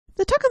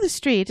the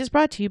Street is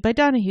brought to you by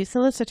Donahue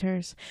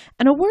Solicitors,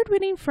 an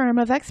award-winning firm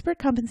of expert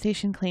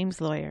compensation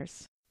claims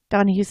lawyers.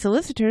 Donahue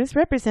Solicitors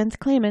represents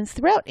claimants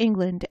throughout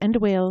England and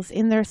Wales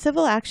in their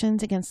civil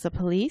actions against the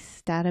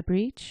police, data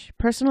breach,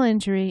 personal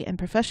injury, and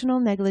professional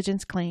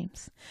negligence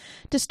claims.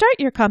 To start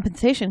your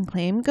compensation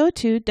claim, go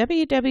to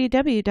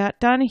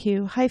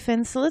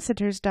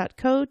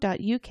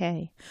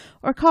www.donahue-solicitors.co.uk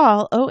or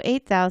call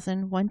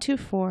 08000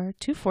 124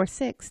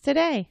 246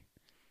 today.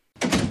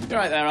 You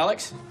right there,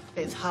 Alex?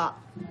 It's hot.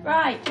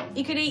 Right,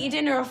 you could eat your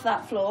dinner off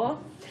that floor.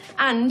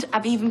 And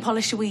I've even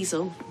polished a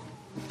weasel.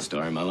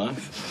 Story of my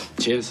life.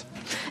 Cheers.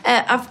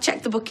 I've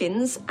checked the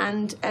bookings,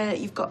 and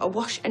you've got a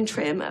wash and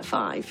trim at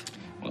 5.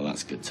 Well,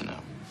 that's good to know.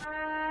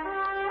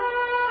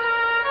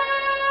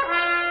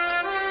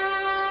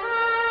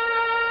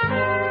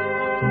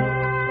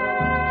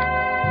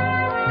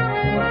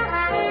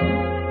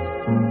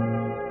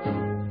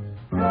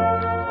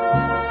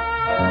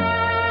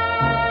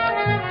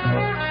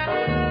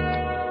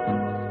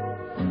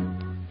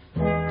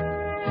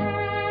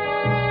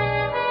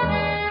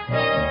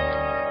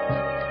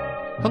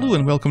 Hello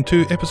and welcome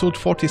to episode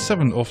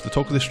 47 of The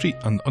Talk of the Street,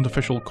 an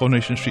unofficial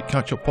Coronation Street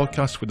catch-up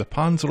podcast where the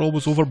pans are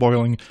always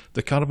overboiling,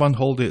 the caravan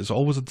holiday is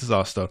always a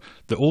disaster,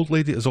 the old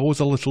lady is always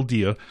a little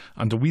dear,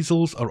 and the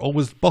weasels are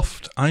always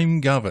buffed.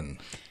 I'm Gavin.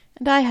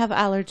 And I have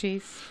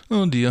allergies.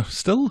 Oh dear,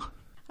 still?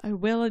 I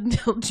will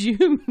until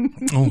June.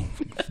 Oh,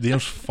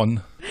 there's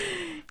fun.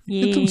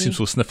 Yeah. It doesn't seem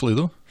so sniffly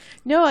though.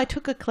 No, I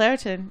took a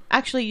Claritin.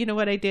 Actually, you know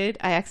what I did?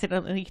 I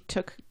accidentally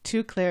took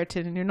 2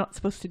 Claritin, and you're not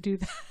supposed to do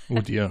that. Oh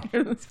dear.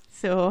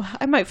 So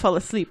I might fall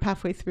asleep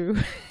halfway through.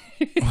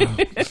 Oh,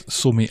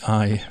 so may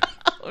I.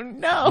 Oh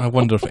no. I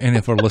wonder if any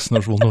of our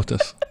listeners will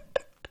notice.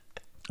 It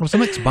was a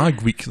mixed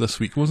bag week this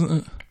week,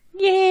 wasn't it?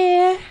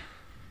 Yeah.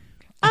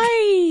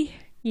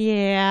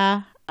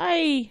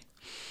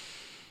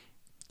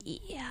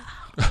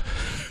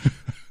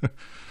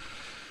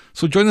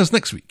 So join us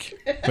next week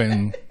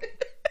when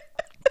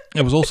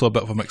it was also a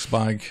bit of a mixed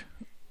bag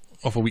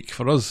of a week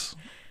for us.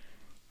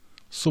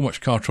 So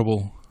much car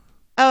trouble.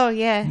 Oh,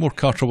 yeah. More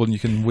car trouble than you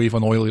can wave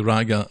an oily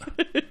rag at.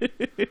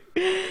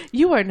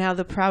 You are now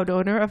the proud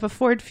owner of a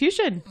Ford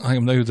Fusion. I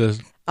am now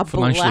the A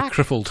financially black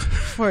crippled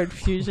Ford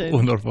Fusion.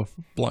 owner of a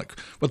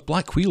with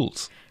black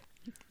wheels.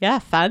 Yeah,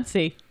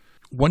 fancy.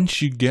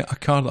 Once you get a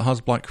car that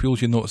has black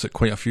wheels, you notice that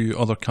quite a few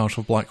other cars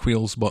have black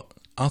wheels, but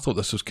I thought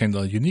this was kind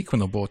of unique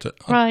when I bought it.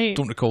 I Right.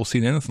 don't recall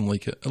seeing anything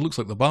like it. It looks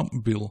like the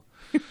Batmobile,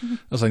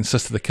 as I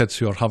insist to the kids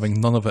who are having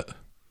none of it. Is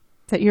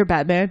that your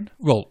Batman?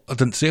 Well, I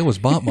didn't say I was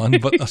Batman,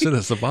 but I said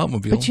it's the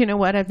Batmobile. But you know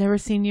what? I've never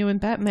seen you and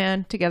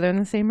Batman together in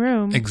the same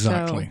room.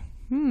 Exactly.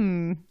 So,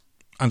 And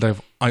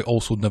I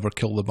also never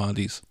kill the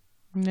baddies.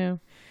 no.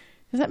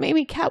 Does that make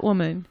me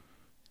Catwoman?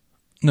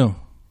 No. Does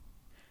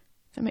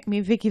that make me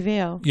Vicky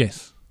Vale?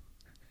 Yes.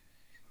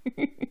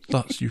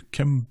 That's you,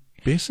 Kim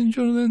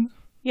Basinger, then?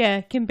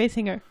 Yeah, Kim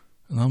Basinger.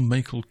 And I'm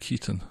Michael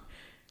Keaton.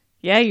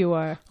 Yeah, you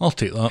are. I'll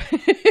take that.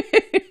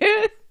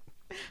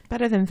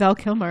 Better than Val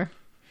Kilmer.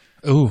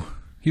 Oh,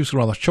 he was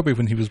rather chubby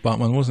when he was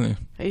Batman, wasn't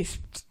he? He's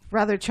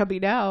rather chubby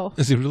now.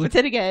 Is he really? But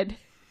then again.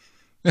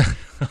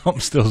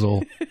 Upstairs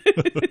all.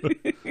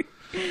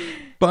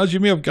 But as you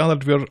may have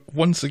gathered, we're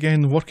once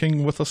again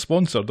working with a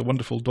sponsor, the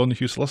wonderful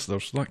Donahue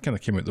Solicitors. So that kind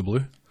of came out of the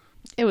blue.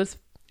 It was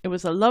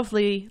a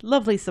lovely,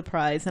 lovely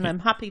surprise, and I'm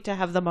happy to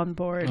have them on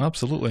board.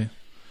 Absolutely.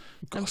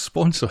 We've got a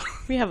sponsor.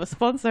 We have a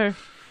sponsor.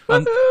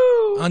 And-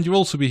 Woohoo! And you'll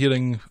also be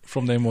hearing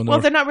from them on Well,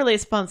 our... they're not really a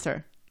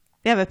sponsor.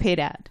 They have a paid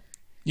ad.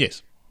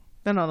 Yes,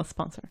 They're not a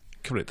sponsor.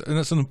 correct. And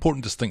it's an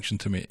important distinction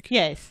to make.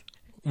 Yes.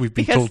 We've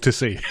been Because- told to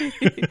say.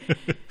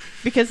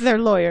 Because they're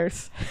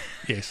lawyers.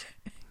 Yes.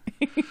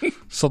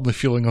 Suddenly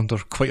feeling under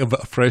quite a bit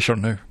of pressure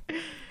now.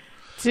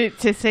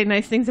 To say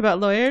nice things about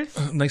lawyers,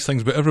 Nice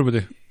things about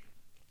everybody.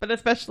 but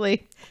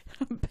especially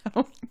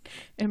about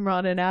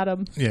Imran and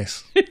Adam.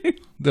 Yes.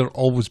 They've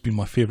always been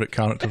my favourite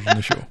characters on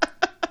the show.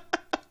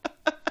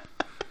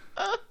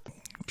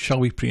 Shall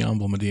we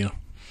preamble, my dear?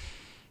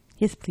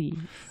 Yes, please.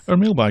 Our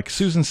mailbag.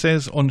 Susan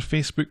says on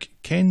Facebook,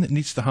 Ken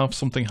needs to have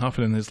something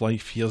happen in his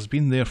life. He has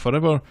been there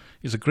forever.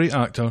 He's a great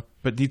actor,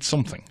 but needs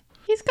something.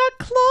 He's got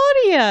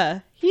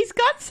Claudia. He's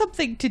got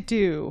something to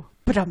do.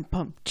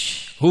 Ba-dum-bum.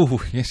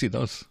 Oh, yes, he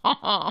does.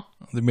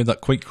 They made that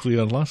quite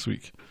clear last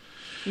week.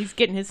 He's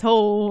getting his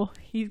hole.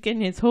 He's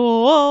getting his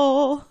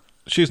hole.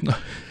 She's not...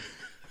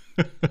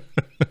 a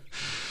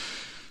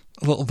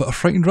little bit of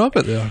frightened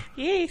rabbit there.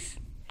 Yes.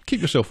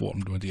 Keep yourself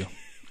warmed, my dear.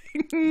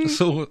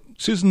 So,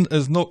 Susan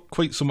is not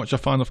quite so much a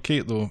fan of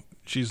Kate, though.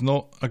 She's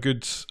not a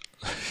good...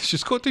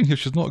 She's got down here,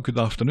 she's not a good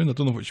afternoon. I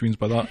don't know what she means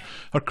by that.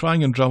 Her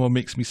crying and drama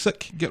makes me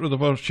sick. Get rid of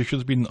her. She should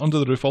have been under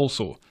the roof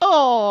also.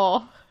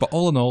 Oh. But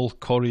all in all,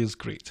 Corey is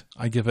great.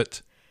 I give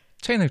it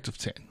 10 out of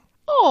 10.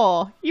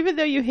 Oh. Even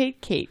though you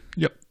hate Kate.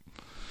 Yep.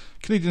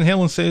 Canadian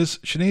Helen says,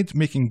 Sinead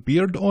making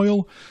beard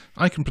oil?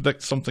 I can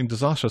predict something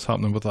disastrous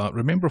happening with that.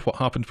 Remember what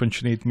happened when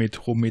Sinead made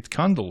homemade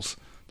candles?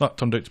 That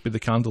turned out to be the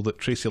candle that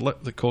Tracy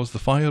lit that caused the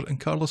fire in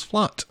Carla's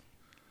flat.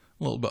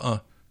 A little bit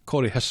of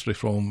Corey history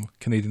from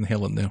Canadian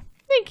Helen there.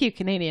 Thank you,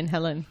 Canadian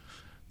Helen.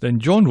 Then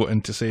John wrote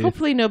in to say,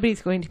 Hopefully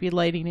nobody's going to be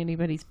lighting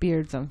anybody's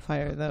beards on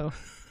fire, though.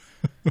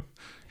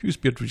 whose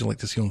beard would you like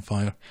to see on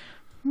fire?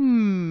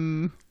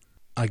 Hmm.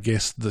 I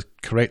guess the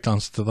correct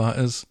answer to that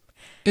is,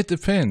 it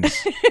depends.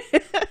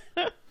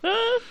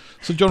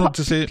 So John wrote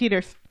to say,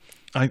 Peter's.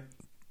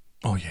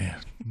 Oh yeah,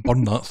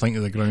 burn that thing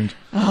to the ground.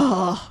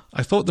 Oh.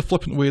 I thought the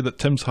flippant way that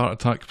Tim's heart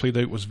attack played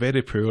out was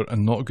very poor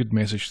and not a good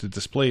message to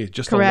display.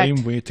 Just Correct. a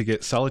lame way to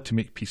get Sally to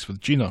make peace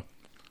with Gina.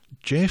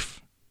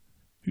 Jeff?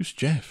 Who's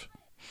Jeff?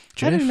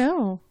 I don't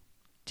know.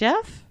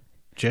 Jeff?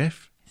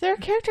 Jeff? Is there a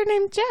character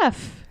named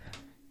Jeff?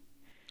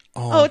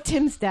 Oh,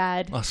 Tim's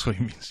dad. That's what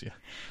he means, yeah.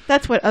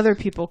 That's what other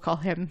people call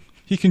him.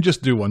 He can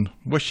just do one.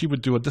 Wish he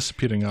would do a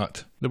disappearing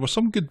act. There were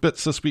some good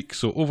bits this week,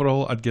 so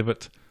overall I'd give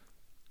it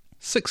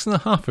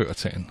 6.5 out of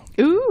 10.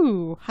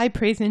 Ooh, high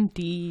praise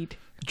indeed.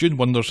 June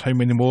wonders how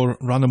many more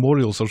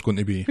Ranimorials there's going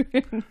to be.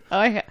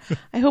 I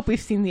hope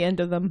we've seen the end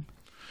of them.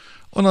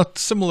 On a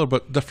similar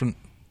but different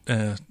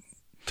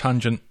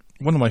tangent,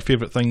 one of my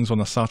favourite things on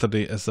a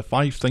Saturday is the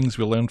 5 things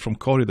we learned from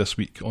Corrie this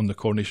week on the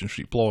Coronation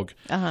Street blog.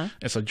 Uh-huh.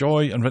 It's a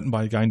joy and written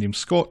by a guy named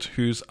Scott,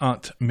 who's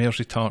at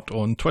Mersey Tart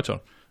on Twitter.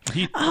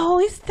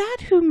 Is that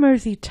who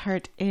Mersey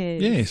Tart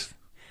is? Yes.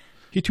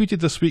 He tweeted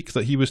this week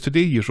that he was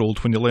today years old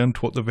when he learned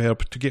what the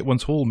verb to get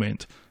one's whole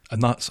meant,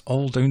 and that's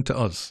all down to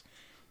us.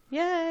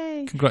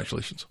 Yay.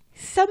 Congratulations.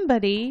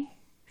 Somebody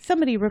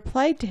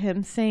replied to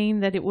him saying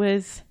that it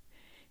was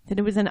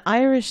an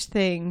Irish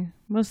thing,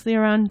 mostly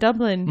around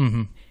Dublin.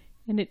 Mm-hmm.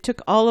 And it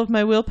took all of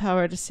my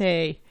willpower to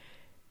say,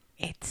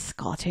 it's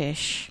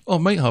Scottish. Oh, it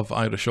might have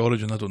Irish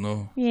origin, I don't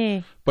know.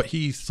 Yeah. But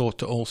he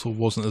thought it also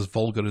wasn't as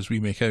vulgar as we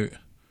make out.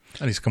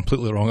 And he's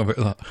completely wrong about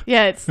that.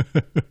 Yeah, it's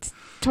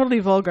totally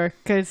vulgar,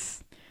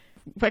 because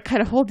what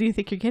kind of hole do you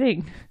think you're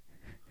getting?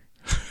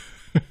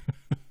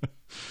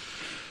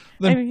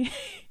 Then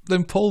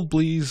Paul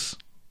Blees.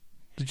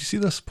 Did you see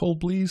this, Paul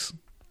Blees?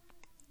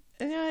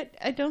 No,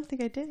 I don't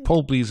think I did.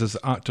 Paul Blees is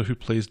the actor who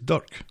plays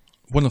Dirk,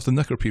 one of the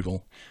Knicker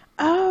people.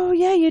 Oh,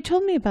 yeah, you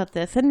told me about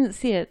this. I didn't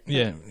see it.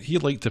 Yeah, he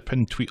liked to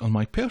pin tweet on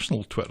my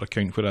personal Twitter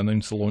account where I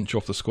announced the launch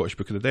of the Scottish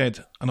Book of the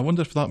Dead, and I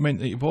wonder if that meant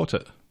that he bought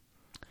it.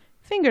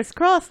 Fingers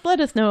crossed. Let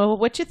us know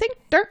what you think,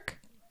 Dirk.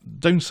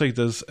 Downside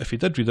is, if he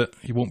did read it,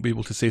 he won't be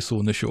able to say so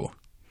in the show,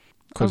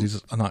 because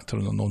he's an actor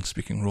in a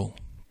non-speaking role.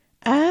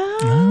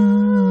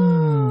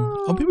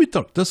 Oh. Or maybe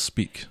Dirk does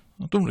speak.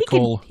 I don't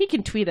recall. He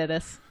can tweet at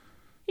us.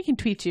 He can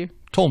tweet you.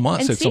 Tall Matt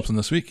And said see? something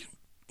this week.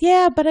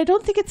 Yeah, but I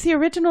don't think it's the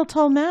original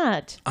Tall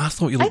Matt. I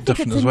thought he I looked think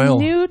different it's as well.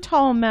 a new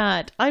Tall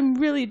Matt. I'm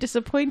really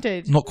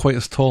disappointed. Not quite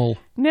as tall.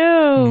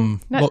 No, not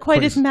not quite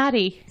quite as as-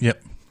 Matty.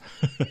 Yep.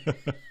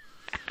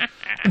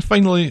 And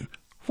finally,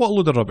 what a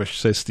load of rubbish,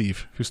 says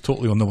Steve, who's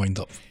totally on the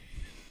wind-up.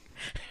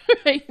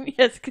 Right?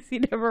 Yes, because he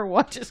never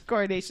watches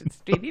Coronation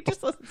Street. He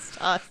just listens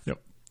to us.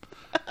 Yep.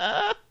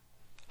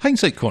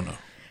 Hindsight Corner.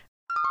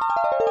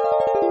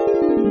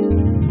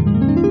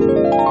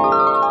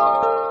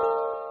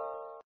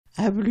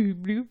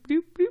 Bloop, bloop,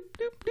 bloop, bloop,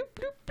 bloop, bloop,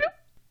 bloop, bloop.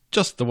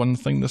 Just the one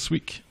thing this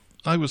week.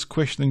 I was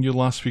questioning you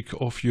last week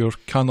of your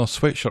Cana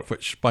sweatshirt,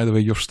 which, by the way,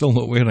 you're still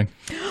not wearing.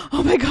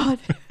 Oh my God.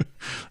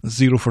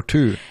 0 for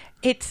 2.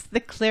 It's the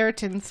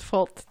Clariton's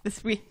fault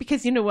this week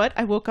because you know what?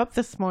 I woke up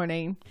this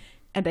morning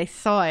and I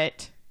saw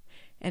it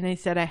and I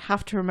said, I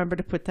have to remember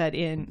to put that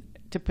on.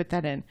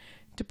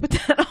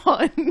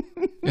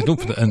 Yeah, don't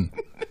put it in.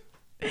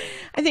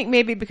 I think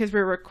maybe because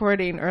we're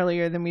recording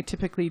earlier than we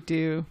typically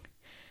do,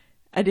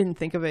 I didn't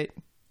think of it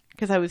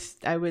because I was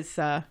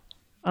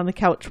on the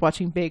couch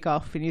watching Bake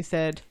Off and you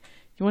said,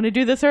 you want to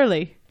do this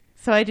early?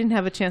 So I didn't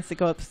have a chance to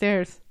go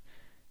upstairs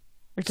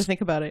or to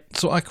think about it.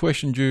 So I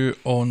questioned you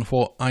on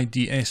what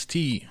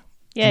IDST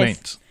Yes.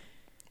 meant.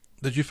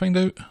 Did you find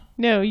out?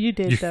 No, you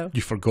did though.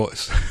 You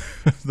forgot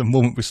the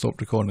moment we stopped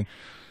recording.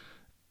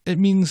 It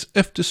means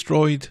if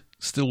destroyed,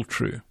 still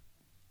true.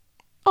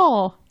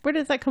 Oh, where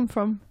does that come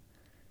from?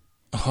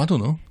 Oh, I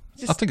don't know.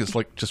 I think it's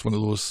like just one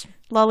of those.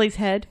 Lolly's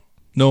head.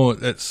 No,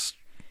 it's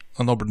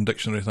an Urban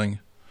Dictionary thing.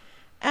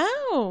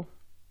 Oh,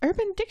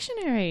 Urban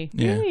Dictionary.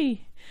 Yeah.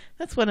 Really?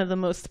 That's one of the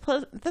most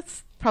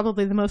that's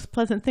probably the most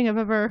pleasant thing I've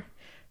ever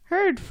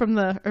heard from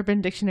the Urban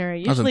Dictionary.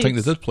 I didn't Usually think they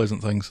it's did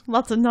pleasant things.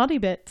 lots of naughty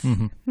bits.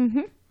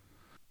 Mm-hmm.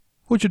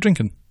 What you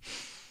drinking?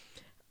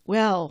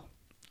 Well,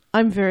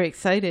 I'm very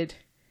excited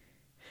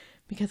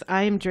because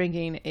I am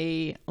drinking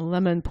a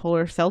lemon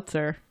polar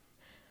seltzer.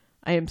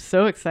 I am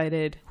so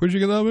excited. Where'd you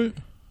get that about?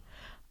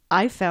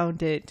 I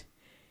found it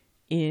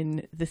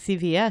in the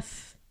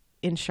CVS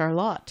in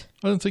Charlotte.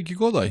 I didn't think you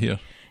got that here.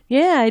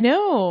 Yeah, I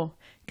know.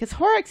 Because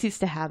Horrocks used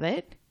to have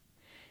it.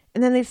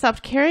 And then they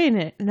stopped carrying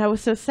it. And I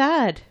was so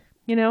sad.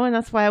 You know, and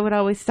that's why I would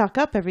always stock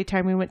up every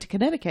time we went to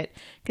Connecticut.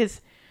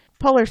 Because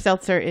Polar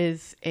Seltzer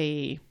is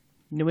a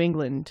New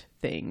England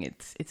thing.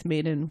 It's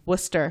made in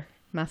Worcester,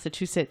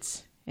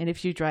 Massachusetts. And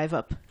if you drive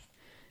up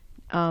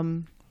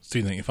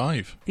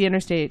 395. the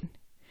interstate,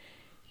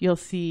 you'll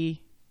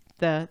see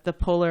the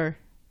Polar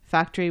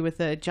factory with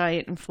a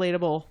giant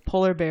inflatable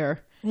polar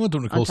bear Well, I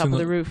don't recall on top seeing of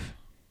the that. roof.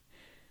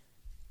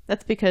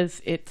 That's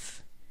because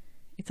it's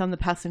on the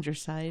passenger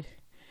side.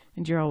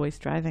 And you're always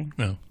driving.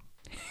 No.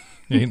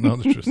 Ain't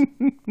that the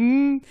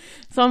truth?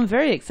 So I'm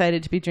very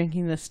excited to be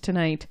drinking this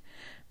tonight.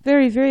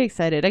 Very, very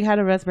excited. I had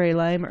a raspberry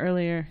lime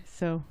earlier,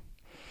 so...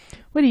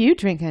 What are you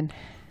drinking?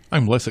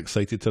 I'm less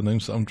excited to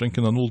announce that I'm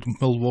drinking an old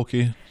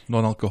Milwaukee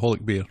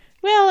non-alcoholic beer.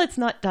 Well, it's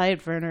not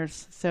Diet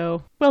Werner's,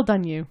 so well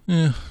done you.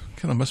 Yeah,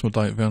 kind of miss my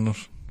Diet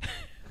Werner's.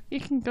 You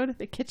can go to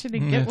the kitchen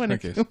and get one I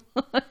if guess. you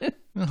want.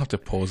 I'll have to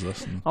pause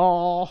this.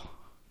 Oh.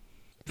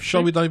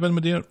 Shall we dive in,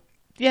 my dear?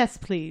 Yes,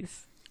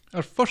 please.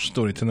 Our first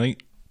story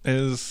tonight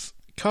is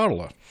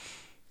Carla.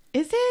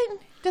 Is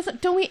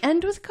it? Don't we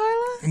end with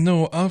Carla?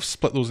 No, I've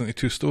split those into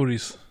two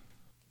stories.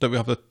 That we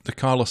have the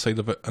Carla side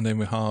of it, and then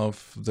we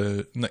have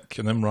the Nick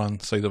and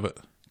Imran side of it,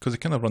 because they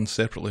kind of run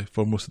separately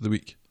for most of the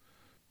week.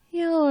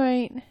 Yeah, all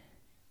right.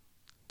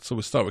 So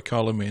we start with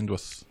Carla and we end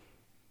with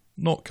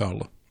not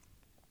Carla.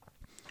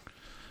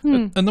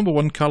 At number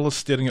one, Carla's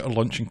staring at her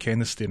lunch and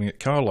Ken is staring at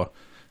Carla.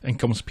 In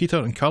comes Peter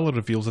and Carla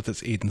reveals that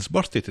it's Aidan's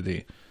birthday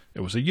today.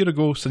 It was a year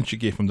ago since she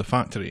gave him the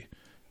factory.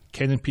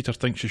 Ken and Peter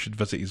think she should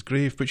visit his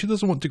grave, but she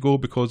doesn't want to go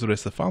because the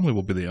rest of the family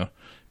will be there.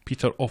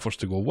 Peter offers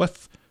to go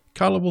with.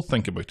 Carla will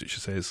think about it,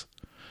 she says.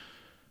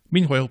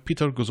 Meanwhile,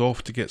 Peter goes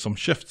off to get some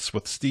shifts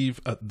with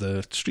Steve at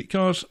the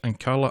streetcars, and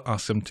Carla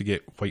asks him to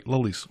get white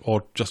lilies,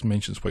 or just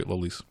mentions white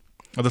lilies.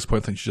 At this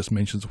point, I think she just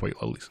mentions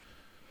white lilies.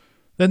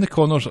 Then the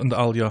Connors and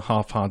Alia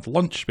have had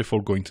lunch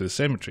before going to the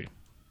cemetery.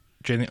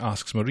 Jenny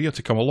asks Maria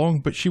to come along,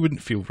 but she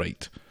wouldn't feel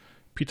right.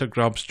 Peter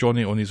grabs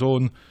Johnny on his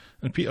own,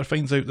 and Peter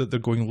finds out that they're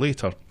going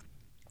later.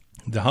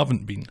 They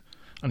haven't been,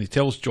 and he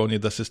tells Johnny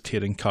this is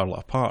tearing Carla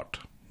apart.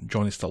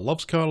 Johnny still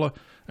loves Carla,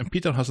 and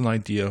Peter has an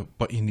idea,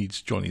 but he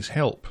needs Johnny's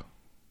help.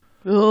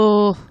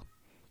 Oh.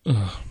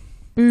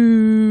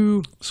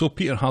 Boo. So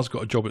Peter has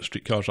got a job at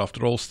Streetcars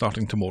after all,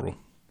 starting tomorrow.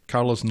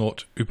 Carla's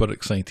not uber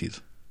excited.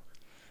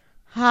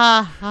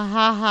 Ha ha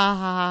ha ha ha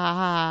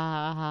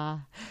ha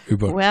ha.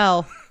 Uber.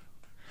 Well,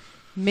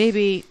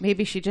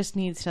 maybe she just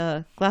needs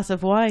a glass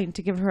of wine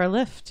to give her a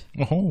lift.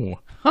 Oh.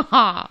 Ha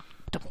ha.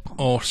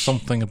 Or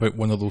something about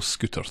one of those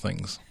scooter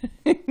things.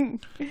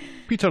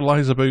 Peter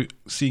lies about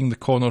seeing the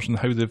Connors and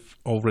how they've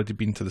already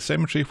been to the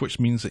cemetery, which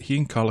means that he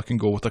and Carla can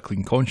go with a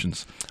clean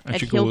conscience. And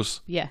she goes...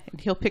 Yeah, and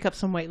he'll pick up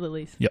some white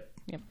lilies. Yep.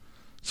 Yep.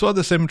 So at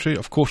the cemetery,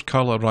 of course,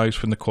 Carla arrives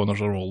when the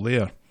Connors are all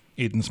there.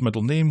 Aidan's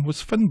middle name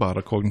was Finbar,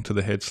 according to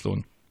the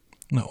headstone.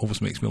 That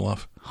always makes me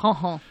laugh. Ha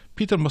ha.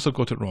 Peter must have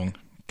got it wrong.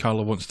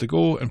 Carla wants to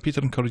go, and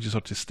Peter encourages her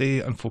to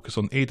stay and focus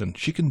on Aidan.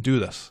 She can do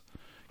this.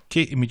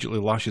 Kate immediately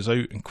lashes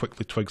out and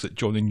quickly twigs that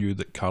Johnny knew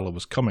that Carla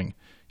was coming.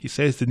 He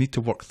says they need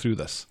to work through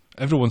this.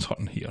 Everyone's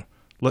hurting here.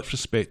 Let's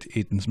respect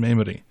Aidan's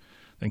memory.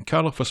 Then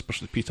Carla whispers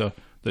to Peter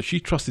that she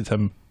trusted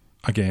him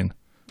again,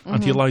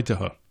 and he lied to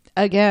her.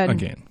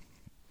 Again.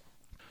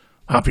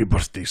 Happy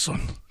birthday,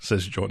 son,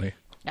 says Johnny,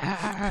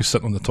 who's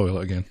sitting on the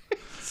toilet again.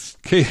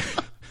 Kate...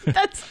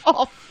 That's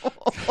awful.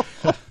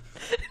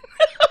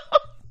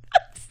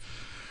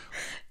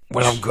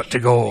 Well, I've got to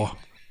go.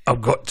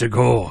 I've got to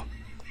go.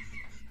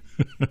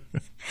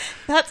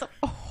 That's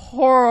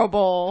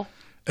horrible.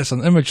 It's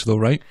an image though,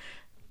 right?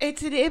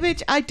 It's an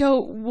image I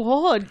don't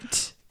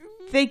want.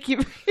 Thank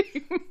you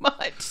very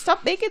much.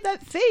 Stop making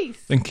that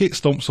face. Then Kate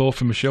stomps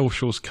off and Michelle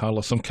shows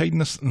Carla some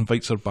kindness and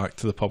invites her back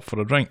to the pub for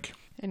a drink.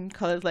 And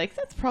Carla's like,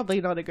 that's probably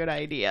not a good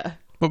idea.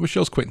 But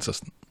Michelle's quite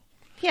insistent.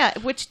 Yeah,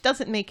 which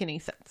doesn't make any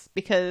sense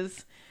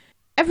because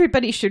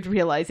everybody should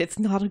realize it's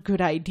not a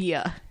good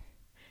idea.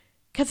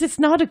 Because it's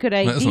not a good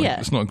idea.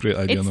 It's not a great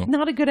idea, no. It's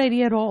not a good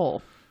idea at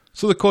all.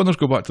 So the Connors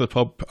go back to the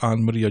pub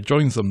and Maria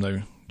joins them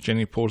now.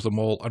 Jenny pours them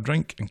all a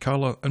drink and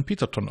Carla and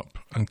Peter turn up.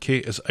 And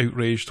Kate is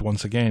outraged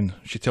once again.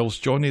 She tells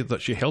Johnny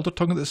that she held her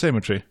tongue at the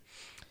cemetery.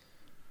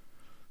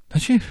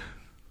 Did she?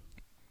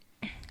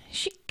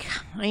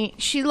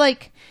 She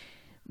like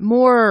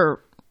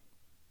more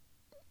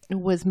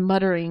was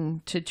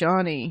muttering to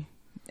Johnny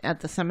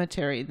at the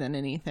cemetery than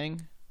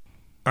anything.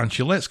 And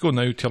she lets go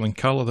now, telling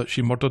Carla that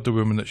she murdered the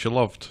woman that she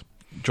loved.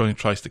 Johnny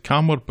tries to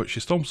calm her, but she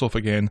stomps off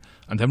again,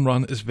 and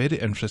Imran is very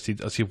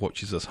interested as he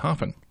watches this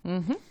happen.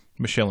 Mm-hmm.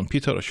 Michelle and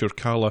Peter assure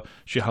Carla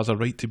she has a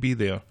right to be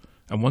there,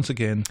 and once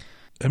again,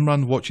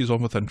 Imran watches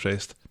on with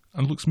interest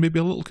and looks maybe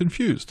a little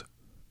confused.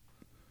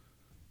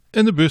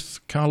 In the booth,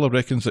 Carla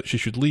reckons that she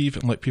should leave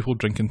and let people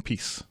drink in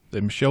peace.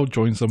 Then Michelle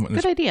joins them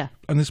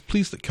and is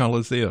pleased that Carla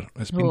is there.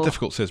 It's been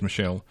difficult, says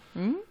Michelle.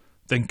 Mm?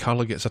 Then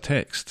Carla gets a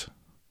text.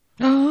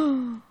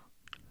 I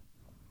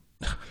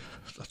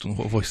don't know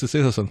what voice to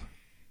say this in.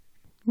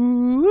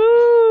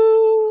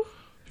 Woo!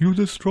 You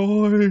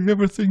destroy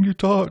everything you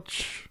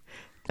touch.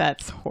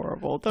 That's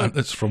horrible. And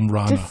it's from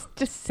Rana.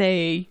 Just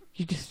say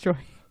you destroy.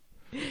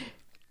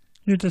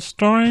 You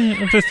destroy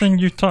everything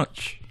you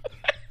touch.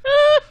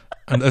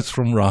 And it's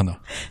from Rana.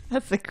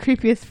 That's the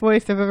creepiest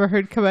voice I've ever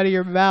heard come out of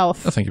your mouth.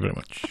 Thank you very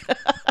much.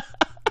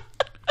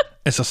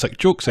 It's a sick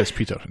joke, says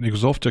Peter, and he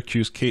goes off to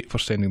accuse Kate for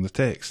sending the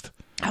text.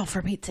 Oh,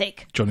 for Pete's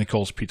sake. Johnny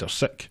calls Peter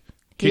sick.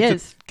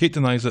 Kate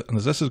denies it, and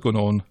as this is going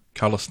on,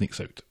 Carla sneaks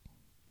out.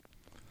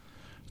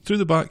 Through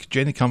the back,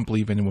 Jenny can't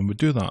believe anyone would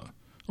do that.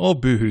 Oh,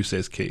 boo-hoo,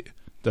 says Kate.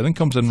 Then in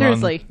comes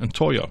Imran and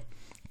Toya.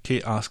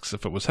 Kate asks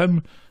if it was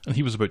him, and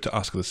he was about to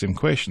ask her the same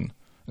question.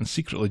 And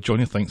secretly,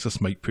 Johnny thinks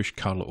this might push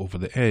Carla over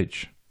the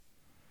edge.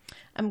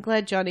 I'm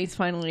glad Johnny's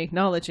finally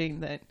acknowledging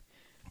that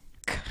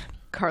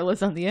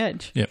Carla's on the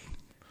edge. Yep.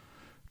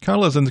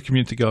 Carla's in the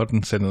community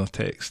garden sending a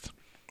text.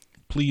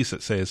 Please,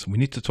 it says, we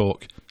need to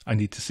talk. I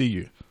need to see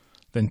you.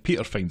 Then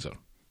Peter finds her.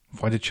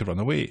 Why did she run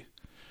away?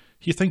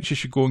 He thinks she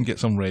should go and get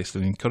some rest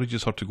and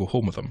encourages her to go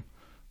home with him.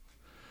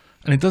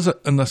 And he does it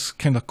in this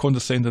kind of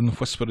condescending,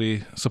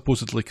 whispery,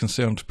 supposedly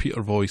concerned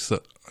Peter voice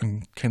that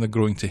I'm kind of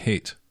growing to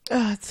hate.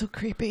 Oh, it's so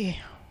creepy.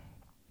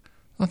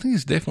 I think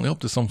he's definitely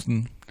up to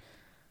something.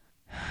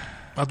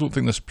 I don't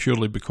think this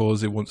purely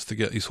because he wants to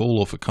get his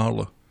hole off of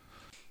Carla.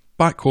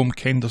 Back home,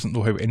 Ken doesn't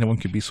know how anyone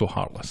could be so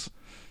heartless.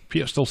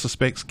 Peter still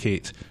suspects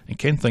Kate, and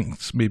Ken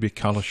thinks maybe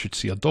Carla should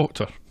see a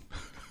doctor.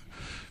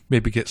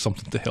 Maybe get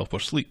something to help her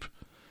sleep.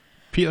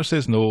 Peter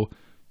says no,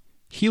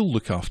 he'll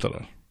look after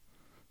her.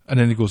 And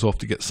then he goes off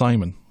to get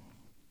Simon.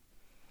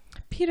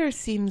 Peter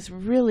seems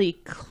really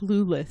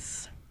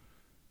clueless.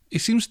 He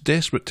seems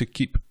desperate to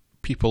keep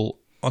people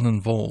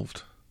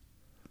uninvolved.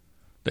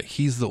 That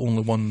he's the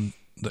only one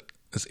that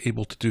is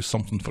able to do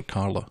something for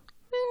Carla.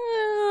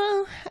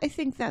 I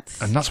think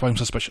that's... And that's why I'm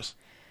suspicious.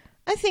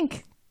 I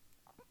think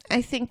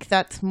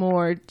that's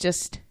more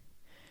just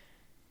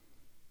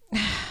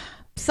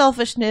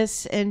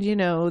selfishness and, you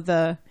know,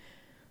 the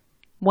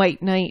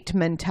white knight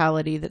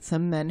mentality that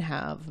some men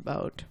have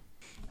about,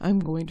 I'm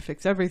going to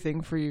fix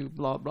everything for you,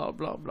 blah, blah,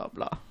 blah, blah,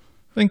 blah.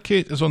 Then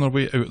Kate is on her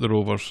way out the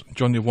Rovers.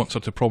 Johnny wants her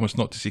to promise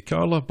not to see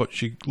Carla, but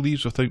she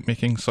leaves without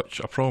making such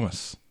a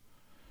promise.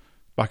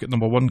 Back at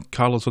number 1,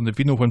 Carla's on the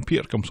Vino when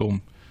Peter comes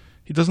home.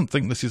 He doesn't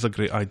think this is a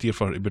great idea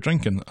for her to be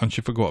drinking, and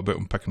she forgot about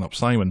him picking up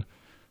Simon.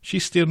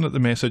 She's staring at the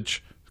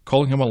message,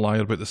 calling him a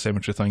liar about the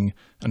cemetery thing,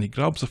 and he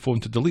grabs the phone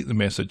to delete the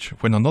message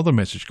when another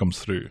message comes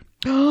through.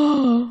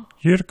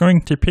 You're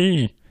going to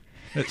pay,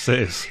 it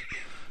says.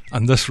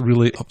 And this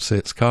really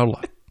upsets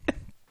Carla.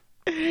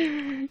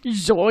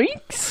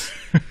 Zoinks!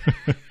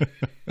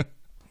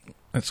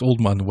 It's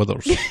Old Man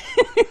Withers.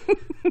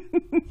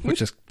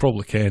 Which is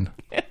probably Ken.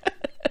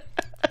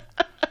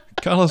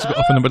 Carla's got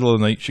up in the middle of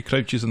the night. She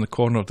crouches in the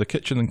corner of the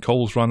kitchen and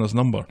calls Rana's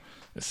number.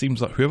 It seems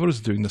that whoever is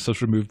doing this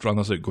has removed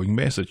Rana's outgoing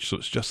message, so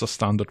it's just a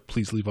standard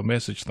please leave a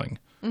message thing.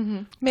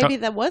 Mm-hmm. Maybe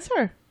that was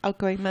her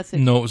outgoing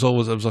message. No, it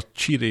was a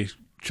cheery,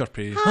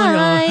 chirpy,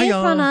 Hi,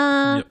 hiya.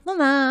 Rana. Yep.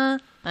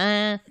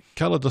 Rana.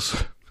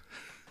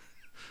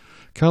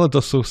 Carla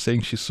does so,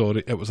 saying she's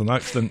sorry, it was an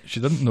accident,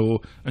 she didn't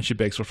know, and she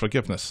begs for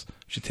forgiveness.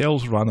 She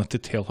tells Rana to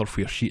tell her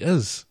where she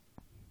is.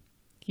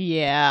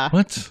 Yeah.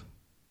 What?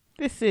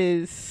 This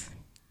is...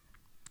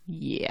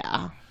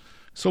 Yeah.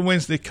 So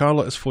Wednesday,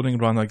 Carla is phoning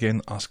Rana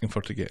again, asking for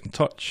her to get in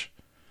touch.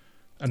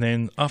 And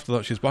then after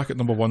that, she's back at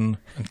number 1,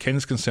 and Ken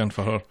is concerned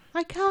for her.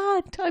 I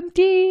can't, I'm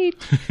dead.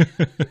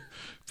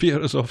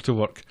 Peter is off to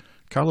work.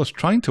 Carla's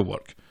trying to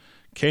work.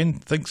 Ken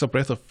thinks a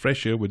breath of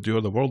fresh air would do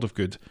her the world of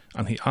good,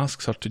 and he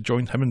asks her to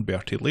join him and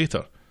Bertie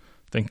later.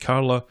 Then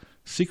Carla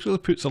secretly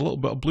puts a little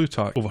bit of blue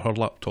tack over her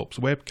laptop's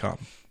webcam.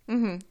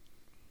 Mm-hmm.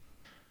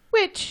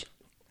 Which,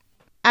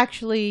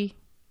 actually,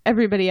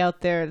 everybody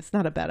out there, it's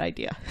not a bad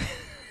idea.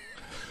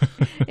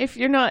 If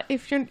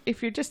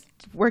you're just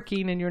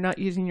working and you're not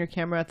using your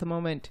camera at the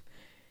moment,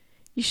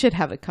 you should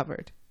have it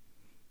covered.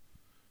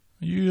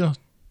 Are you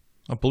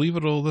a believer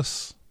of all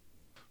this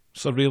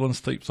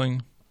surveillance type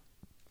thing?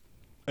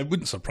 It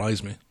wouldn't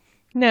surprise me.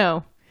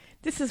 No.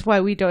 This is why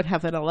we don't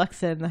have an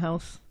Alexa in the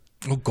house.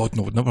 Oh God,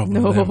 no, never have one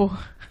of them. No.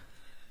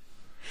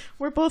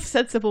 We're both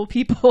sensible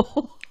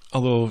people.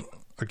 Although,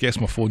 I guess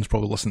my phone's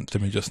probably listening to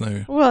me just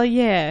now. Well,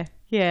 yeah.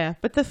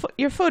 But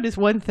your phone is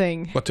one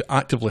thing. But to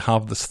actively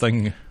have this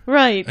thing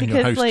right, in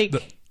your because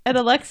house an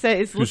Alexa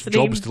is whose listening.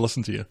 job is to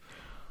listen to you.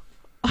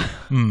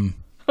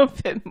 A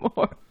bit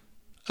more.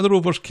 At the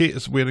Rovers, Kate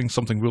is wearing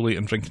something woolly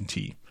and drinking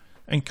tea.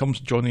 In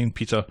comes Johnny and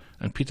Peter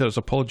is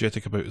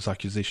apologetic about his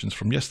accusations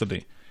from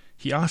yesterday.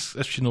 He asks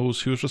if she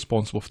knows who is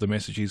responsible for the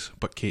messages,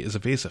 but Kate is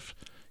evasive.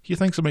 He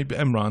thinks it might be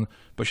Imran,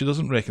 but she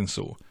doesn't reckon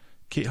so.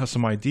 Kate has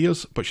some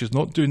ideas, but she's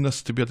not doing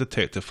this to be a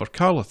detective for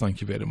Carla,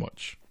 thank you very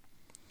much.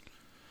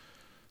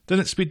 Then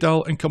at speed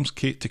dial, in comes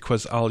Kate to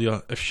quiz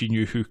Alia if she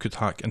knew who could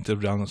hack into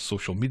Rihanna's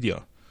social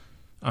media.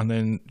 And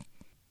then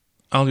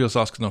Alia's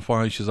asking her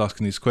why she's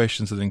asking these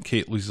questions, and then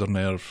Kate loses her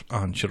nerve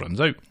and she runs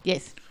out.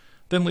 Yes.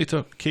 Then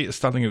later, Kate is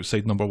standing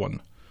outside number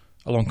 1.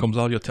 Along comes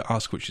Alia to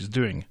ask what she's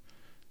doing.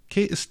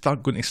 Kate is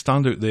going to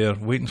stand out there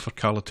waiting for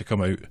Carla to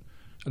come out,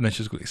 and then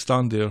she's going to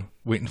stand there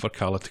waiting for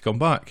Carla to come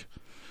back.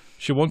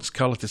 She wants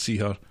Carla to see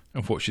her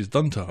and what she's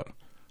done to her.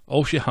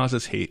 All she has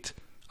is hate,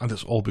 and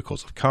it's all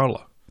because of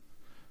Carla.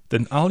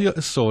 Then Alia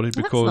is sorry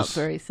because... That's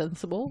not very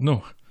sensible.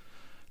 No.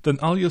 Then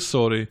Alia is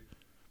sorry,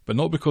 but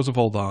not because of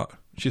all that.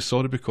 She's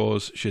sorry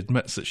because she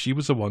admits that she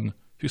was the one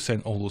who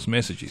sent all those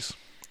messages.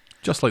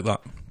 Just like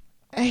that.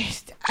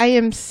 I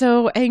am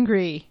so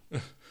angry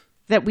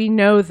that we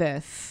know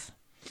this.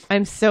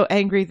 I'm so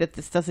angry that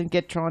this doesn't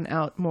get drawn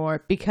out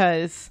more,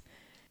 because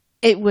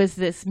it was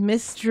this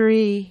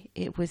mystery.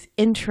 It was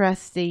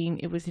interesting.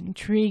 It was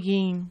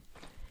intriguing.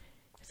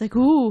 It was It's like,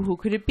 ooh, who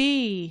could it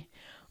be?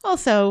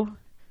 Also,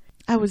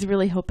 I was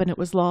really hoping it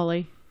was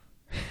Lolly.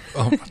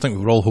 Oh, I think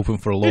we were all hoping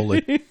for a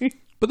lolly.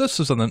 But this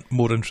is a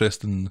more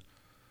interesting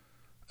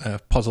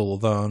puzzle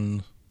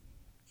than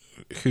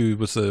who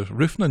was the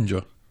roof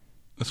ninja,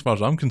 as far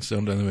as I'm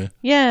concerned anyway.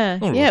 Yeah. I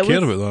don't really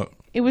care about that.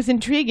 It was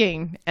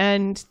intriguing,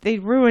 and they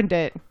ruined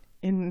it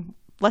in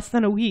less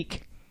than a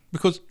week.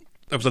 Because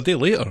it was a day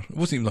later. It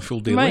wasn't even a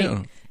full day Right.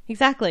 later.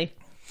 Exactly.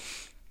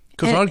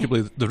 Because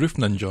arguably the roof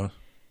ninja,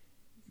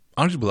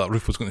 that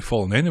roof was going to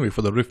fall in anyway,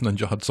 whether the roof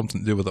ninja had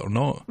something to do with it or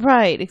not.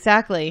 Right,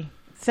 exactly.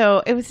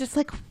 So it was just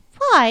like,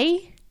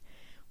 why?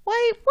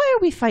 Why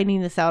are we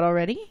finding this out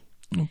already?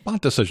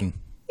 Bad decision.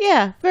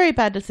 Yeah, very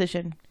bad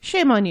decision.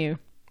 Shame on you.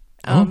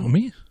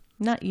 Me?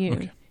 Not you.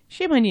 Okay.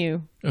 Shame on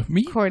you.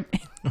 Me?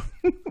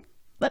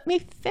 Let me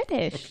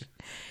finish. Okay.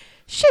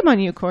 Shame on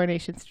you,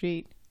 Coronation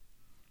Street.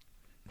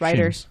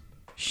 Writers.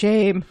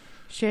 Shame.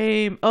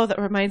 Oh, that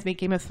reminds me,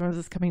 Game of Thrones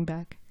is coming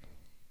back.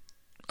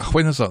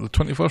 When is that? The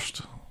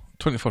 21st?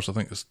 21st, I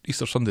think. It's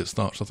Easter Sunday it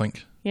starts, I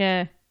think.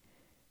 Yeah.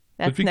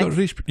 Did we get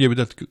HBO? Yeah, we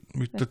did.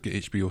 We did get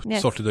HBO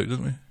sorted out,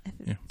 didn't we?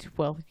 Yeah.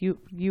 Well,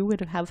 you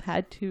would have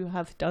had to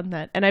have done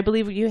that, and I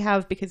believe you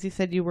have because you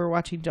said you were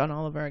watching John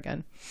Oliver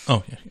again.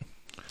 Oh yeah.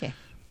 Yeah.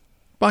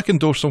 Back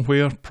indoors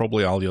somewhere,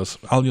 probably Alia's.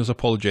 Alia's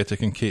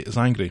apologetic, and Kate is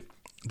angry.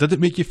 Did it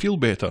make you feel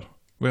better?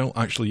 Well,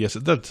 actually, yes,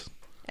 it did.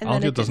 And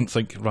Alia doesn't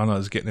think Rana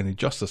is getting any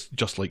justice,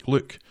 just like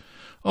Luke.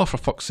 Oh, for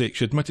fuck's sake,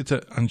 she admitted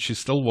it, and she's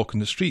still walking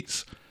the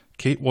streets.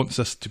 Kate wants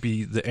this to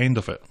be the end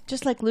of it.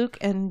 Just like Luke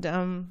and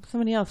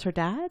somebody else, her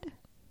dad?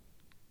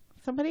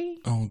 Somebody?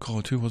 Oh,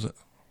 God, who was it?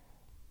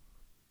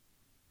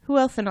 Who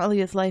else in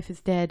Alia's life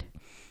is dead?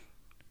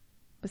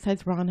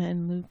 Besides Rana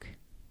and Luke.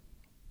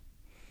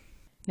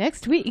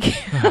 Next week,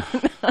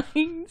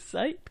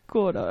 Hindsight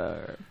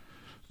Corner.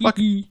 Back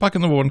in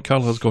number one,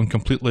 Carla has gone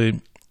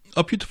completely...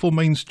 A beautiful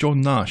mind's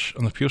John Nash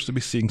and appears to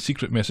be saying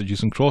secret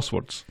messages and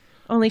crosswords.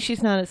 Only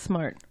she's not as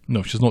smart.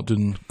 No, she's not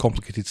doing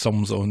complicated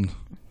sums on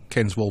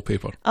Ken's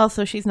wallpaper.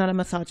 Also, she's not a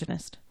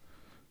misogynist.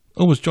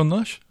 Oh, was John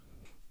Nash?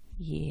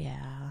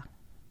 Yeah.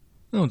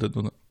 No, I did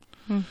know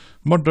that.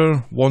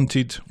 Murder,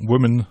 wanted,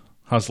 woman,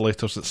 has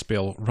letters that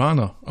spell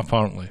Rana,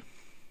 apparently.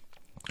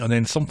 And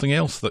then something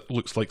else that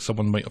looks like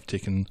someone might have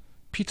taken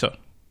Peter.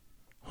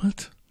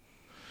 What?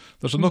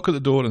 There's a knock at the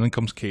door and then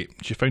comes Kate.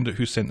 She found out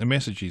who sent the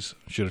messages.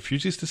 She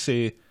refuses to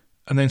say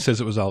and then says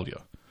it was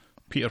Alia.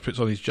 Peter puts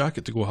on his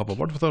jacket to go have a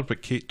word with her,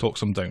 but Kate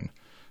talks him down.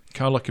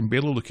 Carla can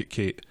barely look at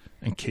Kate,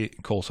 and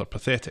Kate calls her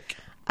pathetic.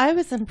 I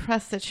was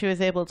impressed that she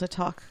was able to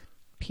talk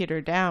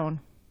Peter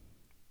down.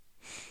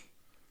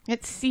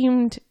 It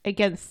seemed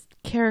against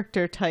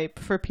character type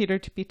for Peter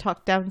to be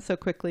talked down so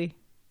quickly.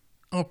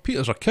 Oh,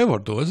 Peter's a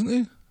coward though, isn't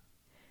he?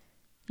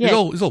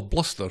 Yeah. He's all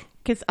bluster.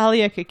 Because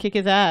Alia could kick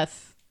his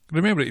ass.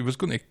 Remember, he was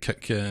going to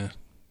kick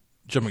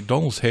Jim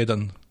McDonald's head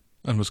in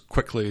and was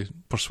quickly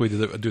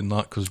persuaded out of doing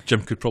that because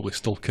Jim could probably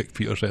still kick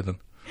Peter's head in.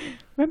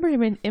 Remember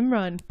him when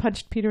Imran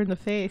punched Peter in the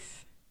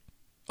face?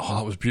 Oh,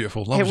 that was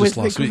beautiful. That was just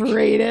last week. It was the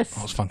greatest.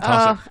 That was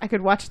fantastic. Oh, I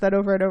could watch that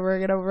over and over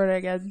and over and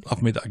again.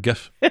 I've made it a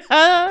GIF.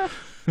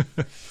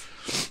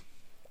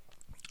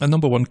 And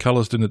number one,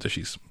 Carla's doing the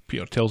dishes.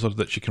 Peter tells her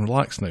that she can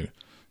relax now.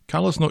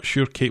 Carla's not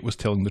sure Kate was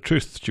telling the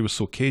truth. She was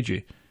so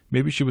cagey.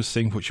 Maybe she was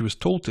saying what she was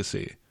told to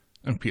say.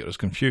 And Peter is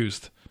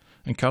confused.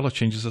 And Carla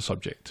changes the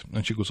subject,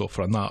 and she goes off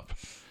for a nap.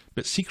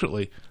 But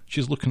secretly,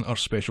 she's looking at her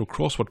special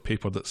crossword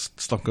paper that's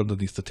stuck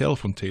underneath the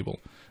telephone table,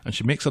 and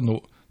she makes a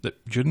note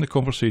that during the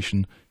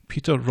conversation,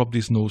 Peter rubbed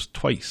his nose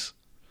twice,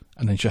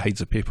 and then she hides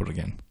the paper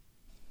again.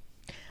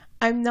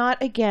 I'm not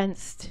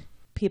against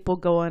people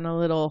going a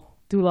little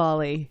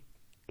doolally.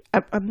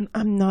 I'm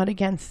not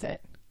against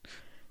it.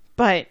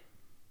 But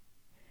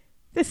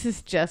this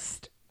is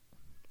just...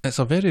 It's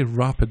a very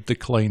rapid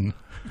decline.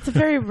 It's a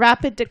very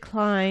rapid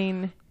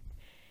decline.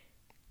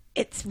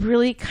 It's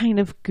really kind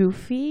of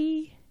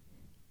goofy.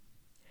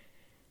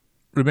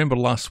 Remember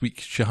last week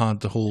she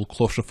had the whole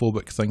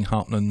claustrophobic thing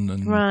happening,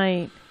 and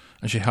right,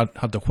 and she had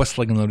the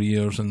whistling in her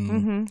ears,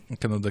 and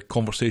kind of the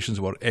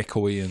conversations were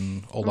echoey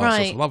and all that.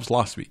 Right. So that was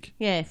last week.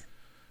 Yes.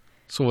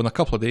 So in a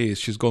couple of days,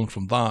 she's gone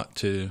from that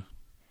to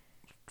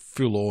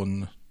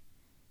full-on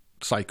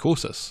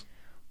psychosis.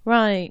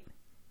 Right.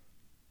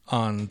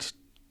 And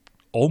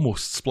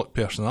almost split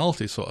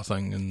personality sort of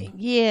thing. And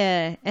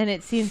yeah, and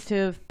it seems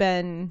to have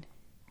been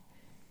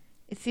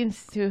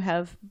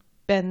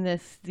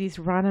these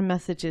Rana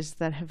messages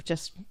that have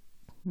just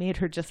made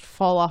her just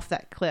fall off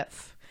that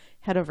cliff,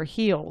 head over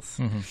heels.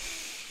 Mm-hmm.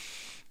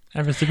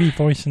 It was a wee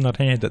voice in her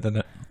head that did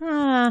it.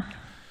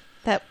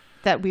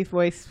 That wee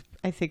voice,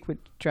 I think, would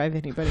drive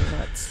anybody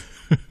nuts.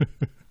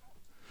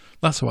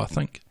 That's what I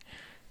think.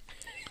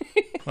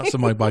 That's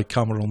in my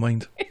bicameral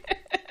mind.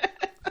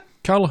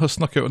 Carla has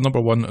snuck out at number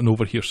one and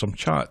overhears some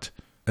chat.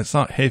 It's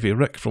that heavy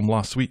Rick from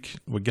last week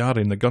with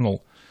Gary and the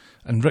Gunnel,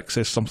 and Rick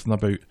says something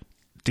about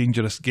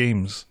dangerous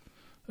games,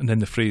 and then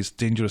the phrase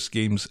dangerous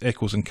games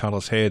echoes in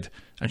Carla's head,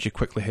 and she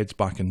quickly heads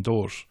back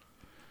indoors.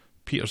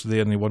 Peter's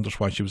there and he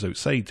wonders why she was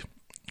outside.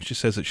 She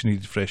says that she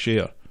needed fresh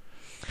air.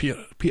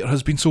 Peter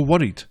has been so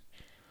worried.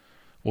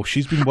 Well,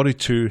 she's been worried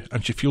too,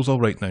 and she feels all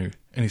right now,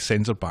 and he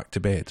sends her back to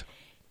bed.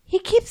 He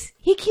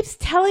keeps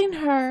telling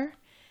her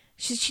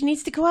she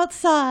needs to go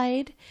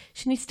outside.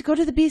 She needs to go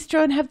to the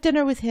bistro and have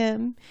dinner with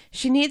him.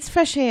 She needs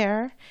fresh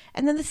air.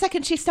 And then the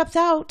second she steps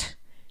out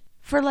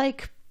for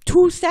like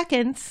 2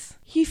 seconds,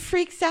 he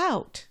freaks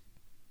out.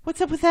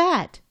 What's up with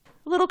that?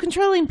 A little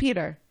controlling,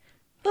 Peter.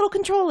 A little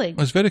controlling.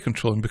 It's very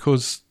controlling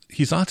because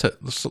he's at it.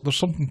 There's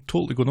something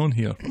totally going on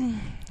here.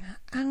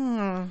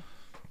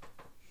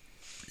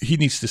 He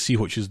needs to see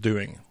what she's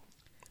doing,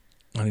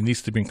 and he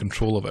needs to be in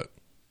control of it.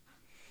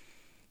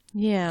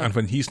 Yeah. And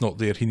when he's not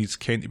there, he needs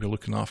Ken to be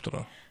looking after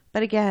her.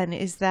 But again,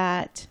 is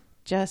that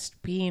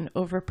just being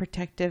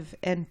overprotective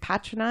and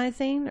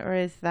patronizing, or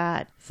is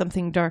that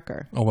something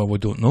darker? Oh, well, we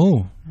don't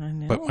know. I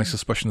know. But my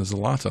suspicion is the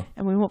latter.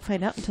 And we won't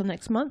find out until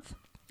next month.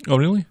 Oh,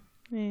 really?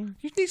 Yeah.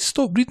 You need to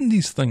stop reading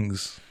these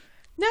things.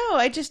 No,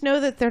 I just know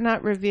that they're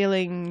not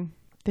revealing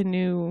the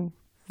new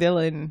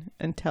villain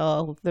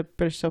until the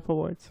British Soap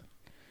Awards.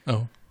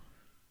 Oh.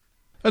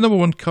 At number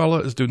 1, Carla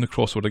is doing the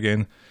crossword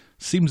again.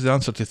 Seems the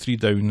answer to 3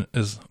 down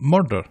is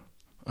murder,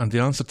 and the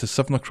answer to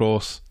 7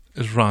 across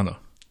is Rana.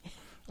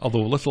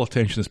 Although little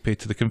attention is paid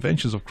to the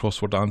conventions of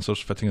crossword answers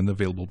fitting in the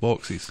available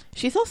boxes.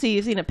 She's also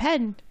using a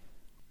pen.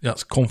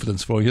 That's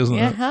confidence for you, isn't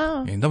it?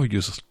 Uh-huh. You never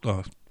use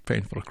a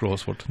pen for a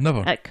crossword.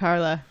 Never. At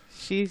Carla.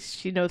 She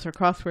knows her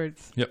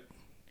crosswords. Yep.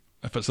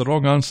 If it's the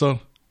wrong answer,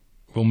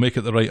 we'll make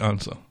it the right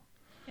answer.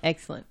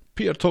 Excellent.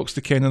 Peter talks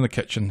to Ken in the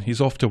kitchen. He's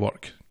off to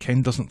work.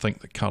 Ken doesn't think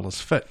that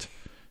Carla's fit.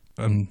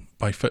 And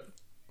by fit,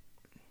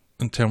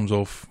 in terms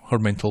of her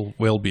mental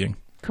well-being.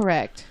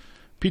 Correct.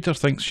 Peter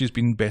thinks she's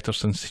been better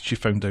since she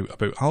found out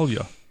about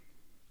Alia.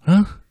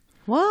 Huh?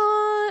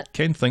 What?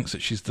 Ken thinks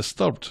that she's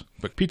disturbed,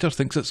 but Peter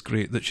thinks it's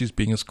great that she's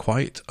being as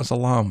quiet as a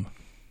lamb.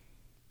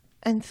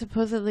 And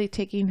supposedly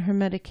taking her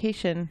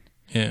medication.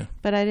 Yeah.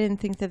 But I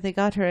didn't think that they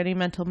got her any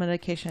mental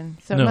medication.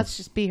 So No. it must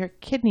just be her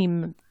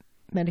kidney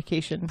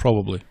medication.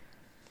 Probably.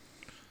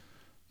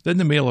 Then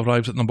the mail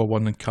arrives at number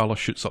 1 and Carla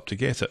shoots up to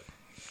get it.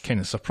 Ken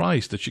is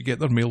surprised. Did she get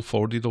their mail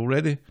forwarded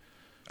already?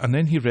 And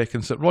then he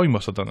reckons that Roy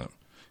must have done it.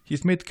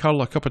 He's made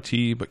Carla a cup of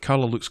tea, but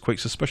Carla looks quite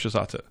suspicious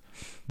at it.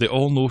 They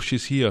all know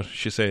she's here,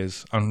 she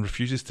says, and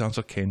refuses to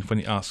answer Ken when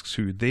he asks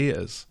who they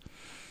is.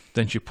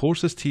 Then she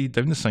pours his tea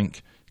down the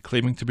sink,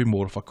 claiming to be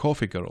more of a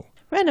coffee girl.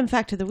 Random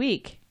fact of the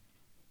week.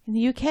 In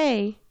the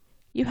UK,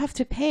 you have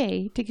to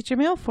pay to get your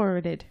mail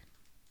forwarded.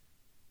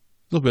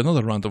 There'll be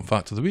another random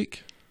fact of the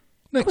week.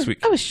 Next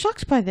week. I was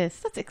shocked by this.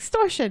 That's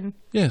extortion.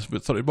 Yes,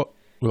 but 30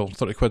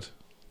 quid.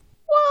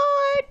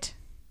 What?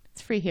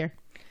 It's free here.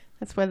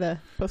 That's why the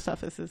post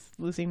office is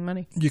losing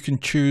money. You can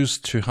choose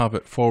to have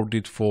it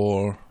forwarded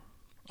for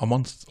a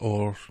month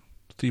or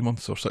 3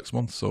 months or 6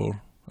 months,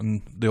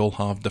 and they all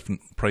have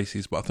different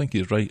prices. But I think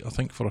he's right. I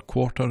think for a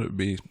quarter it would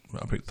be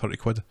about 30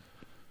 quid.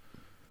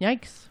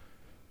 Yikes.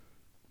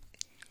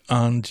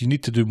 And you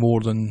need to do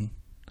more than...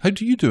 How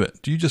do you do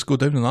it? Do you just go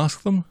down and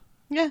ask them?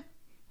 Yeah.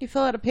 You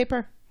fill out a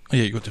paper. Oh,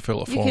 yeah, you got to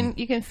fill out a form.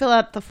 You can fill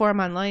out the form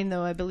online,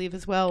 though, I believe,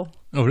 as well.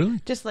 Oh, really?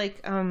 Just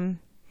like,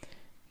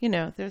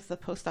 there's the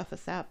post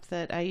office app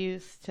that I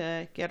use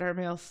to get our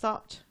mail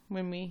stopped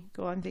when we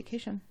go on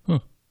vacation. Huh.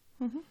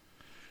 Mm-hmm.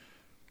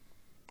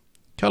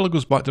 Carla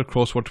goes back to her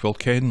crossword while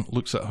Ken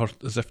looks at her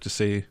as if to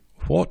say,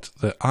 what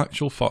the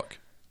actual fuck?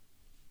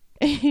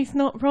 He's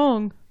not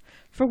wrong.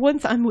 For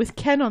once, I'm with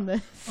Ken on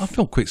this. I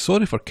feel quite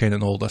sorry for Ken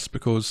in all this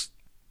because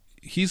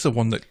he's the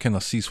one that kind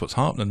of sees what's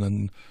happening,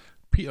 and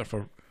Peter,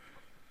 for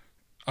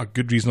a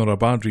good reason or a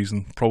bad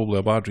reason, probably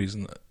a bad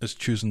reason, is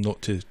choosing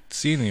not to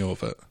see any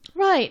of it.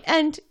 Right,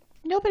 and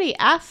nobody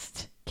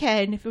asked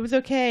Ken if it was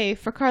okay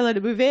for Carla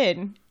to move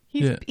in.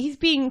 He's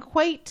being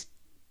quite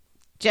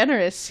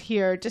generous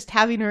here, just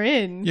having her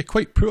in. Yeah,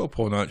 quite put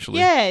upon, actually.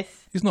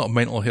 Yes. He's not a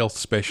mental health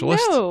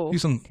specialist. No.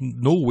 He's in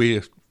no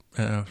way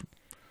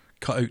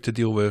cut out to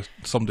deal with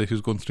somebody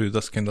who's going through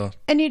this kind of...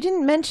 And you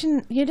didn't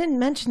mention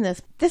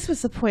this. This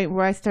was the point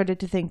where I started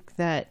to think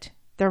that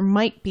there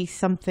might be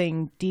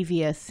something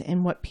devious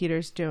in what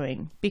Peter's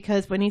doing.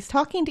 Because when he's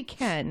talking to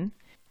Ken,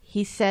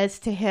 he says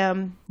to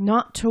him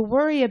not to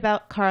worry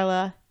about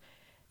Carla,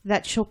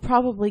 that she'll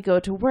probably go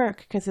to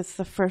work because it's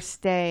the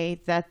first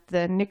day that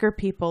the nigger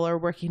people are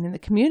working in the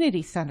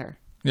community center.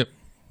 Yep,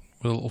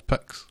 with little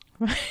picks.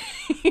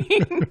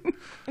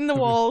 In the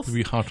walls. The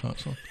wee hard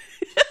hats on.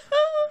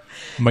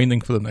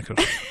 Mining for the knickers.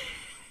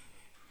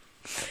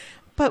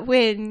 But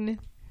when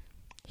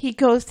he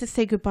goes to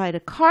say goodbye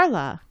to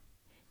Carla,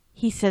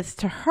 he says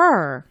to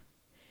her,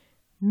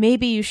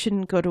 maybe you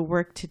shouldn't go to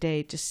work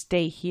today. Just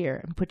stay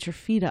here and put your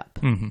feet up.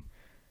 Mm-hmm.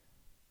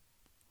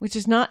 Which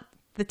is not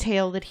the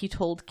tale that he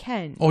told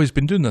Ken. Oh, he's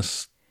been doing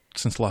this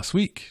since last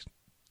week.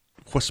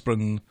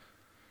 Whispering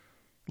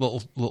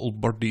little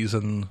birdies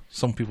in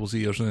some people's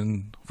ears and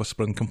then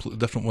whispering completely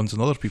different ones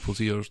in other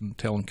people's ears and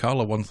telling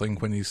Carla one thing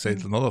when he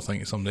said another thing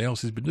to somebody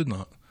else. He's been doing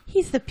that.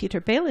 He's the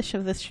Peter Baelish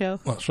of this show.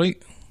 That's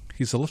right.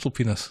 He's a little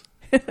penis.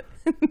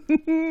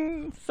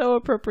 So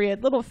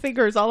appropriate. Little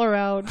fingers all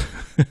around.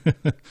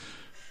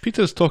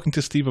 Peter's talking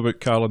to Steve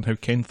about Carla and how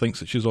Ken thinks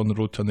that she's on the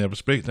road to a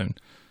nervous breakdown.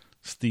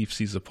 Steve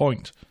sees the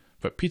point,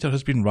 but Peter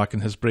has been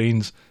racking his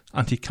brains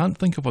and he can't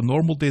think of a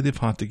normal day they've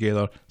had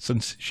together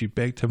since she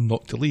begged him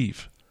not to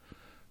leave.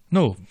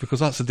 No, because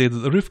that's the day that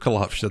the roof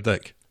collapsed, you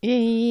dick.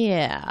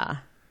 Yeah.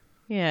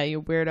 Yeah,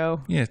 you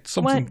weirdo. Yeah,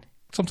 something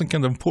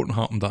kind of important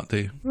happened that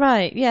day.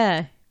 Right,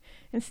 yeah.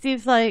 And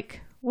Steve's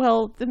like,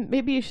 well, then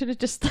maybe you should have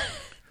just...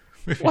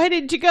 Why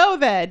didn't you go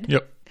then?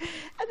 Yep.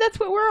 And that's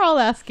what we're all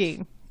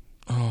asking.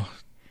 Oh,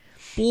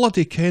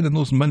 bloody Ken and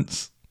those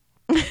mints.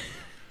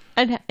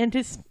 And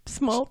his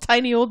small,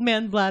 tiny old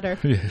man bladder.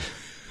 Yeah.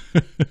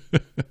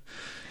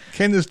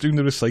 Ken is doing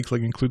the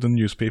recycling, including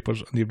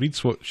newspapers, and he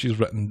reads what she's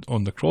written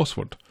on the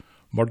crossword.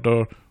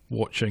 Murder,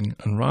 watching,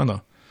 and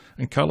Rana.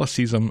 And Carla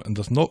sees him and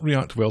does not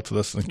react well to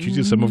this and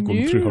accuses him of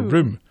going through her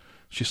room.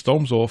 She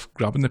storms off,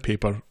 grabbing the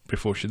paper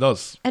before she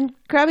does. And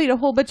grabbing a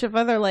whole bunch of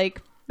other,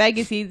 like,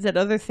 magazines and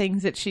other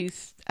things that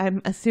she's,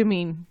 I'm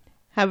assuming,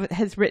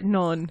 has written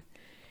on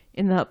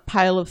in the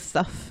pile of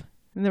stuff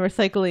in the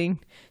recycling.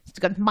 She's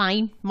got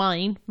mine,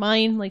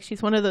 like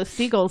she's one of those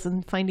seagulls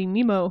in Finding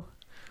Nemo.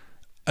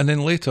 And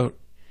then later,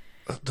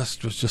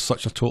 this was just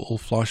such a total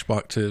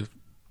flashback to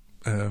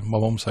my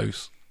mum's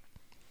house.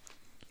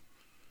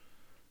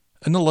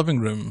 In the living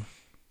room,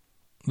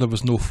 there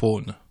was no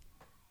phone.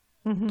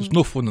 Mm-hmm. There's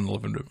no phone in the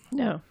living room.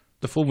 No.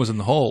 The phone was in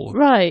the hall.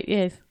 Right,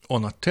 yes.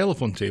 On a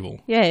telephone table.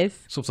 Yes.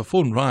 So if the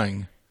phone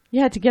rang... You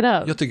had to get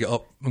up. You had to get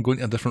up and go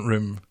into a different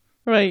room.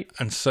 Right.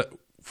 And sit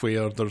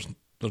where there's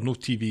no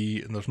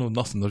TV and there's no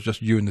nothing. There's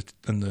just you in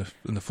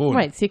the phone.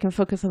 Right, so you can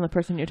focus on the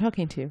person you're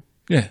talking to.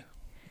 Yeah.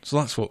 So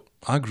that's what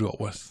I grew up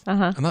with.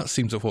 Uh-huh. And that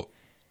seems like what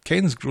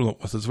Ken's grown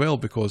up with as well,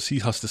 because he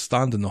has to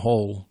stand in the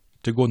hall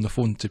to go on the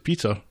phone to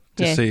Peter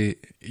to say,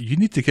 you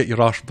need to get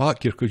your arse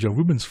back here because your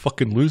woman's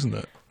fucking losing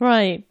it.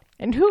 Right.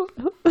 And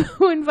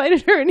who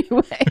invited her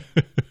anyway?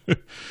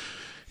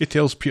 He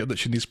tells Peter that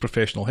she needs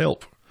professional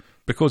help.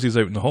 Because he's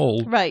out in the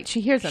hall. Right,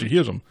 she hears him. She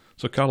hears him.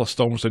 So Carla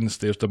storms down the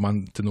stairs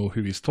demanding to know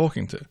who he's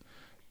talking to.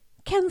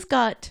 Ken's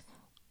got...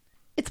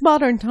 It's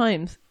modern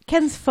times.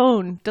 Ken's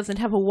phone doesn't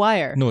have a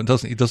wire. No, it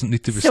doesn't. He doesn't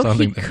need to be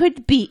standing there. So he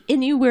could be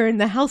anywhere in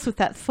the house with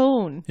that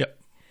phone. Yep.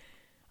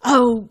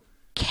 Oh,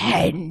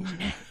 Ken.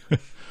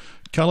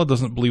 Carla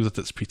doesn't believe that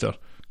it's Peter.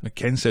 And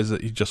Ken says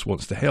that he just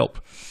wants to help.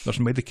 There's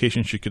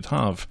medication she could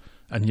have.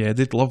 And yeah,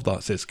 they'd love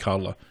that, says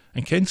Carla.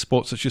 And Ken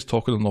spots that she's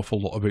talking an awful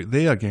lot about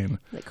they again.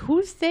 Like,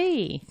 who's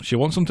they? She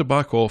wants him to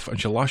back off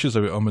and she lashes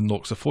out at him and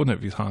knocks the phone out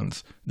of his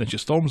hands. Then she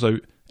storms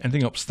out,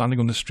 ending up standing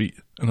on the street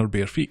in her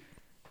bare feet.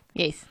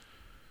 Yes.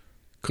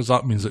 Because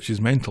that means that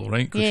she's mental,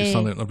 right? Because she's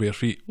standing on her bare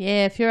feet.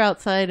 Yeah, if you're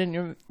outside and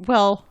you're...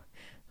 Well,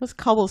 those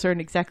cobbles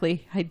aren't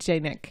exactly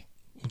hygienic.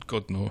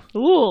 God, no.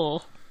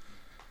 Ooh.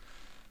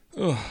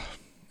 Ugh.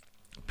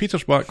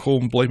 Peter's back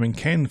home blaming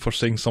Ken for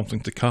saying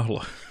something to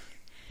Carla.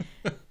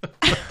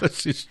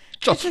 This is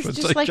just ridiculous.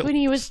 Just like when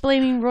he was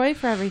blaming Roy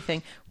for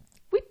everything.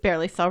 We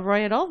barely saw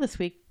Roy at all this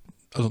week.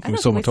 I don't think we we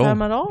saw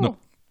him at all. No.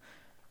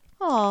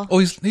 Oh. Oh,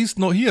 he's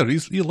not here.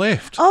 He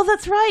left. Oh,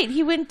 that's right.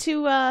 He went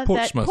to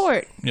Portsmouth. that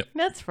port. Yep.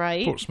 That's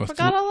right. Portsmouth.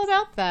 Forgot all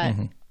about that.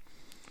 Mm-hmm.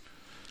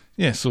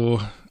 Yeah,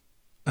 so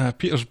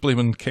Peter's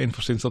blaming Ken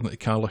for saying something to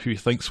Carla who he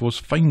thinks was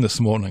fine this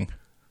morning.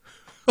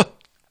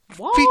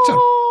 What? Peter!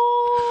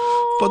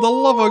 For the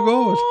love of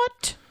God!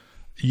 What?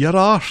 Your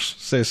arse,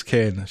 says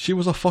Ken. She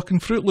was a fucking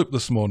Fruit Loop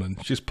this morning.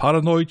 She's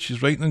paranoid,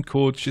 she's writing in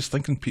code, she's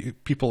thinking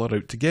people are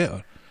out to get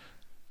her.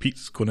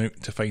 Pete's going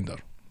out to find her.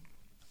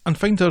 And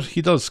find her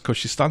he does, because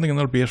she's standing on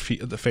her bare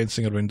feet at the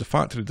fencing around the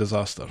factory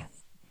disaster.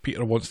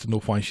 Peter wants to know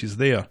why she's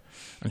there,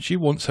 and she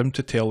wants him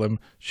to tell him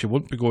she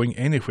won't be going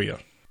anywhere.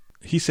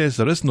 He says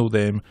there is no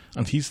them,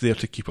 and he's there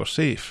to keep her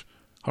safe.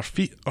 Her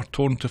feet are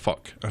torn to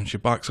fuck, and she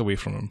backs away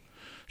from him.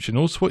 She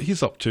knows what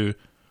he's up to.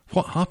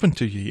 What happened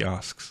to you, he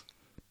asks.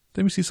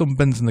 Then we see some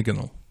bins in the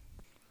gunnel.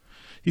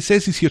 He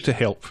says he's here to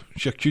help.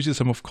 She accuses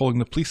him of calling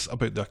the police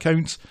about the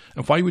accounts,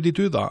 and why would he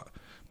do that?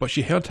 But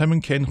she heard him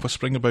and Ken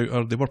whispering about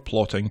her, they were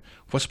plotting.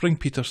 Whispering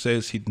Peter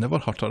says he'd never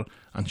hurt her,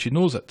 and she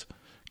knows it.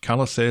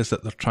 Carla says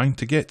that they're trying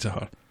to get to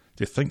her.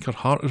 They think her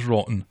heart is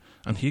rotten,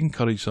 and he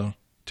encourages her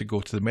to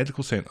go to the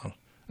medical centre,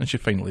 and she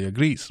finally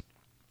agrees.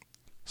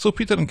 So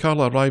Peter and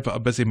Carla arrive at a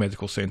busy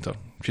medical centre.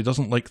 She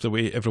doesn't like the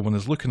way everyone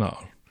is looking at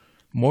her.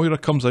 Moira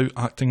comes out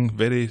acting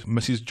very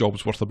Mrs.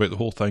 Jobsworth about the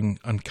whole thing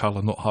and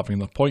Carla not having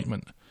an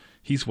appointment.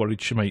 He's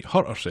worried she might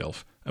hurt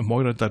herself, and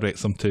Moira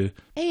directs him to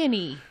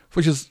A&E.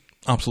 Which is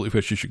absolutely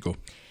where she should go.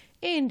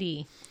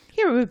 A&E.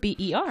 Here it would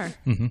be ER,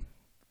 Mm-hmm.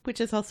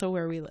 which is also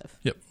where we live.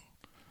 Yep.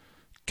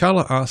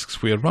 Carla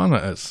asks where Rana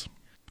is.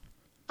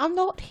 I'm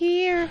not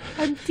here.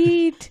 I'm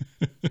dead.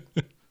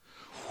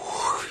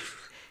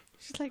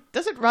 She's like,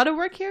 doesn't Rana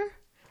work here?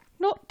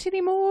 Not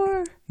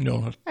anymore.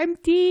 No, I'm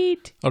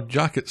dead. her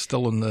jacket's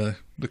still on the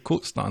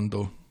coat stand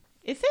though.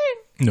 Is it?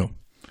 No.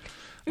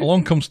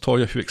 Along comes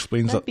Toya, who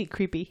explains That'd that be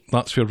creepy.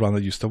 that's where Rana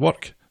used to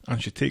work,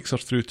 and she takes her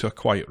through to a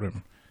quiet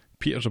room.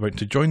 Peter's about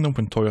to join them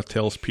when Toya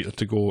tells Peter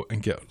to go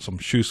and get some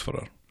shoes for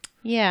her.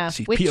 Yeah.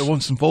 See, Peter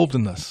wants involved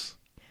in this.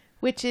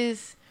 Which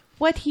is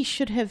what he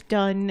should have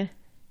done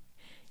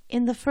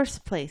in the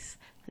first place.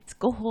 let's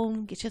go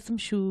home, get you some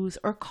shoes,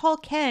 or call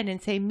Ken and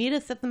say, meet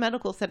us at the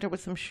medical center with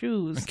some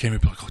shoes. And Ken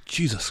would be like, oh,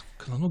 Jesus,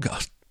 can I not get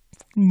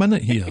a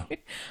minute here?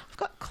 I've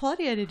got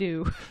Claudia to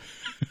do.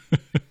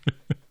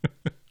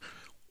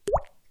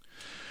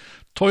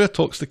 Toya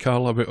talks to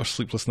Carla about her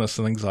sleeplessness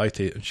and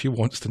anxiety, and she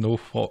wants to know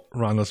what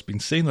Rana's been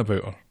saying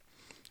about her.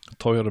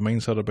 Toya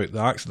reminds her about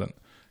the accident.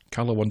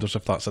 Carla wonders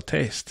if that's a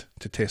test,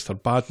 to test her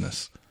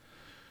badness.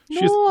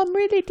 No, I'm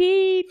really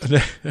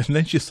dead. And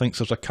then she thinks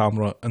there's a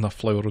camera and a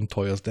flower on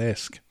Toya's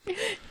desk.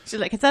 She's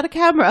like, is that a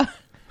camera?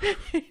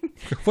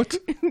 What?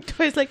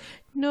 Toya's like,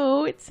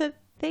 no, it's a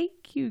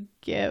thank you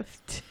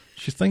gift.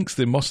 She thinks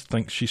they must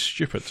think she's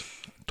stupid.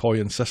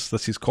 Toya insists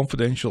this is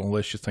confidential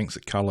unless she thinks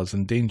that Carla's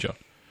in danger.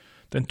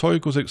 Then Toya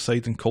goes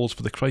outside and calls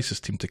for the crisis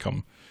team to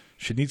come.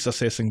 She needs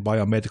assessing by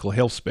a medical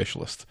health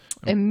specialist.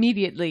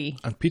 Immediately.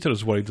 And Peter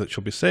is worried that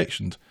she'll be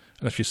sectioned.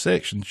 And if she's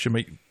sectioned,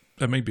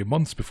 it might be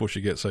months before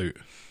she gets out.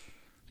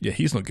 Yeah,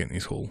 he's not getting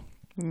his hole.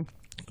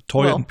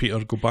 Toya and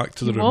Peter go back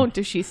to the room. Won't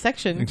if she's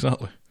sectioned.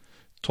 Exactly.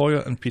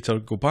 Toya and Peter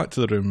go back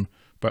to the room,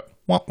 but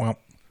whap whap.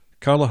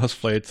 Carla has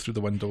fled through the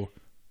window.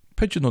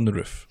 Pigeon on the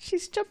roof.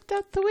 She's jumped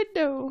out the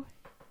window.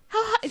 How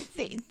high?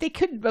 They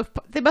couldn't have.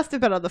 They must have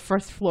been on the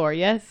first floor,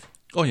 yes?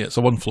 Oh yeah, it's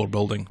a one-floor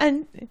building.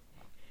 And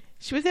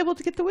she was able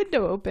to get the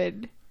window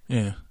open.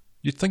 Yeah.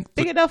 You'd think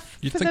Big enough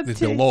You'd for think them they'd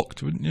to, be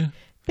locked, wouldn't you?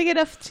 Big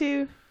enough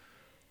to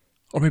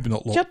Or maybe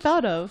not locked. jump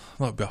out of.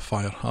 That'd be a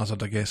fire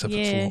hazard, I guess, if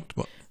it's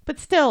locked. But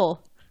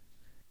still,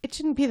 it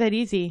shouldn't be that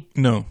easy.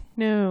 No.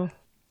 No.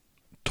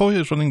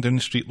 Toya is running down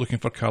the street looking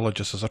for Carla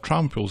just as a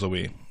tram pulls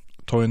away.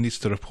 Toya needs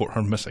to report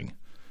her missing.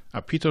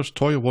 At Peter's,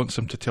 Toya wants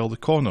him to tell the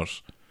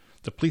Connors.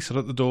 The police are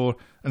at the door,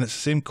 and it's the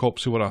same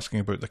cops who were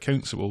asking about the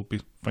accounts that we'll be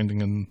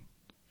finding in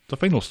the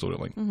final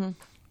storyline. Mm-hmm.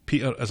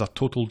 Peter is a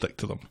total dick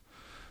to them.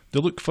 They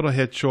look for a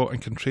headshot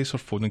and can trace her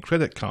phone and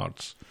credit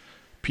cards.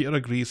 Peter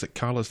agrees that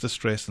Carla's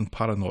distressed and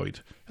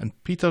paranoid, and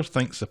Peter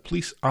thinks the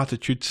police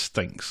attitude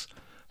stinks.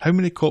 How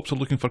many cops are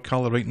looking for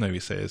Carla right now, he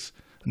says,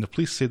 and the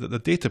police say that the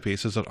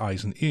database is their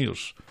eyes and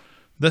ears.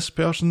 This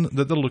person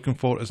that they're looking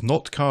for is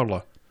not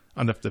Carla,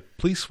 and if the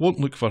police won't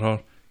look for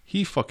her,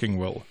 he fucking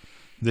will.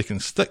 They can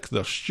stick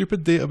their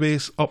stupid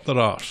database up their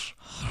arse.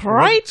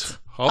 Right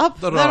up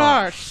their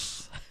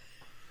arse.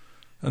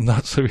 And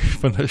that's how we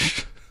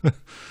finish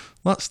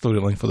that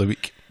storyline for the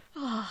week.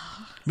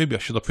 Maybe I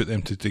should have put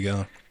them two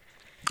together.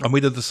 I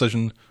made a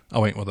decision, I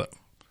went with it.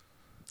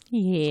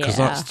 Yeah. Because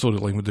that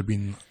storyline would have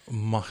been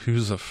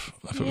mahoosive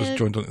if it was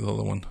joined onto the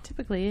other one.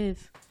 Typically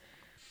is.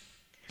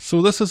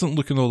 So this isn't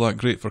looking all that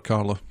great for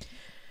Carla.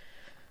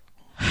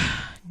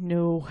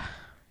 No.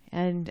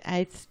 And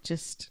it's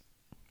just,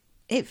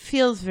 it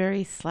feels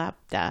very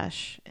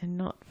slapdash and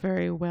not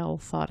very well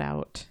thought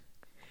out.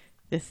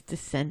 This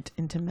descent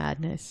into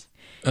madness.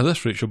 At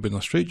this rate, she'll be in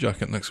a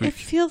straitjacket next week. It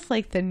feels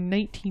like the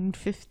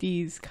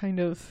 1950s kind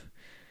of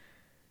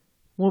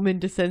woman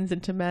descends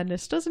into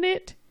madness, doesn't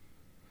it?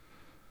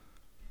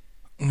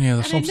 Yeah,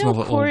 there's And something a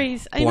little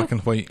black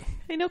and white.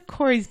 I know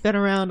Corey's been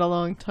around a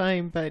long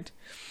time, but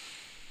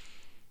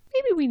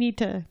maybe we need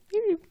to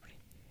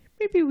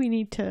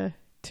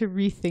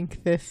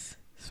rethink this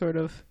sort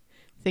of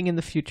thing in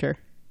the future.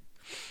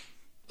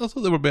 I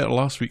thought they were better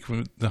last week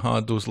when they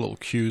had those little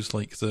cues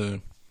like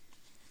the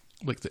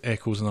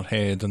echoes in her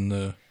head and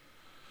the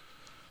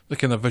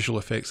kind of visual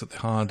effects that they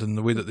had and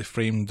the way that they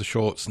framed the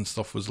shots and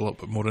stuff was a little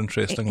bit more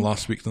interesting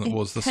last week than it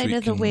was this week. Kind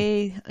of the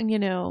way,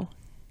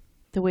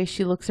 the way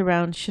she looks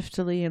around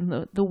shiftily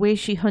and the way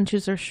she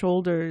hunches her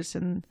shoulders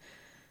and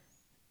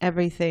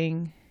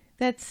everything.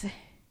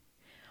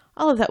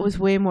 All of that was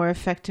way more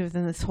effective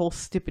than this whole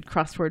stupid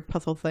crossword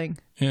puzzle thing.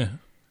 Yeah,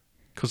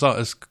 because that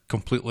is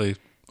completely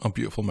a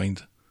beautiful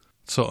mind.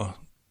 Sort of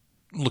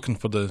looking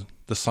for the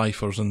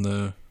ciphers and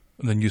the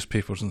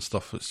newspapers and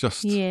stuff. It's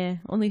just... Yeah,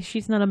 only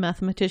she's not a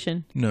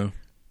mathematician. No.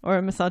 Or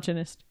a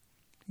misogynist.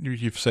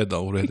 You've said that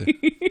already.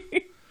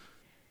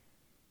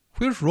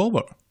 Where's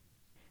Robert?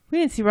 We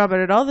didn't see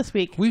Robert at all this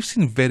week. We've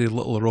seen very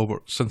little of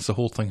Robert since the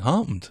whole thing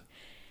happened.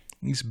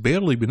 He's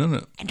barely been in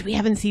it. And we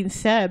haven't seen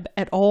Seb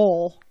at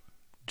all.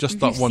 Just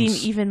that once. We've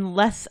seen even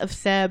less of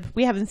Seb.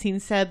 We haven't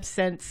seen Seb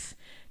since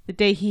the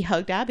day he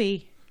hugged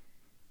Abby.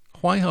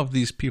 Why have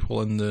these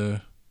people in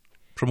the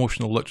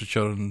promotional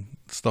literature and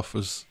stuff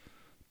as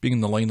being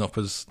in the lineup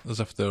as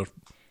if they're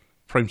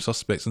prime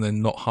suspects and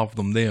then not have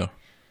them there?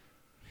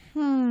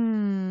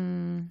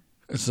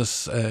 Is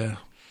this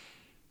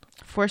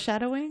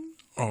foreshadowing?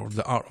 Or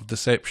the art of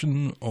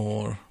deception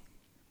or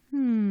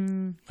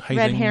hiding?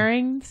 Red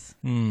herrings?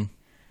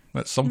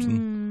 That's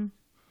something.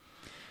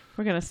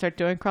 We're going to start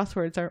doing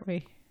crosswords, aren't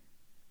we?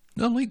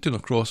 I like doing a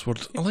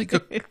crossword. I like a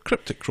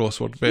cryptic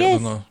crossword better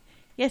than a...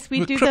 Yes, we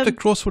but do cryptic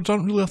them. crosswords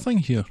aren't really a thing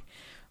here.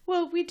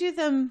 Well, we do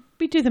them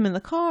in the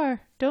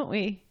car, don't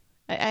we?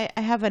 I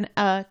have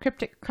a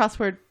cryptic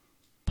crossword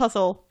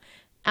puzzle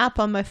app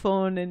on my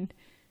phone, and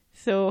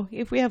so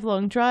if we have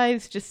long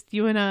drives, just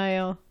you and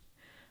I'll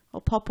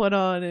pop one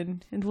on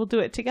and we'll do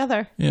it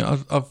together. Yeah,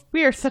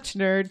 we are such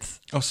nerds.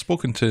 I've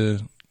spoken to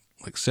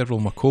like several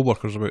of my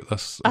co-workers about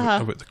this,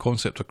 about the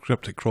concept of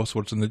cryptic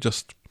crosswords, and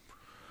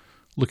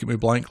look at me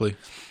blankly.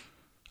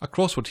 A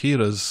crossword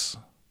here is...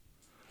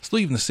 It's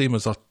not even the same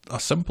as a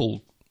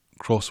simple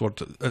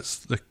crossword. It's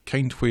the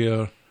kind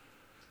where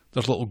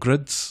there's little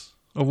grids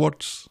of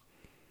words.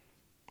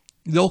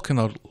 They all kind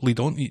of lead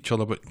on to each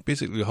other, but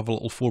basically you have a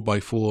little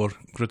 4x4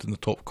 grid in the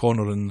top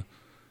corner, and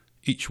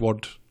each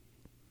word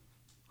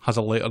has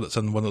a letter that's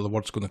in one of the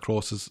words going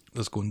across is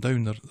going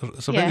down.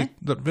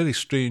 They're very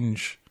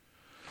strange.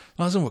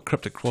 That isn't what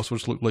cryptic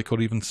crosswords look like,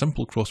 or even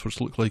simple crosswords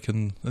look like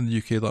in the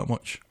UK that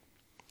much.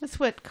 That's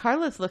what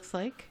Carla's looks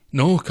like.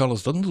 No,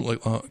 Carla's doesn't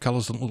look like that.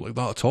 Carla's doesn't look like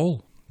that at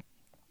all.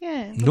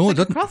 Yeah, it No, looks it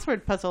like didn't. a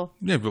crossword puzzle.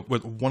 Yeah, but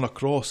with one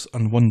across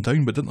and one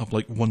down, but it didn't have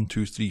like 1,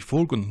 2, 3,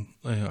 4 going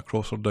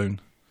across or down.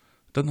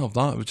 It didn't have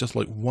that. It was just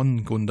like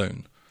one going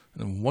down and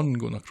then one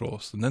going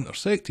across and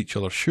intersect each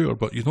other, sure,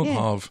 but you don't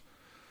have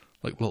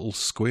like little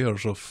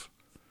squares of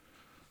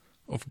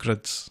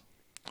grids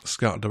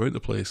scattered about the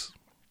place.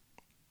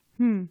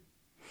 Different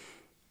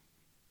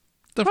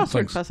Crossword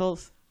things.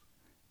 puzzles.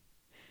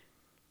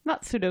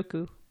 Not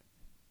Sudoku.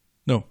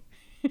 No.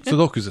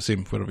 Sudoku's the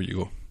same wherever you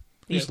go.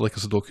 I used to like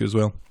a Sudoku as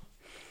well.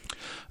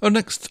 Our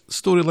next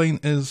storyline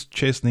is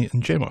Chesney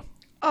and Gemma.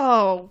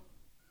 Oh.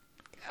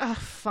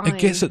 Fine. It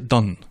gets it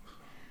done.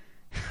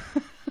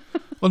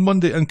 On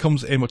Monday, in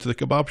comes Emma to the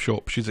kebab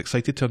shop. She's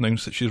excited to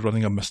announce that she's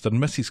running a Mr. and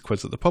Mrs.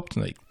 quiz at the pub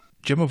tonight.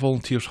 Gemma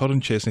volunteers her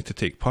and Chesney to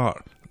take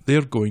part.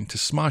 They're going to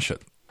smash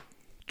it.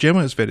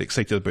 Gemma is very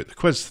excited about the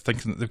quiz,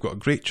 thinking that they've got a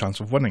great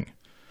chance of winning.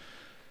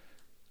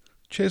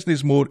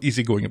 Chesney's more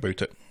easygoing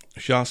about it.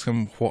 She asks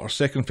him what her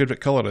second favourite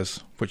colour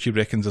is, which he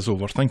reckons is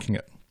overthinking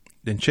it.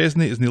 Then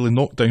Chesney is nearly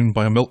knocked down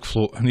by a milk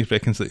float, and he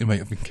reckons that he might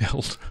have been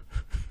killed.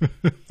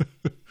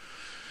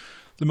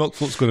 The milk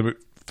float's going about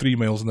 3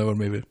 miles an hour,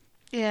 maybe.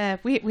 Yeah,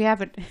 we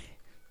haven't.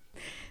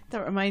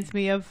 That reminds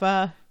me of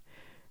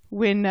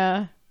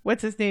when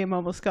what's his name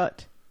almost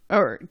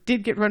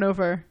did get run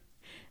over,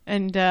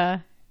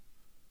 and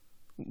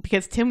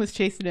because Tim was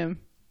chasing him.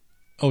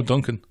 Oh,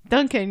 Duncan.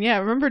 Duncan, yeah,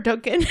 remember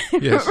Duncan?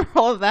 Yes. Remember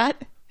all of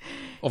that?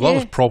 Oh, that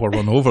was proper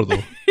run over,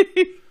 though.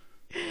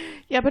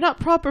 Yeah, but not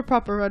proper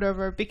run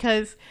over,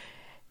 because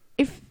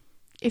if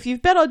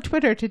you've been on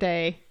Twitter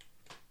today,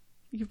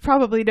 you've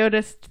probably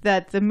noticed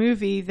that the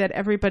movie that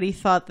everybody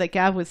thought that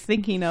Gav was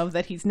thinking of,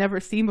 that he's never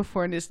seen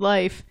before in his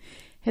life,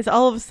 has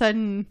all of a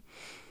sudden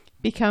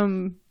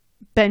been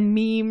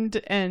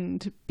memed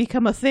and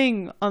become a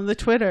thing on the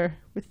Twitter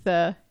with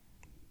the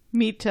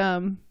Meet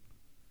Joe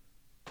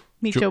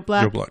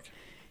Black. Joe Black.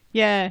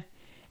 Yeah,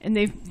 and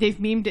they've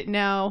memed it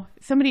now.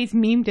 Somebody's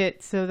memed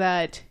it so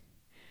that,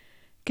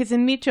 because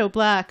in Meet Joe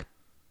Black,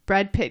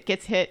 Brad Pitt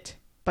gets hit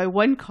by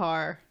one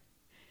car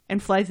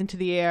and flies into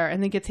the air,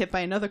 and then gets hit by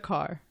another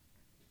car.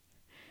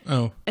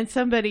 Oh. And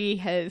somebody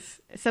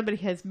has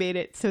made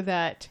it so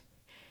that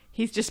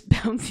he's just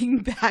bouncing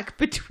back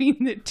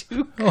between the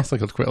two Oh, I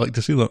think I'd quite like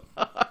to see that.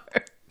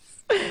 cars.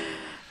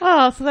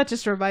 Oh, so that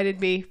just reminded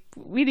me.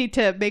 We need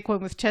to make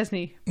one with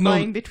Chesney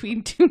flying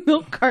between two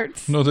milk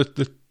carts. No,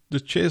 the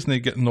Chesney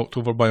getting knocked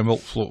over by a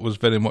milk float was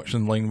very much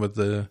in line with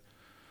the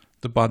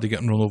baddie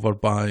getting run over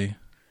by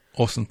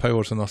Austin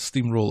Powers in a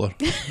steamroller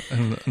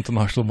in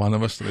International Man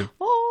of Mystery.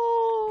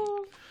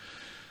 Oh.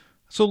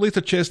 So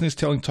later, Chesney's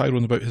telling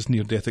Tyrone about his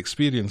near-death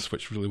experience,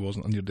 which really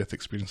wasn't a near-death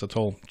experience at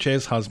all.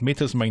 Ches has made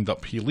his mind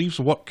up. He leaves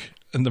work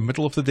in the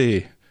middle of the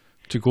day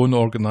to go and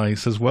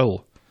organise his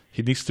will.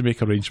 He needs to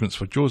make arrangements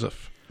for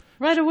Joseph.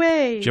 Right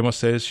away. Gemma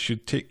says she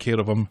should take care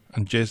of him,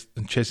 and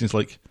Chesney's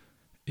like,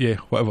 yeah,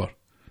 whatever.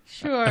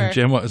 Sure. And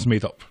Gemma is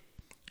made up.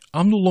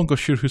 I'm no longer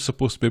sure who's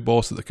supposed to be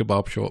boss at the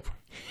kebab shop.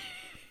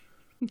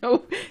 No.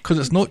 Because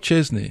it's not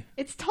Chesney.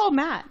 It's Tall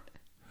Matt.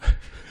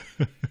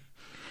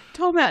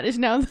 Tall Matt is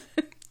now...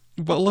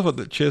 But I love it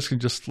that Ches can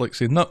just like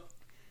say, no,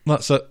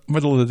 that's it,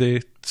 middle of the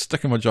day,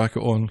 sticking my jacket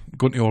on,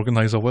 going to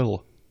organise a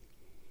will.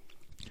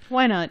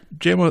 Why not?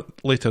 Gemma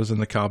later is in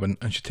the cabin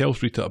and she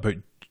tells Rita about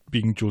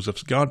being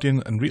Joseph's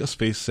guardian, and Rita's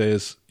face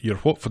says, you're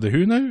what for the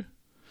who now?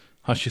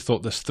 Has she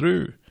thought this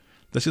through?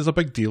 This is a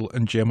big deal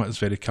and Gemma is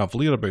very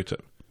cavalier about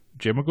it.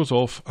 Gemma goes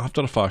off,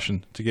 after a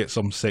fashion, to get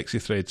some sexy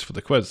threads for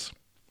the quiz.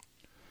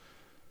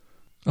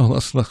 Oh,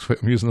 that's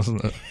quite amusing,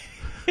 isn't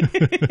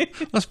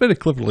it? That's very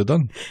cleverly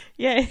done.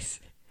 Yes.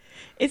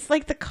 It's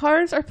like the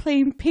cars are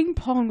playing ping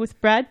pong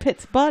with Brad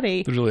Pitt's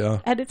body. They really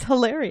are. And it's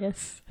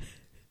hilarious.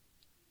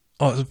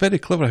 Oh, it's very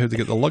clever how they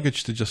get the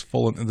luggage to just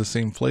fall into the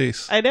same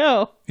place. I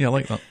know. Yeah, I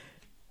like that.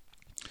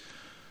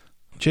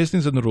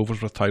 Chesney's in the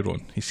Rovers with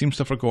Tyrone. He seems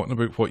to have forgotten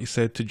about what he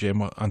said to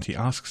Gemma, and he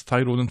asks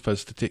Tyrone and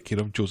Fizz to take care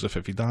of Joseph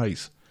if he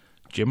dies.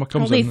 Gemma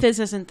comes Only in.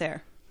 Fizz isn't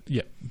there.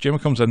 Yeah, Gemma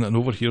comes in and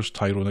overhears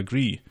Tyrone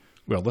agree.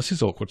 Well, this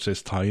is awkward,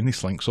 says Ty, and he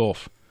slinks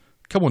off.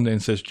 Come on then,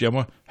 says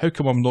Gemma. How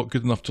come I'm not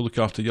good enough to look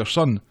after your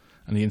son?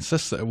 And he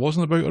insists that it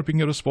wasn't about her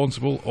being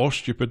irresponsible or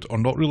stupid or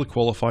not really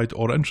qualified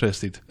or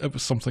interested. It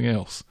was something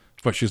else,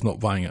 but she's not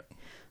buying it.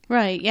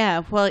 Right,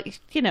 yeah. Well,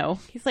 you know,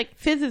 he's like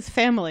Fizz's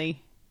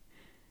family.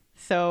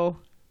 So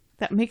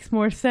that makes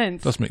more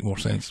sense. Does make more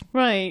sense.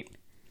 Right.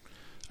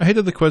 Ahead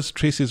of the quiz,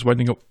 Tracy's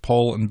winding up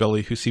Paul and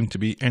Billy, who seem to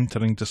be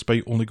entering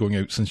despite only going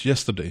out since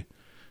yesterday.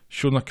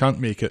 Shona can't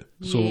make it,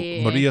 so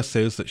Yeah. Maria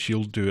says that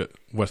she'll do it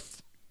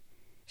with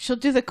She'll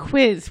do the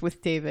quiz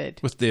with David.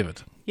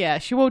 David. Yeah,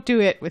 she won't do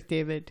it with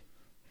David.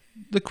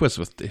 The quiz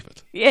with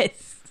David.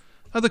 Yes.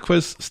 At the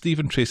quiz, Steve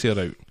and Tracy are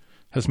out.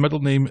 His middle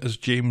name is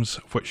James,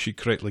 which she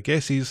correctly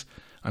guesses,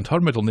 and her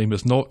middle name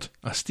is not,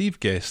 as Steve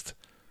guessed,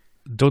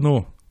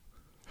 Dunno.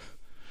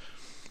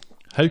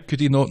 How could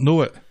he not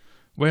know it?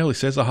 Well, he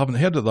says, I haven't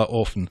heard it that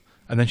often,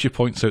 and then she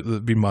points out that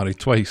they've been married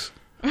twice.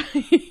 That's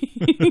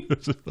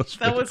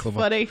That was clever.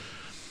 funny.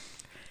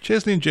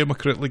 Chesney and Gemma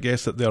correctly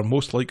guess that they are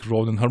most like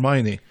Ron and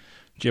Hermione.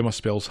 Gemma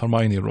spells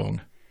Hermione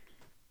wrong.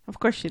 Of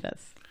course she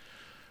does.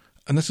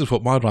 And this is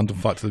what my random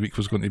fact of the week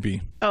was going to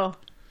be. Oh.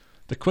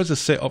 The quiz is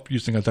set up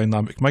using a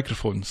dynamic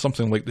microphone,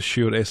 something like the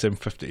Shure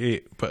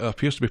SM58, but it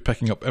appears to be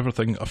picking up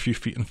everything a few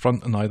feet in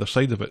front and either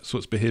side of it, so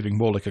it's behaving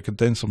more like a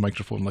condenser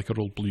microphone, like our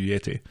old Blue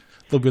Yeti.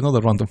 There'll be another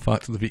random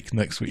fact of the week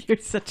next week. You're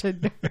such a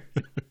nerd.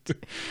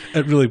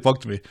 It really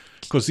bugged me,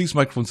 because these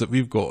microphones that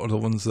we've got are the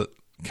ones that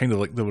kind of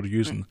like they were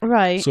using.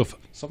 Right. So if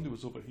somebody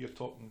was over here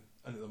talking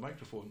into the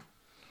microphone,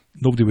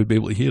 nobody would be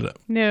able to hear it.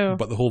 No.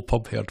 But the whole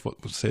pub heard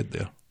what was said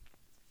there.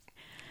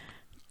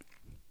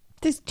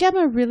 Does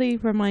Gemma really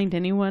remind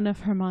anyone of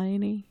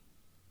Hermione?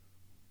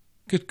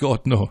 Good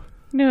God, no.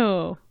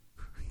 No.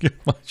 Can you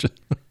imagine?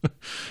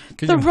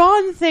 Can The you-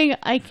 Ron thing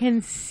I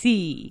can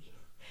see,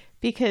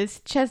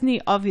 because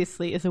Chesney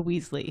obviously is a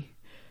Weasley,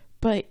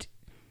 but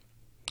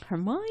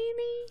Hermione?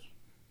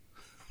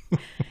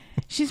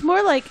 She's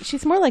more like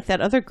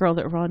that other girl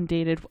that Ron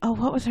dated. Oh,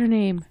 what was her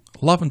name?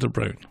 Lavender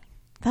Brown.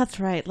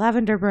 That's right,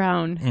 Lavender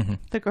Brown,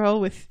 the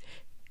girl with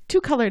 2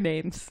 color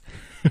names.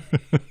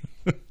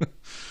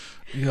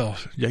 Yeah,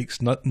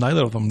 yikes,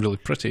 neither of them really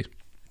pretty.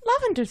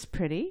 Lavender's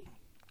pretty.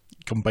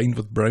 Combined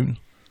with Brown.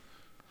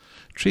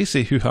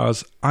 Tracy, who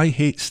has I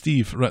hate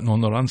Steve written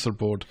on her answer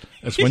board,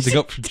 is winding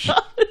up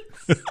Love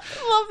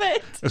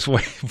it. is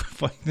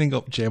winding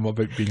up Gemma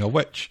about being a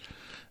witch.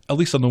 At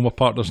least I know my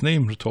partner's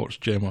name, retorts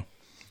Gemma.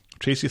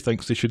 Tracy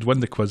thinks they should win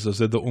the quiz as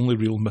they're the only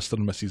real Mr.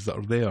 and Mrs. that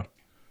are there.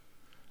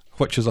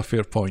 Which is a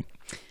fair point.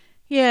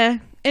 Yeah,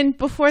 and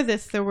before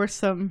this there was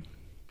some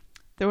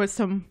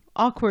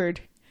awkward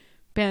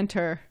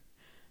banter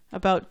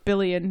about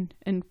Billy and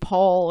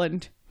Paul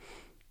and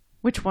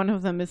which one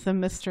of them is the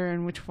Mr.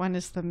 and which one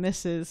is the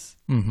Mrs.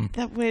 Mm-hmm.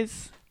 That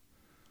was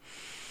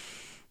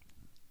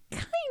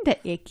kinda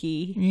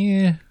icky.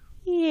 Yeah,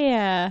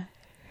 Yeah,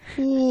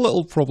 a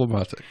little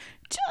problematic.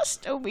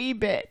 just a wee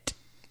bit.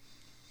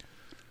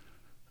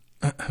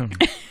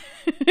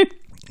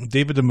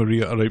 David and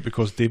Maria are out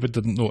because David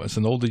didn't notice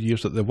in all the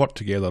years that they worked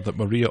together that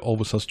Maria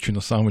always has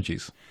tuna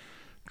sandwiches.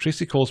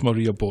 Tracy calls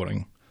Maria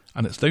boring,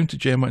 and it's down to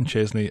Gemma and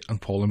Chesney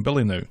and Paul and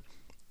Billy now.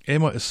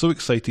 Emma is so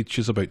excited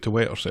she's about to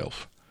wet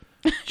herself.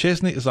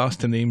 Chesney is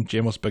asked to name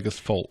Gemma's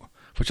biggest fault,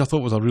 which I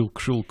thought was a real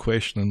cruel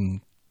question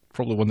and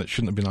probably one that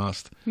shouldn't have been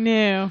asked.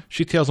 No.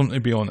 She tells him to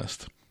be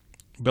honest.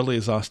 Billy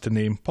is asked to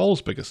name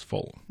Paul's biggest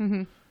fault.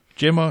 Mm-hmm.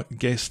 Gemma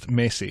guessed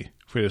messy,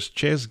 whereas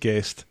Ches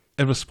guessed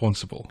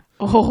irresponsible.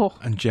 Oh.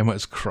 And Gemma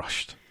is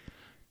crushed.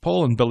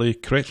 Paul and Billy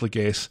correctly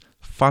guess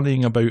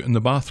fannying about in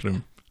the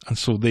bathroom, and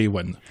so they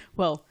win.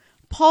 Well,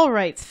 Paul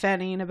writes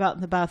fannying about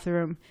in the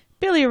bathroom.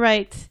 Billy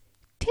writes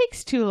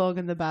takes too long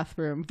in the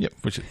bathroom. Yep,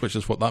 which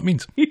is what that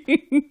means.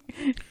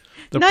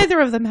 Neither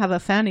of them have a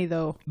fanny,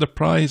 though. The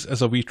prize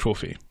is a wee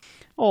trophy.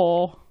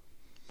 Oh.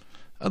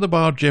 At the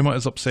bar, Gemma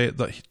is upset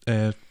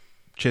that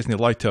Chesney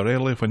lied to her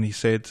earlier when he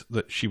said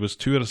that she was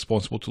too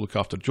irresponsible to look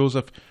after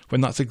Joseph,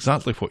 when that's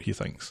exactly what he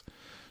thinks.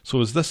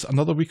 So is this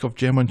another week of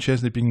Gemma and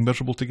Chesney being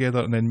miserable together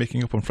and then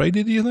making up on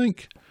Friday, do you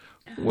think?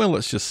 Well,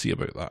 let's just see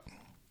about that.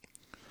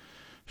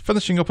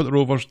 Finishing up at the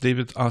Rovers,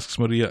 David asks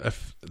Maria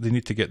if they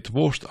need to get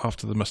divorced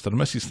after the Mr. and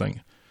Mrs.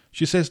 thing.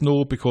 She says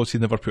no because he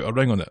never put a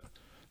ring on it.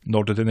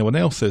 Nor did anyone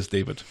else, says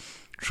David.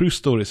 True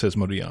story, says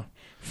Maria.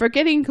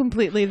 Forgetting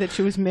completely that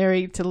she was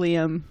married to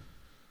Liam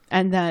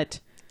and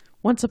that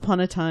once upon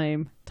a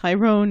time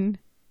Tyrone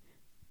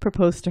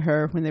proposed to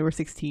her when they were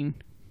 16.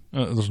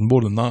 There's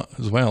more than that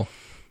as well.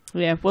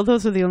 Yeah, well,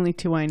 those are the only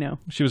 2 I know.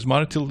 She was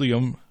married to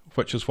Liam,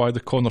 which is why the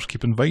Connors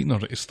keep inviting her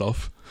to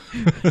stuff.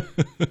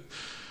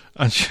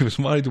 And she was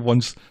married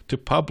once to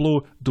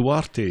Pablo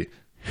Duarte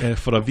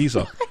for a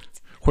visa,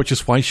 which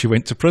is why she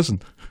went to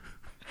prison.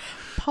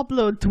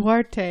 Pablo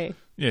Duarte.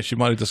 Yeah, she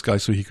married this guy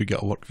so he could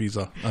get a work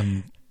visa,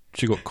 and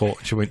she got caught.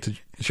 And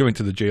she went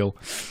to the jail.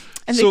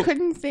 And So-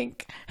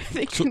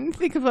 they couldn't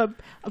think of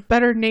a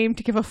better name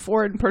to give a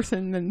foreign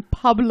person than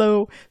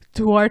Pablo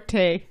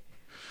Duarte.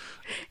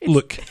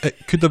 Look,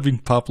 it could have been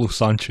Pablo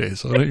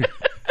Sanchez, all right?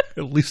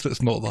 At least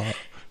it's not that.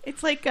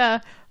 It's like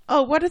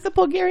what are the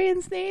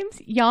Bulgarians' names?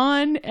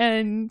 Jan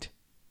and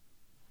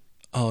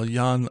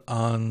Jan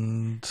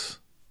and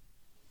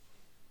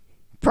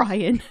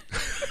Brian.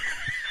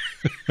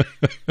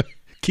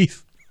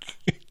 Keith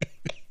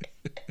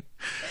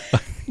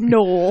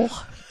Noel.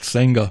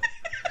 Senga.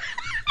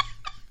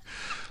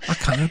 I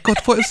can't. God,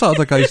 what is that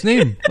other guy's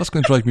name? That's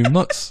going to drive me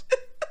nuts.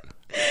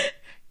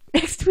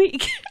 Next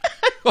week.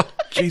 Oh,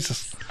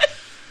 Jesus.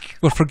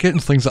 We're forgetting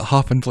things that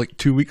happened like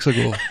 2 weeks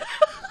ago.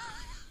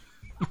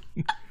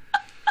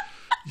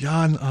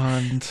 Jan,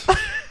 and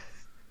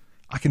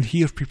I can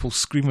hear people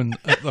screaming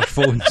at their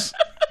phones.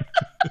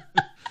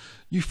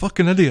 You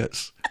fucking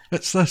idiots.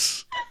 It's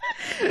this.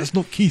 It's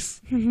not Keith.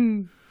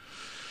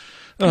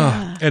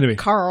 Anyway.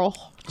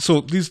 Carl.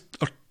 So these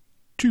are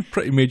two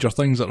pretty major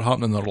things that are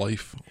happening in her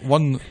life.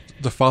 One,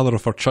 the father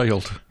of her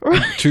child.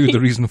 Right. Two, the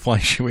reason why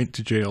she went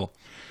to jail.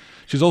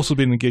 She's also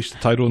been engaged to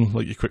Tyrone,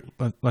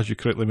 as you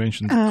correctly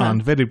mentioned,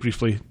 and very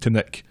briefly to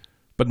Nick,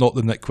 but not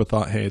the Nick with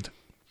that head.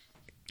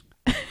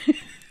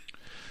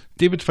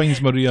 David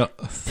finds Maria...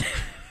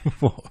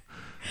 What?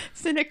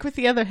 It's the Nick with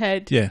the other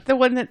head. Yeah. The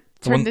one that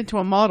turned into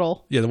a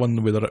model. Yeah, the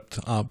one with the ripped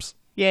abs.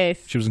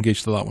 Yes. She was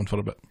engaged to that one for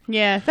a bit.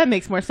 Yeah, that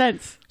makes more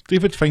sense.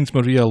 David finds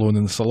Maria alone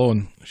in the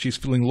salon. She's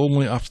feeling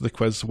lonely after the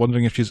quiz,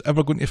 wondering if she's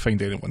ever going to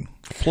find anyone.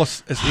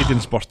 Plus, it's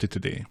Aiden's birthday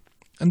today.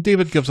 And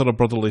David gives her a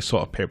brotherly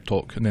sort of pep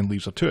talk and then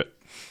leaves her to it.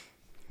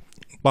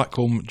 Back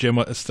home,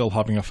 Gemma is still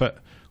having a fit.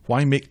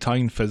 Why make Ty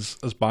and Fizz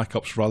as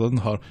backups rather than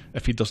her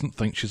if he doesn't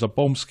think she's a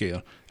bomb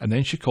scare? And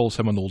then she calls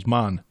him an old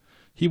man.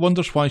 He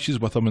wonders why she's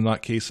with him in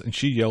that case, and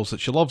she yells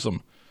that she loves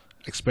him.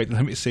 Expecting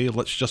him to say,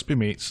 let's just be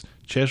mates,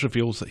 Ches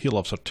reveals that he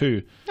loves her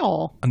too.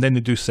 Oh. And then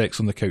they do sex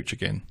on the couch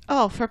again.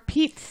 Oh, for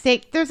Pete's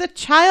sake, there's a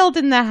child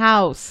in the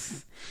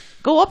house.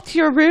 Go up to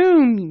your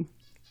room.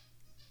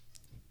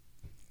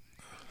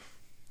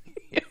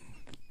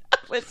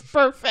 That was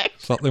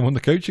perfect. Is that them on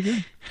the couch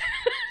again?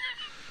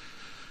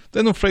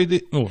 Then on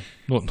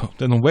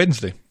Then on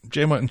Wednesday,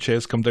 Gemma and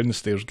Ches come down the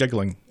stairs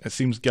giggling. It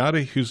seems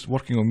Gary, who's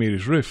working on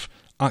Mary's roof,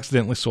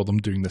 accidentally saw them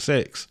doing the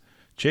sex.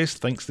 Ches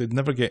thinks they'd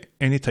never get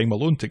any time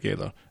alone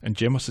together, and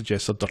Gemma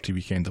suggests a dirty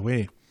weekend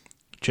away.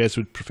 Ches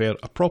would prefer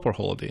a proper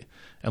holiday,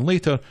 and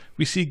later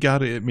we see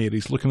Gary at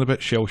Mary's looking a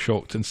bit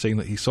shell-shocked and saying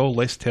that he saw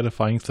less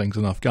terrifying things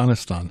in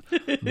Afghanistan.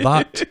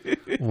 That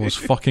was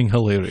fucking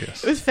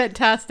hilarious. It was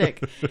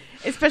fantastic.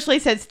 Especially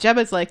since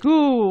Gemma's like,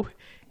 ooh,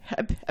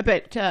 I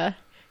bet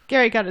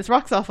Gary got his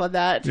rocks off on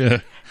that. Yeah.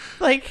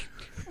 Like,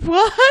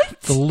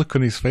 what? The look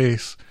on his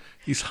face.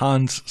 His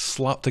hands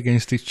slapped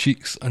against his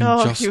cheeks and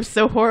he was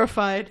so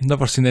horrified.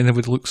 Never seen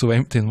anybody look so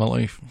empty in my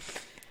life.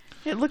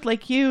 It looked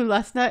like you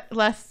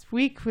last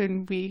week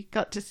when we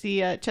got to see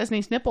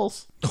Chesney's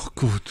nipples. Oh,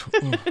 good.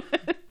 Oh.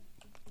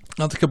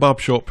 At the kebab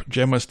shop,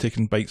 Gemma's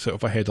taking bites out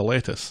of a head of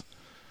lettuce.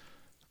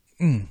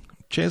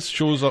 Ches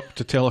shows up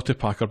to tell her to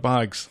pack her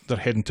bags. They're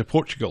heading to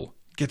Portugal.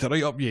 Get it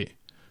right up, ye.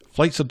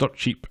 Flights are dirt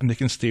cheap and they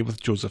can stay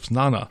with Joseph's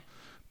nana.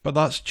 But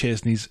that's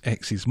Chesney's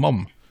ex's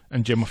mum,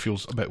 and Gemma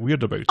feels a bit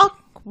weird about it.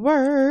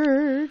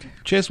 Awkward.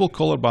 Ches will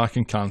call her back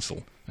and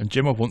cancel, and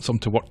Gemma wants them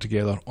to work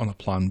together on a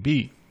plan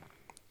B.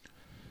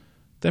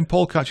 Then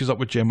Paul catches up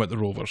with Gemma at the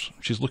Rovers.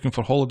 She's looking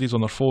for holidays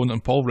on her phone,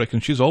 and Paul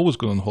reckons she's always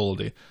going on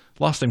holiday.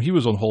 Last time he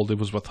was on holiday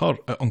was with her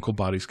at Uncle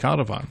Barry's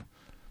caravan.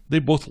 They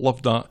both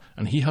love that,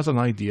 and he has an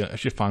idea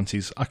if she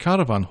fancies a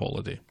caravan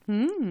holiday.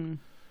 Then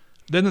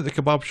at the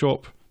kebab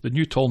shop, the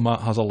new tall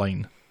Matt has a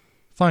line.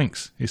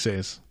 Thanks, he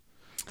says.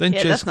 Then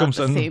Ches comes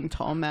in same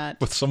tall Matt.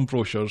 with some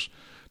brochures.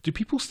 Do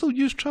people still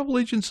use travel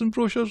agents and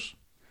brochures?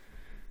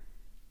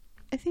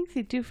 I think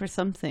they do for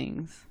some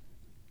things.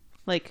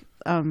 Like,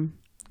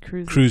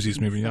 cruises. Cruises,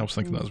 maybe. Yeah, I was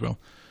thinking that as well.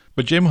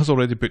 But Gemma has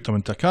already booked them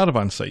into a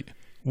caravan site.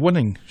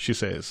 Winning, she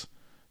says.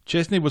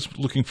 Chesney was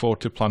looking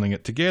forward to planning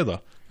it together,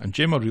 and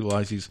Gemma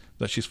realises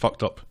that she's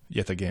fucked up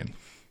yet again.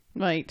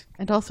 Right.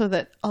 And also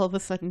that all of a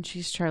sudden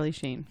she's Charlie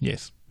Sheen.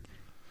 Yes.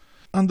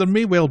 And there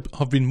may well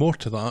have been more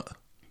to that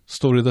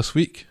story this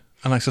week,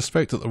 and I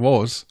suspect that there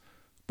was,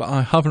 but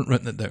I haven't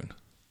written it down.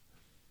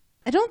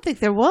 I don't think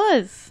there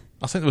was.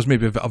 I think there was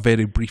maybe a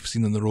very brief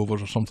scene in the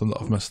Rovers or something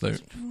that I've missed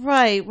out.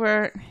 Right,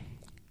 where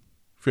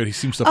He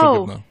seems to have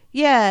forgiven her.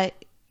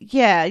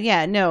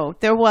 Yeah, no,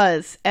 there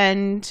was.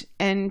 And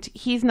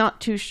he's not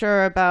too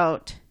sure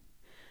about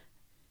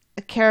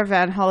a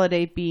caravan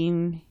holiday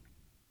being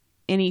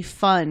any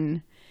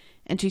fun.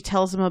 And she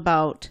tells him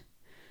about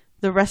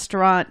the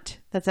restaurant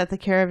that's at the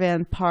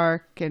caravan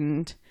park,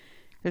 and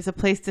there's a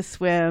place to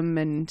swim,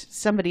 and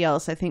somebody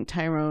else, I think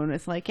Tyrone,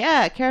 is like,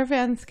 yeah,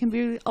 caravans can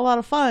be a lot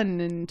of fun,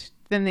 and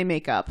then they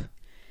make up.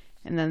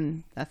 And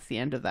then that's the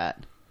end of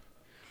that.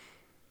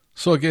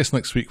 So I guess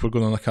next week we're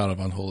going on a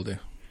caravan holiday.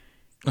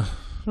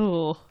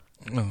 Oh.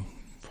 Oh,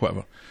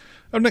 whatever.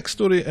 Our next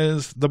story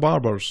is The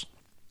Barbers.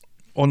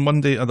 On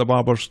Monday at The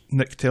Barbers,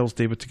 Nick tells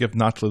David to give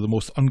Natalie the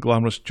most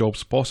unglamorous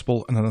jobs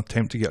possible in an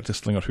attempt to get her to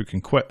sling her hook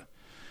and quit.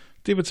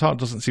 David's heart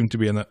doesn't seem to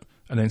be in it,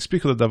 and then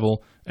speak of the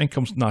devil, in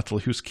comes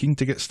Natalie, who's keen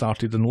to get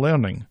started in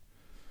learning.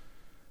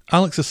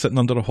 Alex is sitting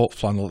under a hot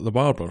flannel at The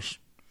Barbers,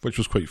 which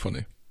was quite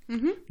funny.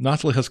 Mm-hmm.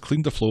 Natalie has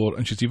cleaned the floor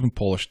and she's even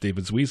polished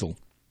David's weasel.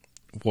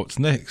 What's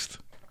next?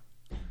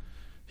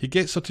 He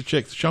gets her to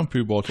check the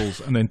shampoo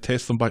bottles and then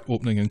test them by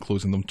opening and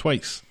closing them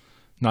twice.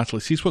 Natalie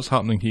sees what's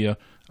happening here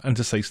and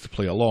decides to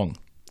play along.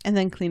 And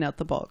then clean out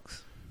the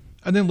box.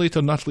 And then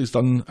later Natalie's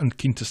done and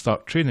keen to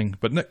start training,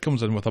 but Nick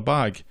comes in with a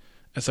bag.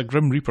 It's a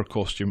Grim Reaper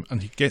costume,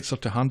 and he gets her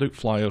to hand out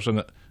flyers in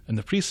it in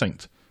the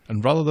precinct.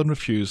 And rather than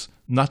refuse,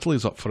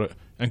 Natalie's up for it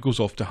and goes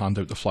off to hand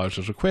out the flyers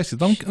as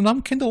requested. I'm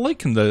kind of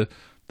liking the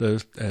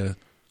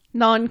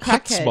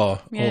non-crackhead.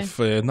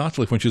 chutzpah of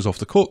Natalie when she's off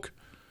the coke.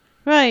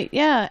 Right,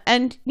 yeah.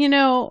 And,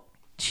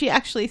 she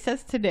actually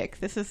says to Nick,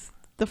 this is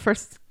the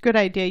first good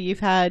idea you've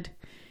had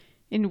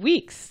in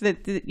weeks,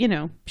 that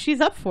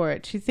she's up for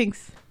it. She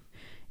thinks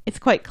it's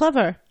quite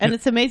clever. And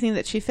it's amazing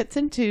that she fits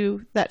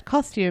into that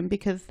costume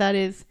because that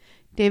is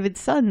David's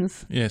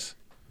son's. Yes.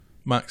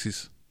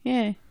 Max's.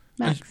 Yeah,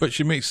 Max. But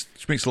she makes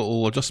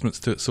little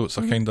adjustments to it, so it's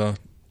a kind of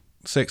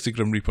sexy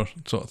Grim Reaper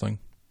sort of thing.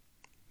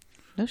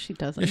 No, she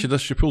doesn't. Yeah, she does.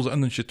 She pulls it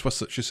in and she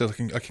twists it. She says,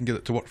 I can get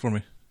it to work for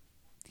me.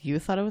 You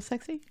thought it was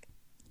sexy?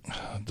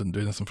 It didn't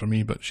do anything for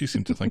me, but she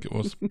seemed to think it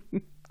was.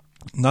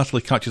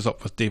 Natalie catches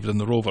up with David and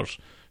the Rovers.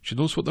 She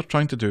knows what they're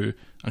trying to do,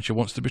 and she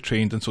wants to be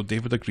trained, and so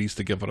David agrees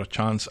to give her a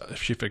chance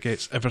if she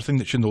forgets everything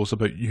that she knows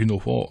about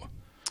you-know-what.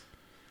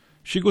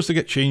 She goes to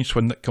get changed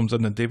when Nick comes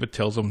in, and David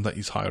tells him that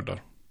he's hired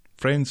her.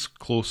 Friends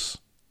close,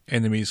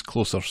 enemies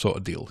closer sort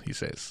of deal, he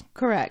says.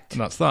 Correct.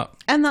 And that's that.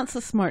 And that's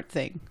a smart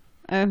thing.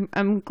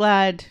 I'm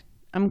glad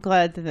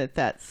that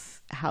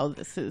that's how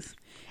this is.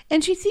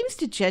 And she seems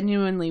to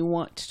genuinely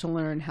want to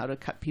learn how to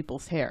cut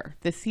people's hair.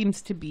 This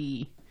seems to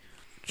be...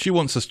 She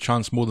wants this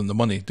chance more than the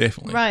money,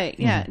 definitely. Right,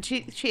 yeah.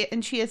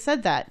 She has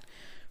said that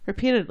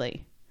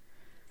repeatedly.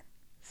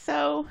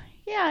 So,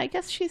 yeah, I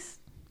guess she's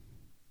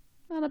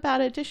not a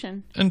bad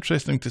addition.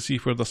 Interesting to see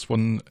where this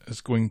one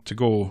is going to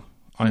go.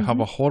 I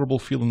have a horrible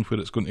feeling where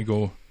it's going to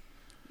go.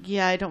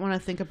 Yeah, I don't want to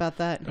think about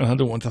that. And I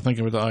don't want to think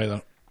about it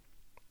either.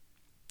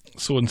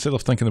 So instead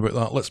of thinking about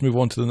that, let's move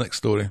on to the next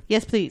story.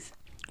 Yes, please.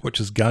 Which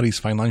is Gary's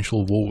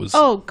financial woes.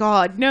 Oh,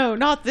 God, no,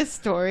 not this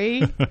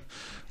story.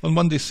 On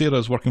Monday, Sarah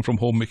is working from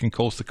home making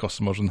calls to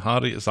customers and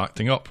Harry is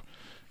acting up.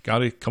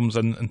 Gary comes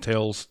in and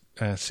tells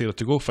Sarah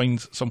to go find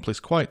someplace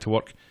quiet to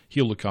work.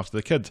 He'll look after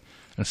the kid.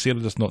 And Sarah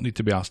does not need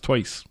to be asked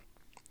twice.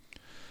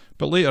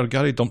 But later,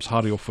 Gary dumps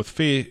Harry off with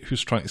Faye,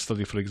 who's trying to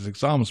study for his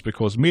exams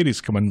because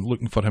Mary's come in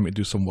looking for him to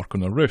do some work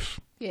on her roof.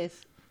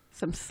 Yes,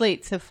 some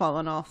slates have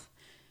fallen off.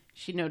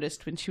 She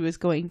noticed when she was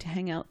going to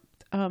hang out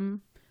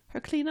her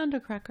clean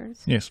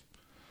undercrackers. Yes.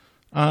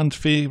 And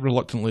Faye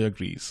reluctantly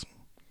agrees.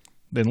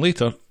 Then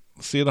later,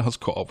 Sarah has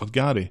caught up with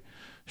Gary.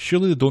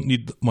 Surely they don't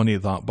need money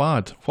that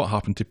bad. What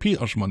happened to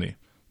Peter's money?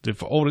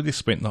 They've already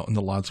spent that on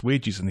the lad's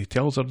wages, and he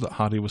tells her that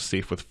Harry was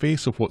safe with Faye,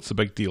 so what's the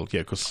big deal?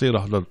 Yeah, because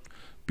Sarah had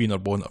been her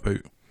bonnet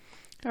about.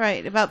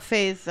 Right, about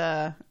Faye's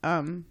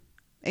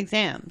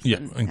exams. Yeah,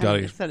 and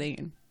Gary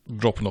studying.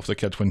 Dropping off the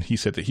kid when he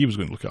said that he was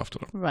going to look after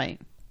her. Right.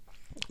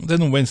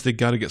 Then on Wednesday,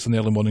 Gary gets an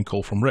early morning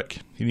call from Rick.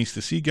 He needs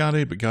to see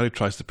Gary, but Gary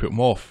tries to put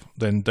him off.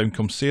 Then down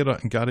comes Sarah,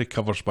 and Gary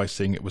covers by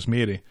saying it was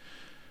Mary.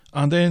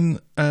 And then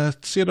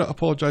Sarah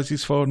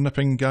apologises for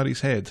nipping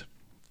Gary's head.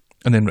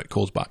 And then Rick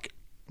calls back.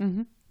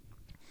 Mm-hmm.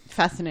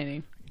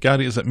 Fascinating.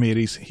 Gary is at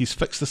Mary's. He's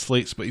fixed the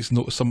slates, but he's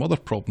noticed some other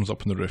problems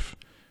up on the roof.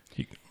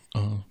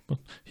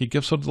 He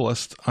gives her the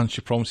list, and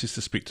she promises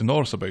to speak to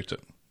Norris about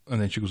it.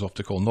 And then she goes off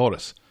to call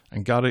Norris.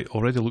 And Gary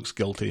already looks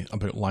guilty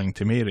about lying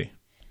to Mary.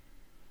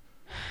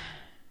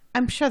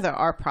 I'm sure there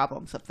are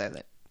problems up there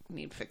that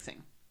need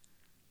fixing.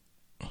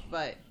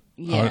 But,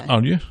 yeah.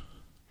 Are you?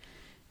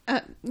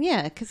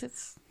 Yeah,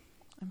 because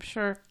I'm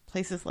sure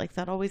places like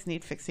that always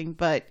need fixing.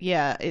 But,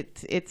 yeah,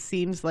 it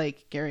seems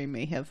like Gary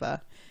may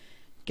have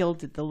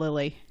gilded the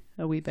lily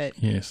a wee bit.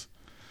 Yes.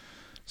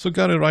 So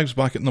Gary arrives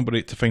back at number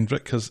 8 to find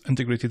Rick has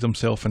integrated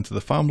himself into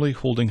the family,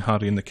 holding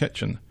Harry in the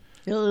kitchen.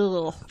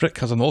 Ugh. Rick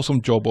has an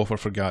awesome job offer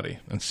for Gary,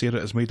 and Sarah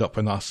is made up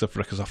and asks if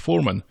Rick is a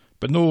foreman.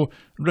 But no,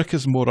 Rick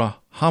is more a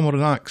hammer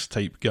and axe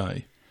type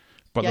guy.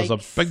 But Yikes. there's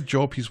a big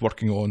job he's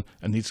working on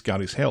and needs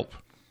Gary's help.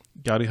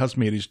 Gary has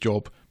Mary's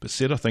job, but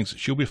Sarah thinks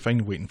she'll be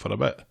fine waiting for a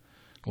bit.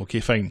 Okay,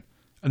 fine.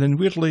 And then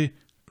weirdly,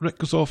 Rick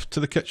goes off to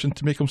the kitchen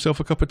to make himself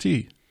a cup of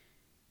tea.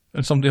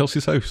 In somebody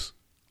else's house.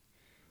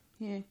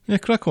 Yeah,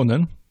 crack on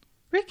then.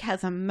 Rick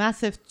has a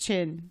massive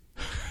chin.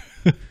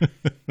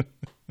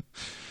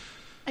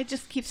 I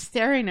just keep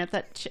staring at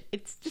that chin.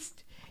 It's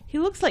just, he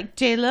looks like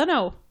Jay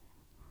Leno.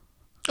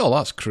 Oh,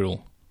 that's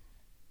cruel.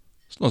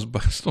 It's not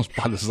as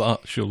bad as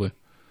that, surely.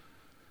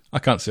 I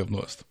can't say I've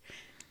noticed.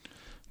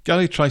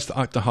 Gary tries to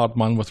act a hard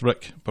man with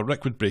Rick, but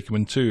Rick would break him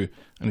in two,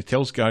 and he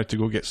tells Gary to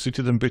go get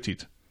suited and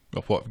booted.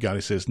 Well, what if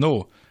Gary says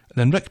no? And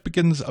then Rick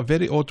begins a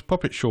very odd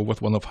puppet show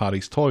with one of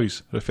Harry's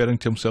toys, referring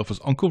to himself as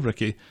Uncle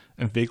Ricky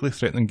and vaguely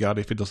threatening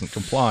Gary if he doesn't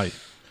comply.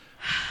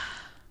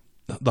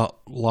 That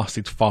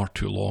lasted far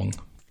too long.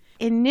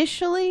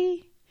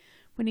 Initially,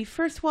 when he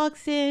first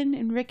walks in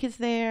and Rick is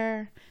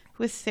there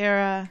with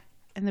Sarah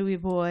and the wee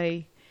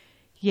boy,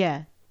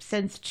 yeah,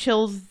 sends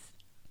chills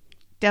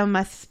down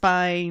my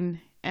spine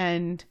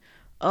and,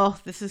 oh,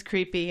 this is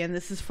creepy and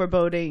this is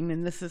foreboding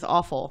and this is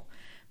awful.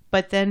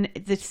 But then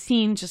the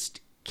scene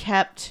just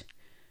kept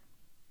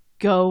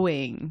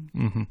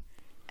going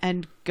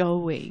and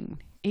going.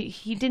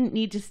 He didn't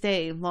need to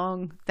stay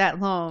that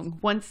long.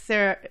 Once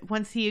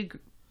he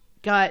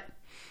got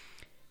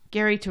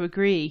Gary to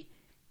agree,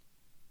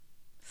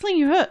 sling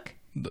your hook.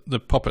 The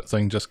puppet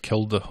thing just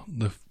killed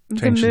the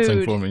tension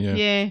thing for me.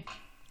 Yeah.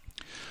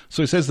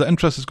 So he says the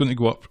interest is going to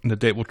go up and the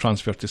debt will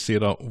transfer to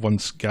Sarah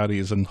once Gary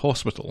is in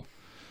hospital.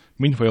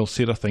 Meanwhile,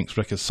 Sarah thinks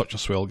Rick is such a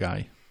swell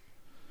guy.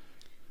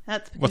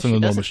 That's because With an she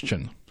enormous doesn't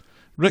chin.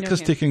 Rick know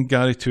has him. taken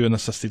Gary to an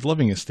assisted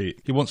living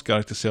estate. He wants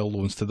Gary to sell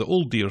loans to the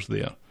old dears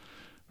there.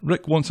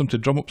 Rick wants him to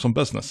drum up some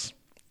business.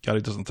 Gary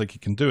doesn't think he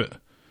can do it.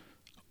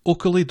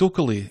 Oakley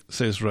dokley,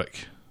 says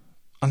Rick.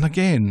 And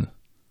again,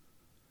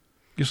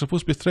 you're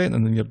supposed to be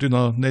threatening and you're doing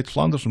a Ned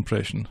Flanders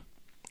impression.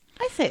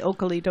 I say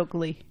Oakley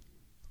dokley,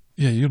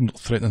 Yeah, you're not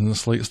threatening in the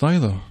slightest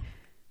either.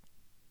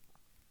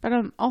 but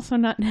I'm also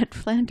not Ned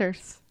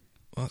Flanders.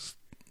 That's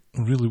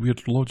really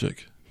weird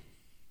logic.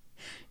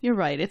 You're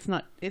right. It's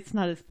not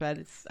as bad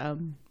as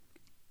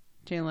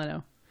Jay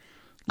Leno.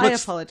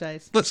 Let's- I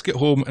apologize. Let's get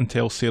home and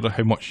tell Sarah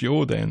how much you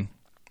owe then.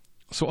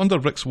 So under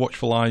Rick's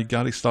watchful eye,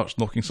 Gary starts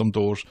knocking some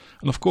doors,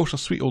 and of course a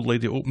sweet old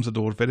lady opens the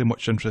door very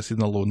much interested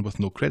in a loan with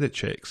no credit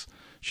checks.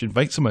 She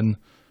invites him in,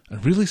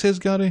 and really, says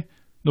Gary?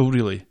 No,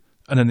 really.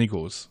 And in he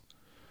goes.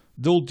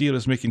 The old dear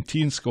is making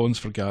tea and scones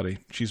for Gary.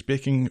 She's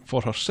baking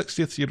for her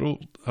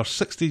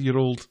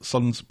 60-year-old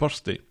son's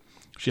birthday.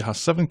 She has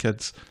 7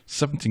 kids,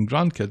 17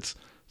 grandkids,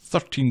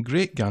 13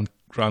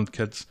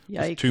 great-grandkids, with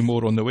Yikes. 2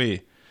 more on the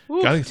way.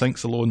 Oof. Gary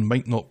thinks the loan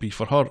might not be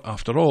for her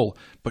after all,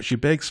 but she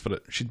begs for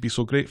it. She'd be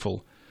so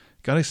grateful.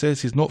 Gary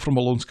says he's not from a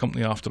loans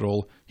company after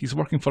all. He's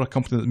working for a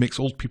company that makes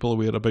old people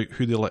aware about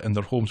who they let in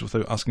their homes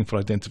without asking for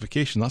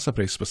identification. That's a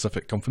very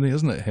specific company,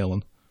 isn't it,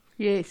 Helen?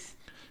 Yes.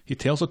 He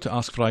tells her to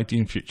ask for ID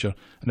in future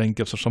and then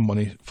gives her some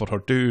money for her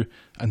due,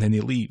 and then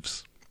he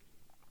leaves.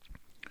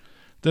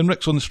 Then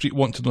Rick's on the street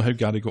wanting to know how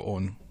Gary got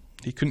on.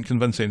 He couldn't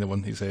convince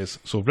anyone, he says,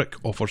 so Rick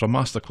offers a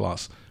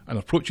masterclass and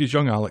approaches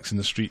young Alex in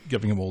the street,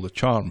 giving him all the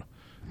charm.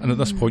 And at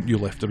this point you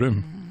left the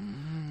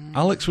room.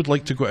 Alex would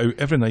like to go out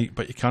every night,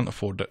 but he can't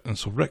afford it, and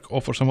so Rick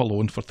offers him a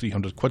loan for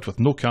 300 quid with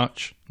no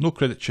catch, no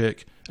credit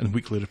check, and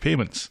weekly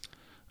repayments.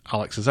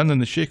 Alex is in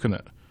the shake on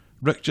it.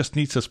 Rick just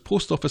needs his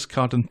post office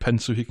card and PIN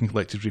so he can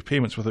collect his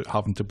repayments without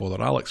having to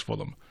bother Alex for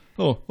them.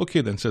 Oh,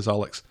 okay then, says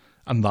Alex.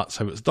 And that's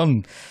how it's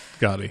done,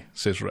 Gary,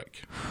 says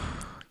Rick.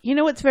 You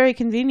know what's very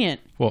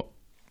convenient? What?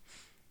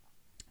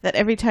 That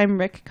every time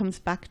Rick comes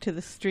back to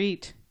the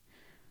street,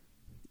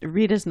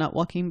 Rita's not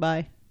walking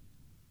by.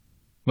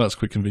 That's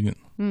quite convenient.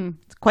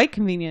 It's quite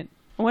convenient.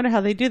 I wonder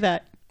how they do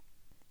that.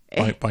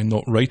 By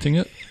not writing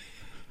it.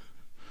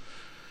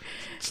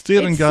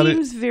 Staring It Gary.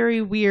 seems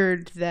very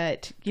weird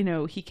that,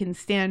 he can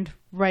stand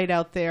right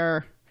out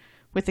there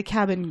with the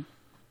cabin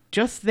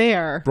just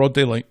there, Broad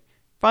daylight.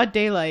 broad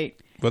daylight,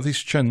 With his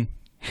chin.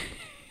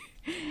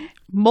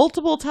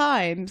 multiple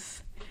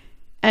times,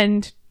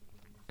 and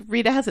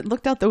Rita hasn't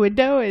looked out the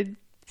window and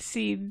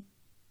seen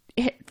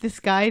this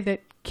guy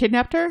that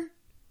kidnapped her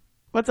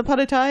once upon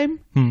a time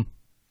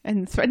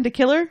and threatened to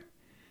kill her.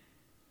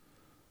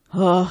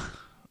 Oh,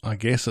 I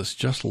guess it's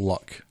just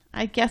luck.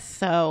 I guess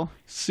so.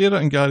 Sarah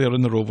and Gary are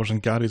in the Rovers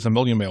and Gary's a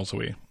million miles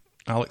away.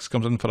 Alex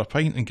comes in for a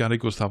pint and Gary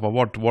goes to have a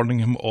word, warning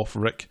him off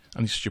Rick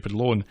and his stupid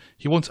loan.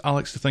 He wants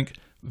Alex to think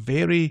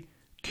very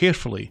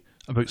carefully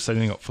about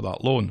signing up for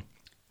that loan.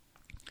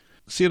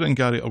 Sarah and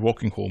Gary are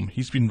walking home.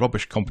 He's been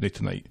rubbish company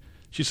tonight.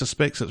 She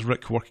suspects it's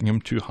Rick working him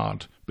too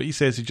hard, but he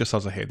says he just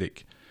has a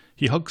headache.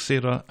 He hugs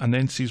Sarah and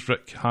then sees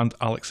Rick hand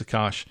Alex the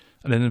cash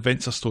and then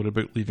invents a story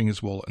about leaving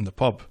his wallet in the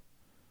pub.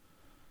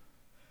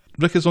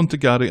 Rick is on to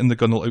Gary in the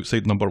gunnel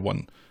outside number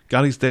 1.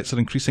 Gary's debts are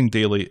increasing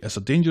daily. It's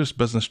a dangerous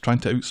business trying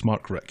to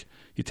outsmart Rick.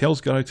 He tells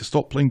Gary to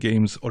stop playing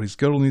games or his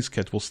girl and his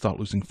kid will start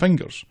losing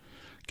fingers.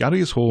 Gary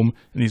is home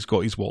and he's got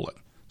his wallet.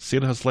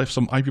 Sarah has left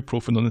some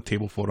ibuprofen on the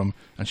table for him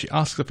and she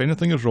asks if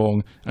anything is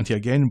wrong and he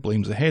again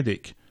blames the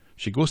headache.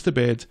 She goes to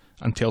bed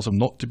and tells him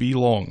not to be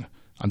long,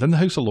 and in the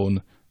house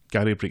alone,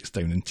 Gary breaks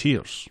down in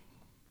tears.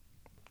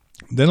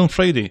 Then on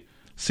Friday,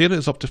 Sarah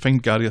is up to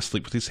find Gary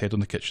asleep with his head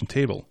on the kitchen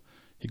table.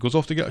 He goes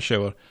off to get a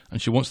shower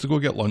and she wants to go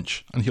get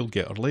lunch and he'll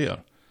get her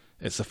later.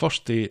 It's the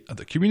first day at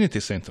the community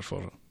centre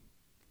for her.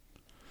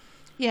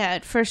 Yeah,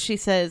 at first she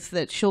says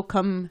that she'll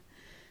come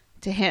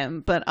to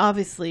him, but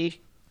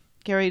obviously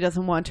Gary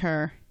doesn't want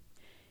her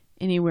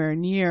anywhere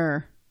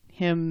near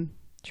him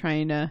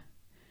trying to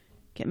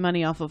get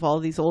money off of all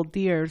these old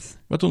dears.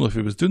 I don't know if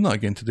he was doing that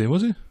again today,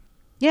 was he?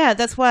 Yeah,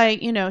 that's why,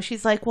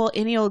 she's like, well,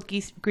 any old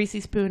greasy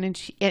spoon,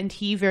 and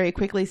he very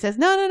quickly says,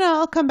 no,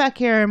 I'll come back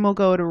here and we'll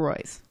go to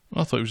Roy's.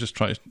 I thought he was just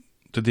trying to...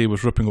 Today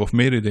was ripping off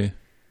Mary Day.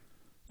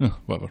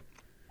 Whatever.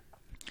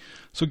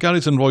 So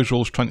Gary's in Roy's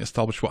Rolls trying to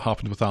establish what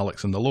happened with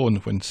Alex and the loan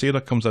when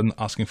Sarah comes in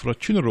asking for a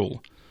tuna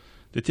roll.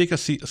 They take a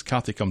seat as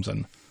Kathy comes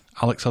in.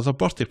 Alex has a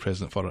birthday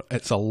present for her.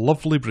 It's a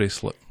lovely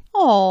bracelet.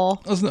 Oh,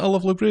 Isn't it a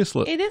lovely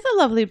bracelet? it is a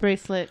lovely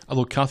bracelet.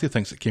 Although Kathy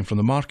thinks it came from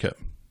the market.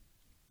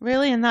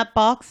 Really, in that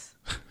box?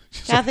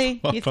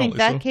 Kathy, Well, you think apparently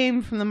that so.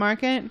 came from the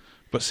market?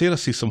 But Sarah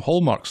sees some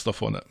Hallmark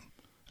stuff on it.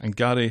 And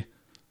Gary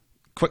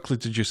quickly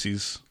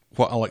deduces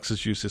what Alex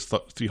has used his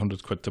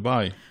 300 quid to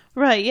buy.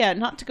 Right, yeah,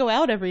 not to go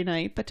out every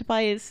night, but to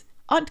buy his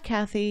Aunt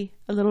Kathy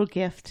a little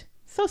gift.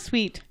 So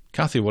sweet.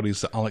 Kathy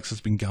worries that Alex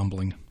has been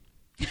gambling.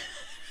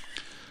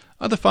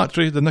 At the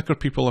factory, the Knicker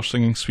people are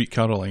singing Sweet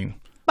Caroline.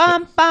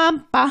 Bum,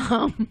 bum,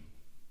 bum.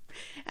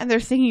 And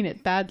they're singing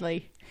it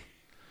badly.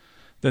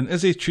 Then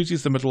Izzy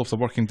chooses the middle of the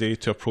working day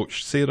to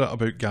approach Sarah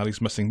about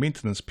Gary's missing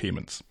maintenance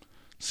payments.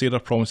 Sarah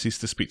promises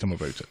to speak to him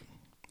about it.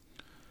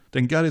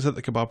 Then Gary's at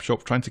the kebab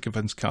shop trying to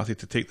convince Kathy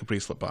to take the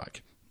bracelet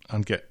back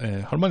and get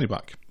her money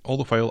back. All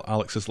the while,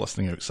 Alex is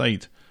listening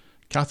outside.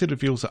 Kathy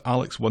reveals that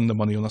Alex won the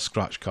money on a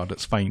scratch card.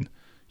 It's fine.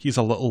 He's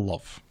a little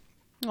love.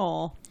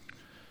 Aw.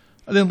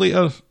 And then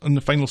later, in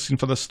the final scene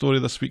for this story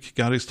this week,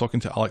 Gary's talking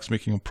to Alex,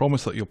 making him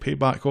promise that he'll pay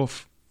back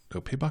off?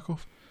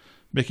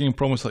 Making him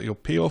promise that he'll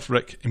pay off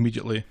Rick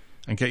immediately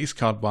and get his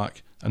card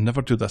back and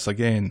never do this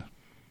again.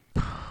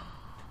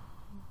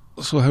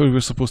 So how are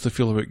we supposed to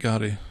feel about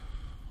Gary?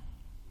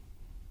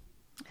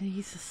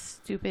 He's a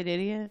stupid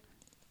idiot.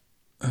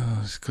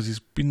 Because he's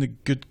been the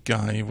good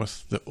guy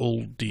with the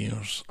old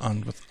dears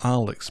and with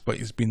Alex, but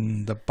he's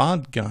been the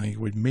bad guy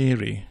with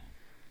Mary.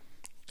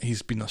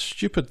 He's been a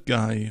stupid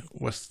guy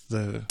with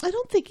the I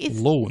don't think it's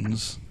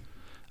loans.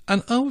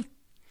 And I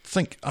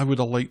think I would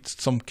have liked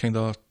some kind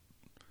of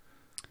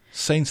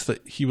sense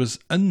that he was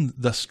in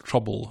this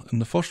trouble in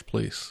the first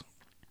place.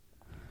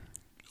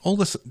 All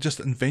this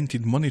just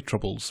invented money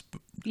troubles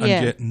and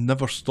yet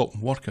never stopped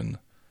working.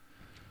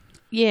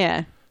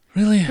 Yeah.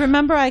 Really?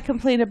 Remember I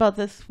complained about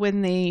this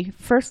when they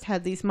first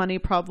had these money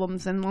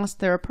problems and lost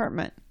their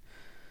apartment.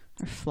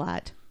 Or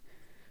flat.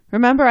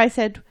 Remember I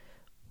said,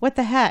 what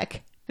the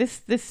heck?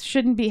 This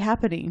shouldn't be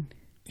happening.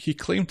 He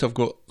claimed to have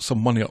got some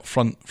money up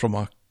front from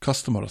a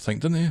customer, I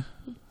think, didn't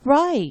he?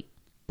 Right.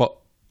 But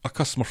a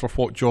customer for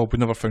what job? We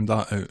never found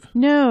that out.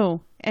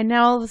 No. And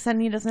now all of a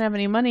sudden he doesn't have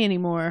any money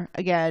anymore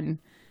again.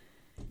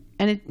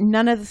 And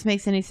none of this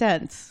makes any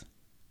sense.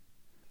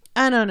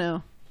 I don't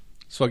know.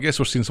 So I guess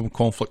we're seeing some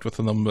conflict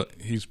within him, that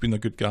he's been a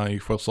good guy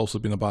whilst also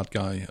being a bad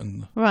guy.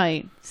 And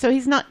right. So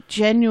he's not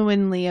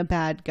genuinely a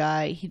bad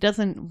guy. He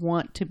doesn't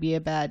want to be a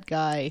bad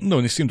guy. No,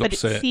 and he seemed but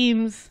upset.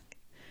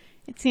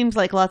 It seems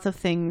like lots of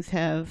things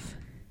have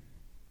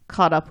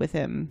caught up with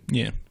him.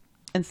 Yeah.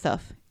 And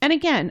stuff. And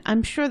again,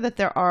 I'm sure that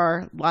there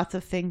are lots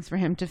of things for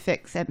him to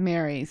fix at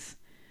Mary's.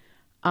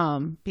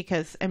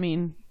 Because, I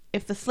mean,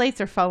 if the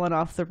slates are falling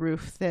off the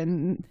roof,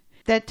 then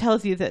that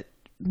tells you that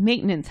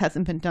maintenance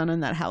hasn't been done in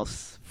that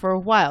house for a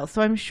while.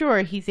 So I'm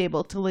sure he's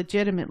able to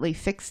legitimately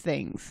fix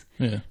things.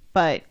 Yeah.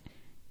 But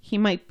he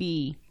might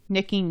be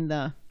nicking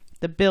the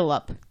bill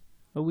up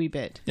a wee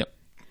bit. Yep.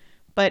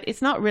 But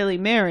it's not really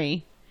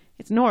Mary.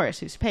 It's Norris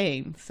who's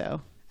paying.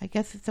 So I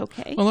guess it's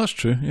okay. Well, that's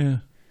true, yeah.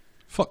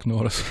 Fuck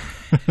Norris.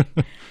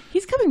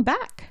 He's coming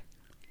back.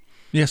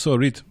 Yeah, so I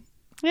read.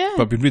 Yeah.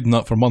 But I've been reading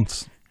that for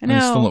months. I know.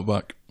 And he's still not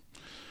back.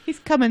 He's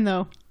coming,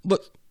 though.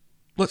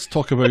 Let's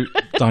talk about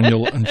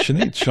Daniel and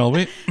Sinead, shall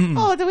we?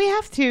 Oh, do we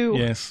have to?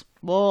 Yes.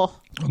 Oh.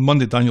 On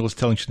Monday, Daniel is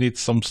telling Sinead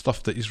some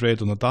stuff that he's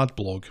read on a dad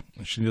blog,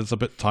 and Sinead is a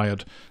bit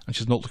tired, and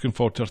she's not looking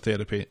forward to her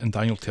therapy, and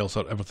Daniel tells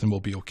her everything will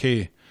be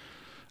okay.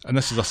 And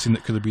this is a scene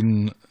that could have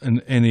been in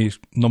any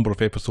number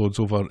of episodes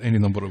over any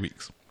number of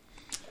weeks.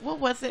 What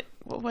was it?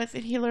 What was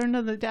it he learned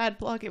on the dad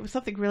blog? It was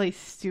something really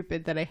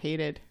stupid that I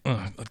hated.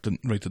 I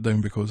didn't write it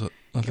down because I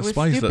It was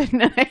despised stupid it.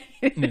 and I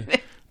hated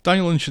it.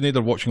 Daniel and Sinead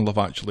are watching Love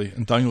Actually,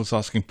 and Daniel is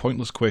asking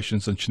pointless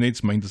questions, and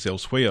Sinead's mind is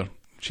elsewhere.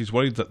 She's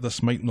worried that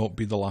this might not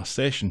be the last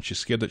session. She's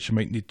scared that she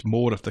might need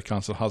more if the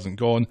cancer hasn't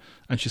gone,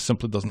 and she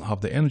simply doesn't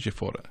have the energy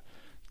for it.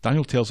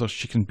 Daniel tells her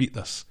she can beat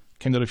this,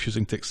 kind of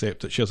refusing to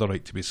accept that she has a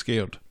right to be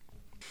scared.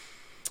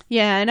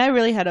 Yeah, and I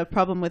really had a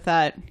problem with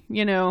that.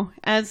 You know,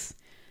 as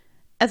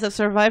a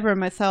survivor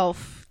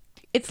myself,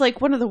 it's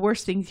like one of the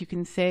worst things you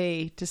can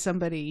say to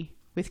somebody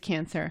with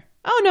cancer.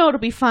 Oh no, it'll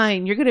be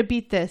fine. You're going to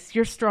beat this.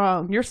 You're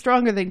strong. You're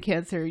stronger than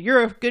cancer.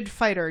 You're a good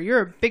fighter.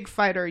 You're a big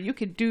fighter. You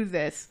can do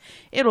this.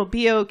 It'll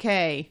be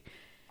okay.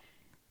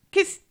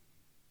 Because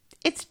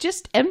it's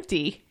just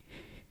empty,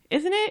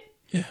 isn't it?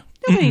 Yeah.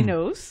 Nobody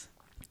knows.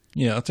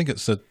 Yeah, I think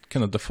it's a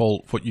kind of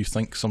default what you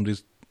think somebody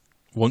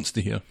wants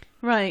to hear.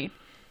 Right.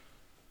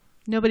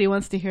 Nobody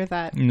wants to hear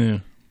that.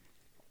 No.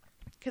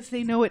 Because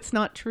they know it's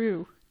not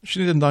true.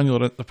 Sinead and Daniel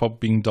are at the pub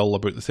being dull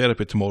about the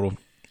therapy tomorrow.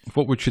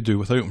 What would she do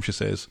without him, she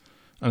says.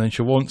 And then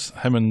she wants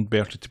him and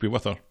Bertie to be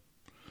with her.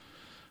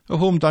 At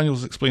home,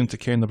 Daniel's explained to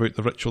Ken about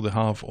the ritual they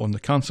have on the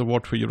cancer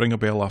ward where you ring a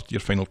bell after your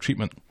final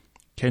treatment.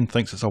 Ken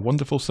thinks it's a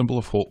wonderful symbol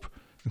of hope,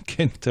 and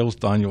Ken tells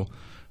Daniel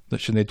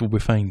that Sinead will be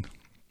fine.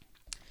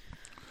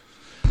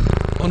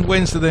 On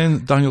Wednesday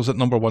then, Daniel's at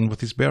number 1 with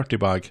his Bertie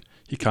bag.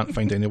 He can't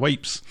find any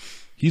wipes.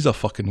 He's a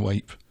fucking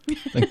wipe.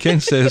 And Ken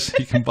says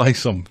he can buy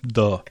some.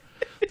 Duh.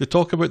 They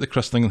talk about the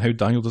christening and how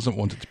Daniel doesn't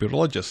want it to be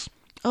religious.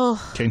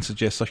 Oh. Ken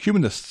suggests a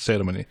humanist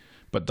ceremony,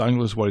 but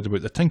Daniel is worried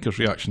about the Tinkers'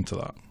 reaction to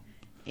that.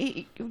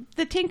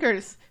 The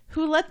Tinkers,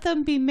 who let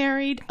them be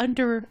married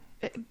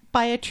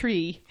by a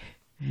tree.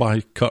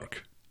 By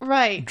Kirk.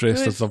 Right.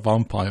 Dressed as a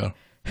vampire.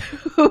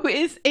 Who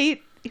is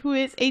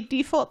a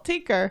default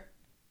Tinker.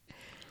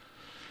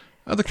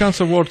 At the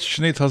cancer ward,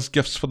 Sinead has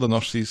gifts for the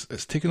nurses.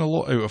 It's taken a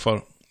lot out of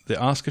her. They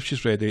ask if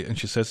she's ready, and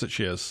she says that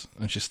she is.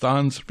 And she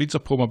stands, reads a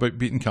poem about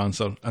beating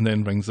cancer, and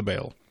then rings the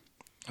bell.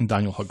 And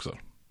Daniel hugs her.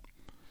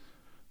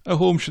 At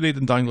home, Sinead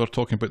and Daniel are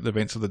talking about the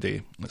events of the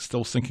day. It's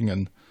still sinking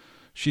in.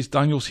 She's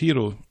Daniel's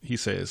hero, he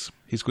says.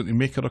 He's going to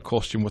make her a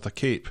costume with a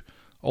cape.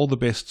 All the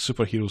best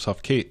superheroes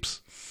have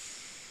capes.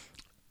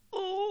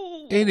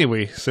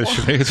 Anyway, says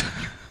Sinead,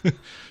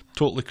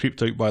 totally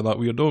creeped out by that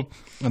weirdo,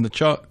 and the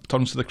chat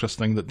turns to the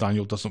christening that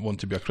Daniel doesn't want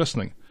to be a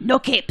christening. No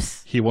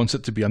capes. He wants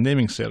it to be a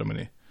naming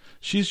ceremony.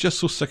 She's just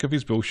so sick of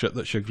his bullshit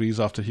that she agrees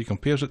after he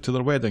compares it to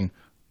their wedding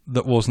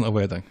that wasn't a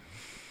wedding.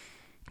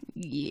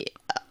 Yeah.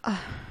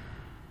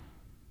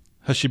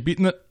 Has she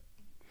beaten it?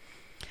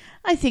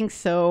 I think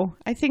so.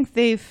 I think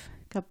they've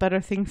got better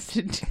things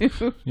to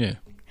do. Yeah.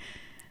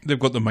 They've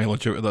got the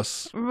mileage out of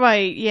this.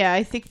 Right, yeah.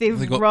 I think they've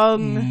They got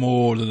wrung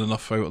more than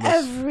enough out of this.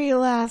 every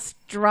last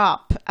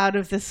drop out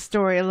of this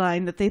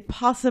storyline that they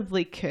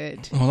possibly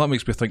could. Oh, that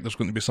makes me think there's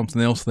going to be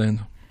something else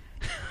then.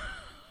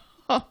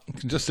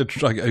 Just to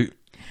drag it out.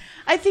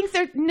 I think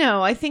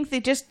I think they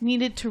just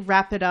needed to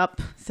wrap it up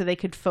so they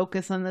could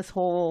focus on this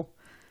whole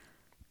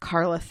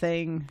Carla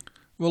thing.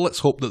 Well, let's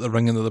hope that the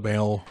ringing of the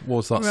bell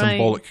was that Right.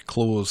 symbolic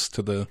close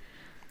to the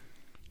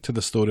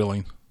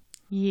storyline.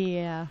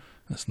 Yeah.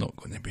 It's not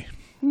going to be.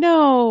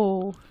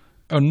 No.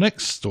 Our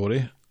next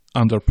story,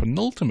 and our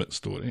penultimate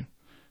story,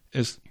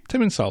 is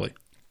Tim and Sally.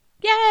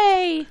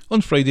 Yay! On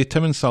Friday,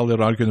 Tim and Sally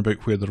are arguing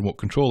about where the remote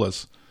control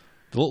is.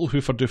 The little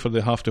hoofer-doofer they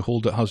have to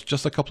hold it has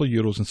just a couple of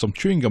euros and some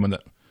chewing gum in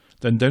it.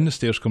 Then down the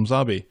stairs comes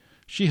Abby.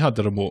 She had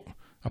the remote.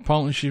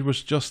 Apparently she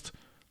was just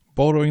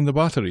borrowing the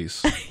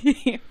batteries.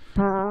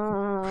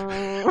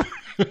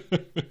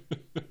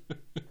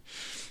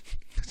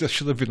 There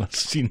should have been a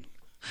scene.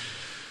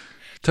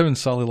 Tim and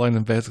Sally lying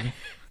in bed going,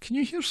 can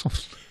you hear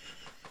something?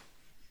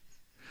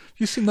 Have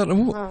you seen that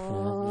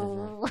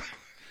remote?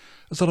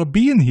 Is there a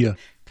bee in here?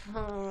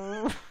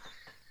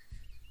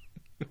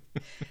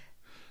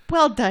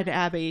 Well done,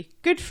 Abby.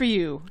 Good for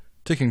you.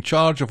 Taking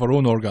charge of our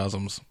own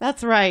orgasms.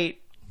 That's right.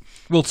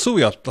 Well, so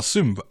we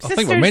assume, but I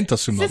think we're meant to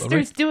assume that,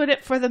 sisters right? doing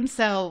it for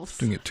themselves.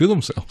 Doing it to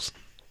themselves.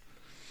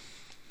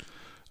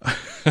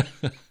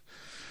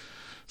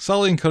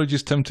 Sally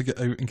encourages Tim to get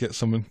out and get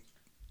some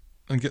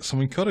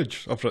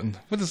courage. I've written.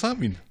 What does that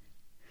mean?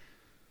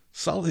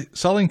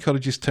 Sally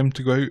encourages Tim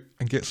to go out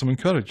and get some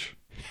courage.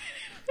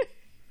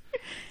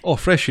 Oh,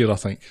 fresh air, I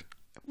think.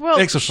 Well,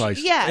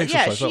 Exercise.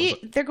 Exercise, that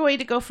was They're going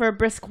to go for a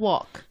brisk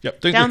walk. Yep,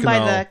 down the by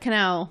canal the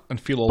canal.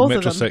 and feel all Both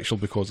of them. metrosexual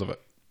because of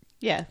it.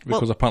 Yeah.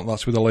 Because Well, apparently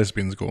that's where the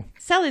lesbians go.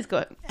 Sally's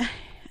going.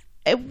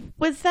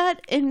 Was that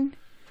in?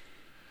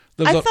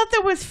 There's I thought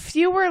there was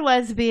fewer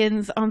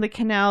lesbians on the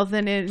canal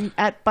than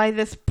by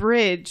this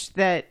bridge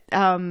that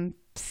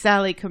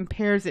Sally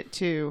compares it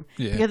to,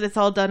 Yeah. because it's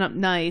all done up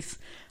nice,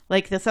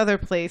 like this other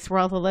place where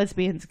all the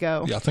lesbians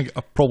go. Yeah, I think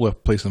probably a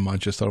place in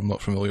Manchester I'm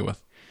not familiar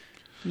with.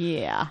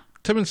 Yeah.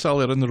 Tim and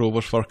Sally are in the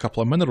Rovers for a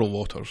couple of mineral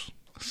waters.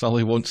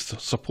 Sally wants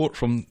support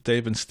from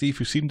Dev and Steve,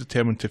 who seem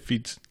determined to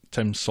feed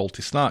Tim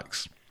salty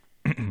snacks.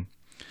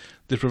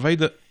 They provide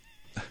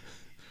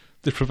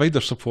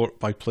their support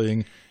by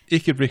playing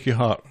Achy Breaky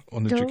Heart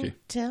on the Don't Dookie.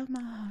 tell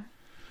my heart,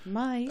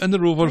 my In the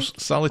Rovers, breaky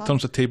Sally heart.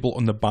 turns the table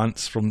on the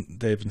bants from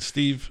Dev and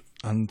Steve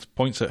and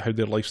points out how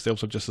their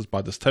lifestyles are just as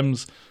bad as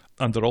Tim's,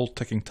 and they're all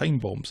ticking time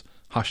bombs.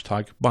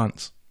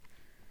 #bants.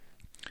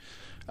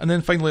 And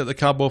then finally at the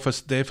cab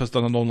office, Dev has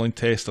done an online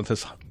test and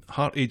his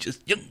heart age is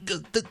younger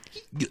than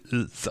he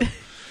is.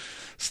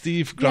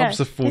 Steve grabs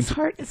the phone. His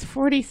heart is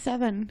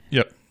 47,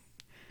 Yep.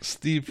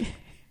 Steve,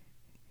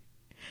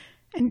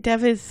 and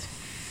Dev is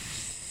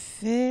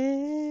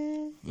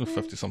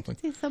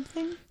 50-something.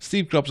 something.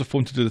 Steve grabs the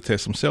phone to do the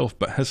test himself,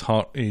 but his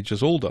heart age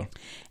is older.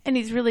 And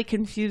he's really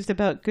confused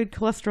about good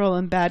cholesterol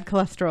and bad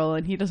cholesterol,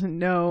 and he doesn't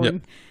know. Yep.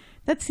 And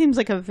that seems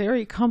like a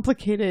very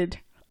complicated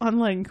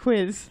online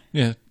quiz.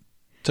 Yeah.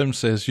 Tim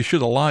says, you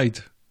should have lied.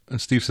 And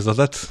Steve says, I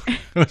did.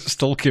 And it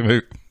still came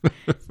out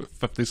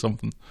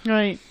 50-something.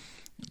 Right.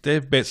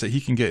 Dev bets that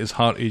he can get his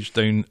heart age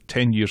down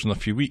 10 years in a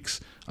few weeks,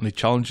 and he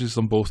challenges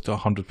them both to a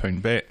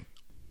 £100 bet.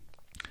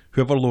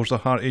 Whoever lowers their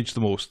heart age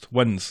the most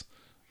wins,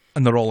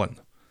 and they're all in.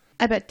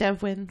 I bet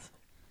Dev wins.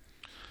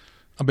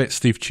 I bet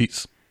Steve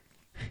cheats.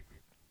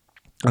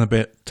 And I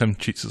bet Tim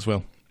cheats as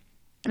well.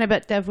 And I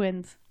bet Dev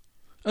wins.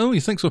 Oh,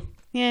 you think so?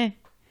 Yeah.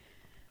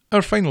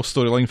 Our final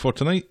storyline for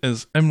tonight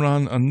is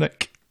Imran and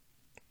Nick.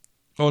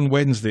 On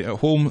Wednesday at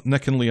home,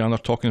 Nick and Leanne are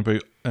talking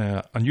about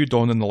a new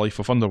dawn in the life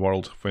of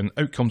Underworld when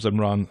out comes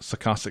Imran,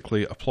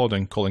 sarcastically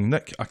applauding, calling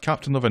Nick a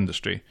captain of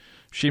industry.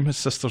 Shame his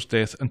sister's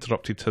death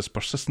interrupted his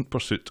persistent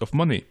pursuit of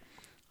money.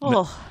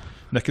 Oh,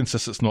 Nick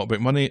insists it's not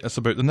about money, it's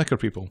about the Knicker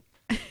people.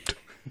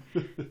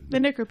 the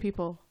Knicker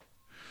people.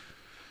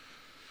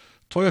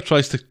 Toya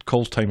tries to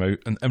call time out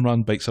and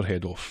Imran bites her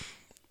head off.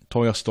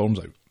 Toya storms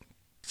out.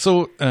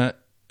 So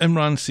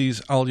Imran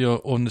sees Alia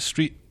on the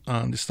street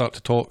and they start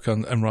to talk,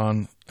 and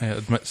Imran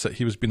admits that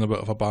he was being a bit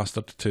of a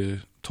bastard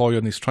to Toya,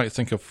 and he's trying to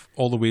think of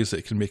all the ways that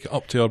he can make it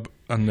up to her,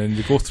 and then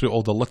they go through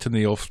all the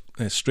litany of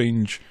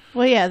strange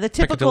Well, yeah, the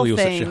typical peccadillos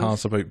that things. she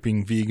has about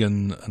being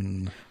vegan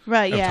and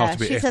Right, it would yeah. have to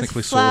be She says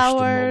ethnically sourced and all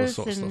flowers, this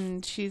sort of stuff.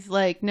 and she's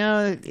like,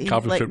 no, he's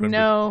Carbon like, footprint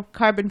no,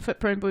 carbon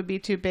footprint would be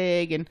too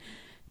big, and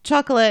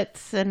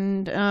chocolates,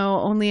 and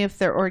only if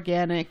they're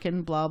organic,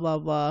 and blah, blah,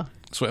 blah.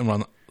 So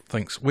Imran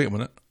thinks, wait a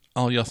minute,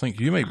 Alia, I think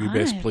you might be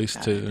best I've placed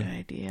got a good to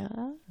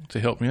idea.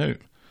 help me out.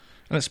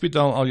 And at speed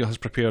dial, Alia has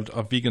prepared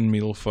a vegan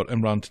meal for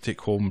Imran to take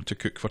home to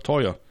cook for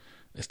Toya.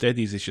 It's dead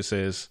easy, she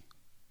says.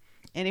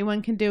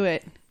 Anyone can do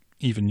it.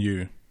 Even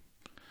you.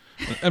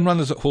 And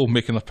Imran is at home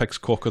making a pig's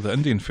cock of the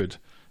Indian food.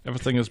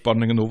 Everything is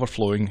burning and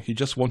overflowing. He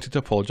just wanted to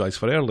apologise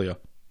for earlier,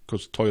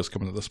 because Toya's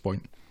coming at this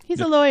point. He's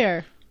a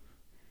lawyer.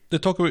 They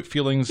talk about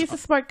feelings He's a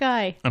smart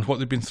guy. and what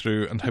they've been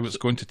through and how it's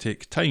going to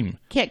take time.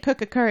 Can't cook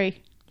a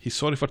curry. He's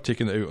sorry for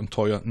taking it out on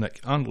Toya,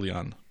 Nick and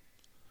Leanne.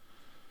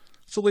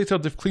 So later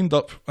they've cleaned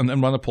up and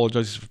Imran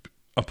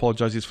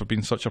apologises for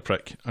being such a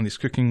prick, and he's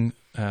cooking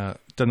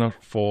dinner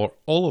for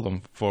all of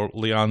them, for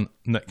Leanne,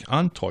 Nick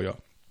and Toya.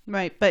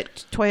 Right,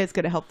 but Toya's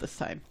going to help this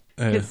time.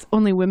 Because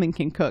only women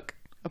can cook,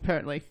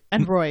 apparently.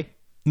 And Roy.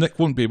 Nick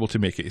won't be able to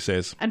make it, he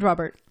says. And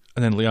Robert.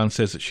 And then Leanne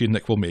says that she and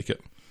Nick will make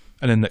it.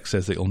 And then Nick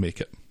says that he'll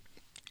make it.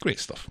 Great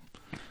stuff.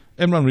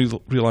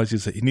 Imran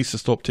realises that he needs to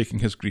stop taking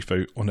his grief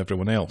out on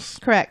everyone else.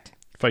 Correct.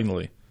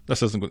 Finally.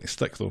 This isn't going to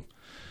stick, though.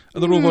 At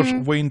the Rovers,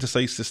 Wayne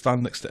decides to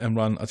stand next to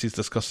Imran as he's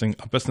discussing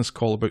a business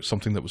call about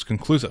something that was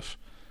conclusive.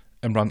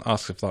 Imran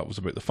asks if that was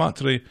about the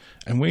factory,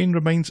 and Wayne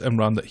reminds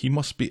Imran that he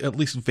must be at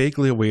least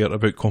vaguely aware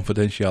about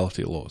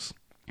confidentiality laws.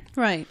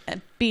 Right,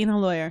 being a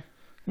lawyer.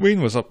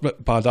 Wayne was a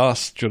bit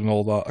badass during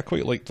all that. I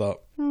quite liked that.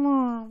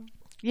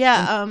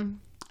 Yeah,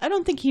 I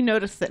don't think he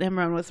noticed that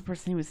Imran was the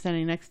person he was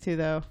standing next to,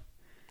 though.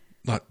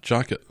 That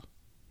jacket.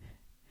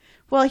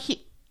 Well,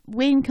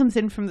 Wayne comes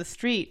in from the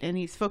street and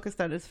he's focused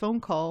on his phone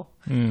call.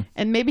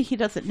 And maybe he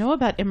doesn't know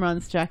about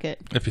Imran's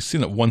jacket. If he's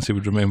seen it once, he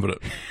would remember it.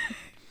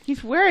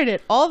 He's wearing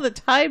it all the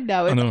time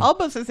now. It's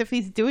almost as if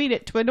he's doing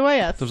it to annoy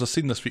us. There's a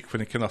scene this week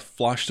when he kind of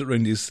flashed it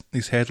around his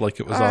head like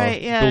it was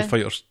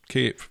bullfighter's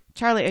cape.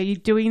 Charlie, are you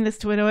doing this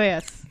to annoy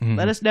us?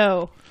 Let us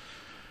know.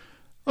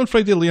 On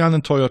Friday, Leanne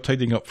and Toya are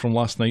tidying up from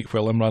last night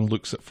while Imran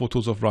looks at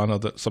photos of Rana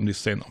that somebody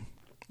sent him.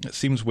 It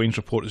seems Wayne's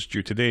report is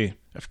due today.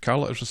 If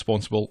Carla is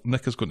responsible,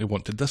 Nick is going to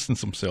want to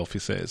distance himself, he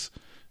says.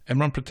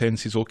 Imran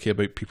pretends he's okay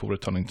about people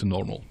returning to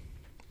normal.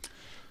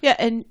 Yeah,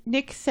 and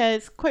Nick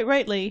says, quite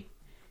rightly,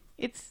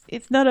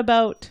 it's not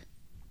about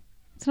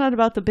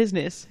the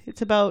business.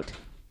 It's about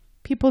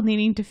people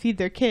needing to feed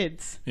their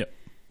kids. Yep.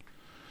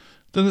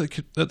 Then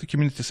at the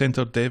community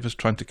centre, Dev is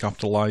trying to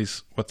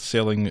capitalise with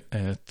selling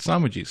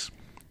sandwiches.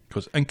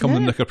 Because Income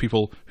and Nick are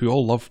people who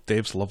all love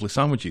Dev's lovely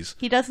sandwiches.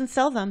 He doesn't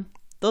sell them.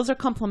 Those are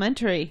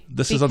complimentary.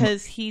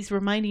 Because he's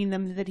reminding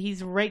them that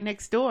he's right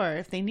next door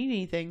if they need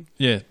anything.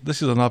 Yeah,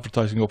 this is an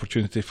advertising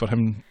opportunity for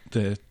him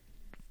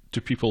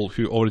to people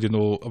who already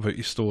know about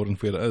his store and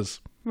where it is.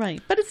 Right,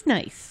 but it's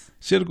nice.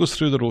 Sarah goes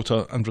through the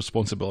rota and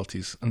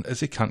responsibilities, and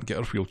Izzy can't get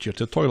her wheelchair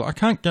to the toilet. I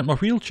can't get my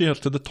wheelchair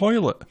to the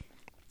toilet.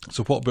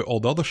 So what about all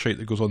the other shite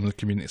that goes on in the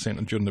community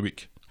centre during the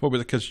week? What about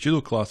the kids'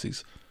 judo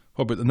classes?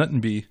 What about the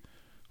knitting bee?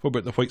 What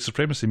about the white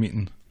supremacy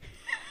meeting?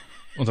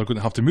 Well, they're going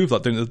to have to move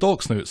that down to the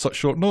docks now at such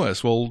short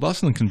notice. Well,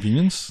 that's an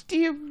inconvenience. Do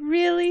you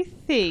really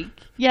think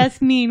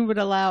Yasmin would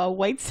allow a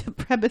white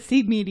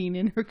supremacy meeting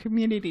in her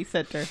community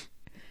centre?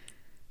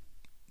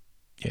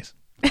 Yes.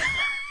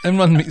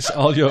 Imran meets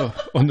Alia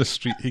on the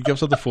street. He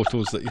gives her the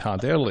photos that he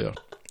had earlier.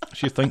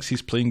 She thinks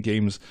he's playing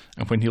games,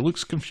 and when he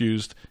looks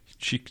confused,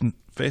 she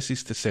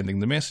confesses to sending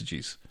the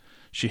messages.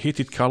 She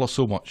hated Carla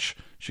so much,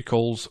 she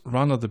calls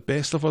Rana the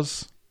best of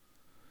us.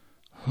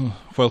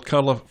 While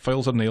Carla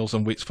files her nails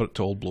and waits for it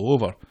to all blow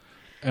over.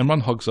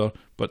 Imran hugs her,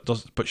 but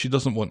she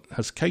doesn't want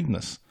his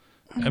kindness.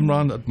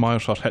 Imran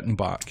admires her hitting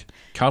back.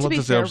 Carla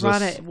deserves fair,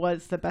 this. Rana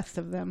was the best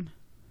of them.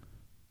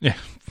 Yeah,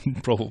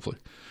 probably.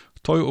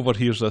 Toya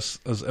overhears this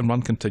as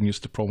Imran continues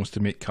to promise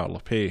to make Carla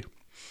pay.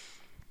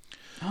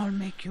 I'll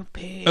make you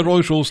pay. At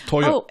Roy's Rolls,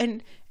 Toya... Oh,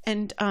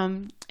 and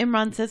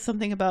Imran says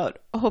something about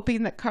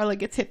hoping that Carla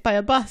gets hit by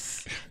a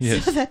bus.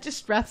 Yes. So that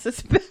just wraps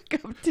us back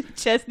up to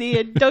Chesney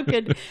and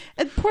Duncan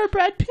and poor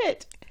Brad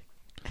Pitt.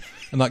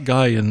 And that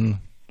guy in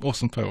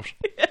Austin Powers.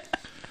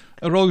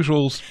 At Roy's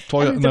Rolls,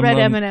 Toya and the red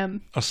Imran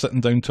M&M. are sitting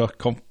down to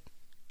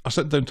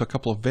a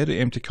couple of very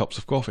empty cups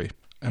of coffee.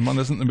 Imran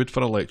isn't in the mood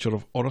for a lecture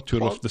or a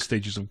tour of the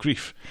stages of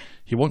grief.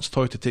 He wants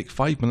Toya to take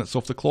 5 minutes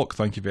off the clock,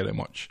 thank you very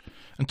much.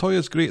 And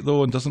Toya's great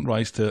though and doesn't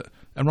rise to it.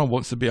 Imran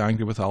wants to be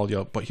angry with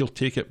Alia, but he'll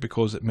take it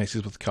because it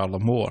messes with Carla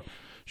more.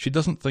 She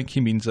doesn't think he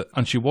means it,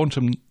 and she warns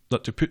him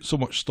that to put so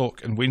much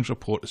stock in Wayne's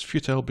report is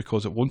futile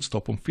because it won't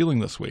stop him feeling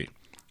this way.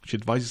 She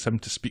advises him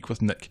to speak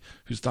with Nick,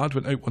 whose dad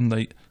went out one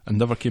night and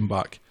never came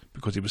back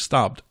because he was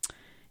stabbed.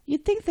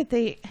 You'd think that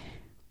they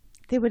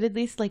would at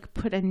least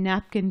put a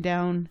napkin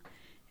down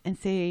and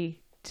say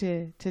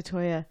to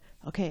Toya,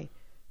 okay,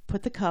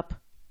 put the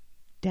cup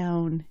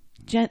down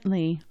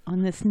gently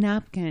on this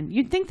napkin.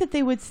 You'd think that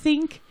they would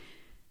think,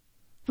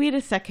 wait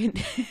a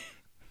second,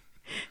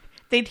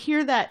 they'd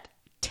hear that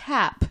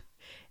tap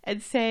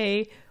and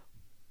say,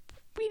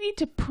 we need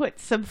to put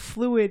some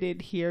fluid in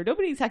here.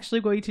 Nobody's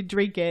actually going to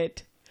drink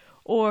it.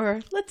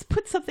 Or let's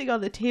put something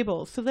on the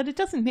table so that it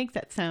doesn't make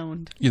that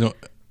sound.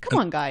 Come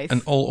on, guys.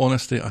 In all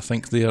honesty, I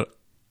think they're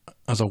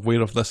as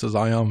aware of this as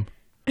I am.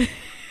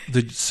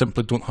 They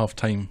simply don't have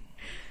time.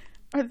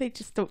 Or they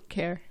just don't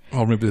care.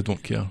 Or maybe they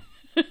don't care.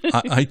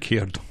 I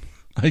cared.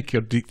 I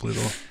cared deeply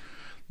though.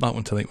 That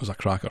one tonight was a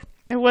cracker.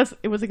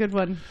 It was a good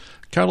one.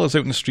 Carla's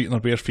out in the street on her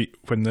bare feet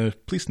when the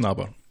police nab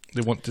her.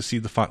 They want to see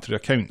the factory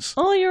accounts.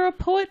 Oh, you're a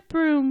poet,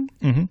 Broom.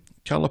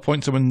 Carla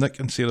points them in Nick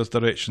and Sarah's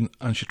direction,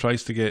 and she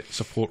tries to get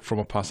support from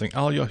a passing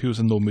Alia, who is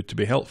in no mood to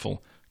be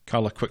helpful.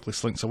 Carla quickly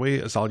slinks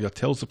away as Alia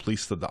tells the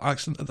police that the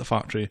accident at the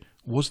factory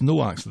was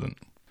no accident.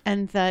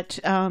 And that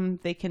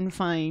they can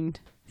find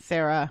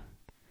Sarah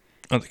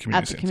At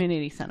the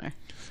community centre.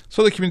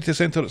 So the community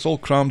centre, it's all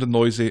crammed and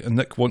noisy, and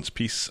Nick wants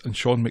peace, and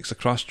Sean makes a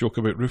crass joke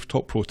about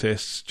rooftop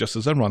protests just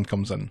as Imran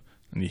comes in,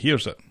 and he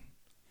hears it.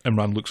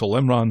 Imran looks all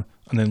Imran,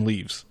 and then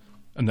leaves,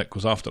 and Nick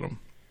goes after him.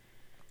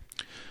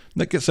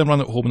 Nick gets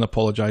Imran at home and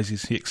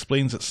apologises. He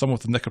explains that some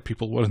of the Knicker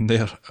people were in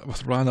there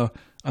with Rana,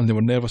 and they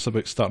were nervous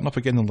about starting up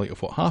again in light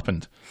of what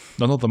happened.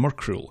 None of them are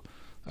cruel,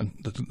 and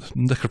the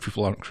Knicker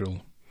people aren't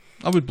cruel.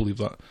 I would believe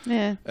that.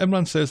 Yeah.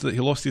 Imran says that he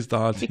lost his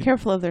dad. Be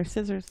careful of their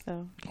scissors,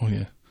 though. Oh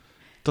yeah.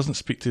 Doesn't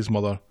speak to his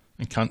mother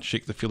and can't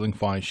shake the feeling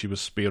why she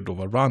was spared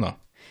over Rana.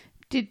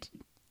 Did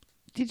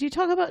you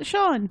talk about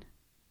Sean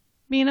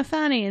being a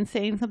fanny and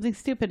saying something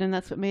stupid, and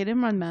that's what made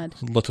him run mad?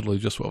 Literally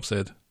just what I've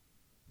said.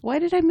 Why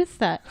did I miss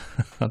that?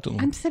 I don't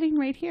know. I'm sitting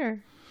right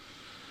here.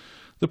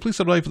 The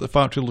police arrive at the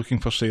factory looking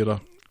for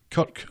Sarah.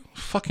 Kirk,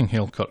 fucking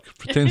hell Kirk,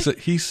 pretends that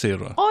he's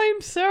Sarah. I'm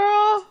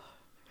Sarah!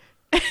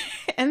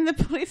 And the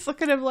police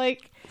look at him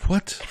like...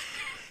 What?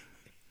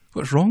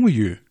 What's wrong with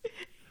you?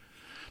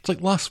 It's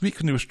like last week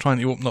when he was trying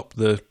to open up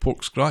the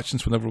pork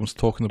scratchings when everyone was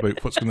talking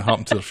about what's going to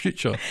happen to their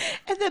future.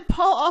 And then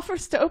Paul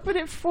offers to open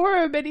it for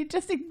him, and he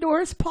just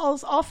ignores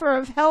Paul's offer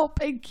of help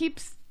and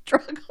keeps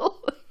struggling.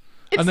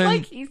 It's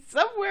like he's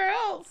somewhere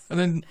else. And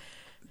then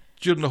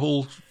during the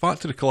whole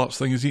factory collapse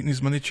thing, he's eating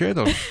his mini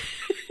cheddar.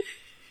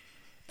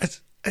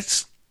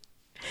 It's.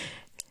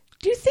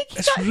 Do you think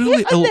he got really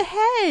hit on the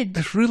head?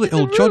 It's really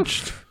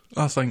ill-judged,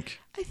 I think.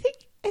 I think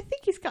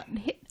he's gotten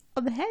hit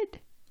on the head.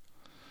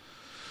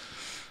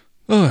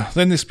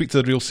 Then they speak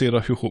to the real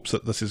Sarah, who hopes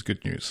that this is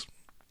good news.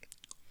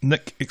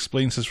 Nick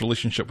explains his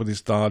relationship with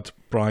his dad,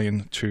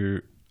 Brian,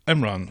 to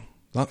Imran.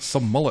 That's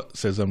some mullet,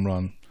 says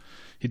Imran.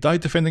 He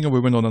died defending a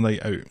woman on a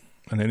night out,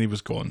 and then he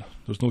was gone.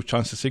 There was no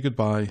chance to say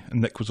goodbye,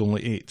 and Nick was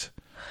only 8.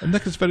 And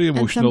Nick is very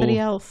emotional. And somebody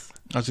else.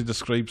 As he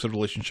describes the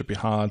relationship he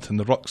had and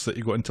the rucks that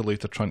he got into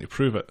later trying to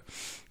prove it.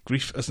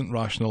 Grief isn't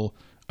rational,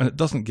 and it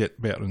doesn't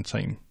get better in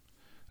time.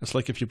 It's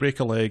like if you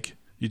break a leg,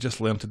 you just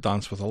learn to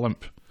dance with a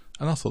limp.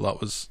 And I thought that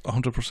was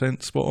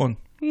 100% spot on.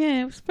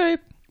 Yeah, it was very,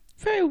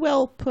 very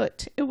well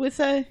put. It was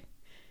a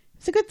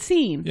good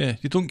scene. Yeah,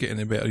 you don't get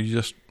any better. You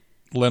just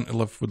learn to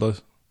live with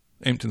the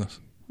emptiness.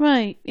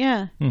 Right,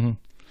 yeah. Mm-hmm.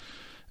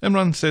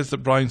 Imran says that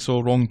Brian saw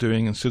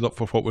wrongdoing and stood up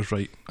for what was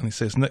right. And he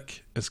says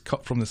Nick is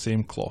cut from the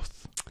same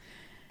cloth.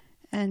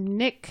 And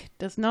Nick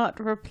does not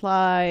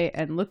reply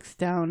and looks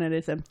down at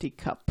his empty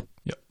cup.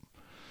 Yep.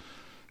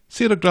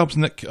 Sarah grabs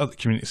Nick at the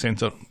community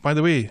centre. By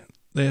the way,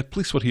 the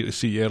police were here to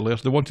see you earlier.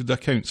 They wanted the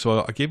accounts,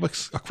 so I gave a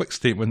quick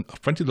statement. I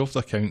printed off the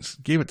accounts,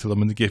 gave it to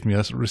them, and they gave me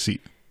a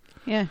receipt.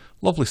 Yeah.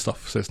 Lovely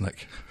stuff, says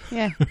Nick.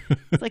 Yeah.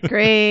 It's like,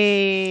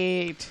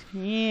 great.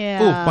 Yeah.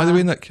 Oh, by the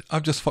way, Nick,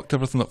 I've just fucked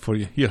everything up for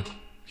you.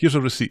 Here's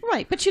a receipt.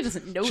 Right, but she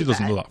doesn't know that. She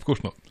doesn't know that, of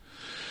course not.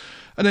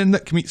 And then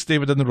Nick meets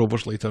David in the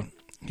Rovers later.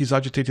 He's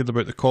agitated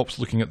about the cops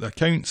looking at the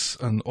accounts,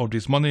 and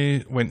Audrey's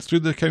money went through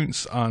the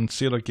accounts, and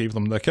Sarah gave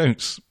them the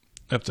accounts.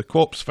 If the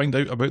cops find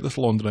out about this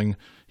laundering,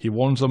 he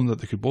warns them that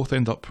they could both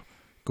end up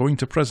going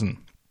to prison.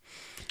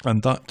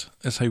 And that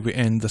is how we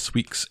end this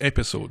week's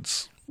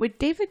episodes. Would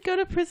David go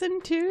to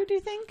prison too, do you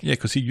think? Yeah,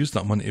 because he used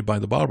that money to buy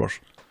the barbers.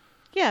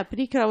 Yeah, but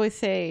he could always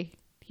say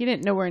he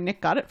didn't know where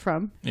Nick got it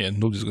from. Yeah,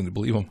 nobody's going to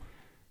believe him.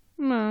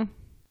 No.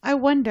 I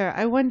wonder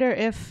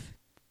if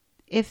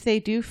they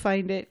do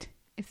find it,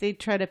 if they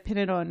try to pin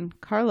it on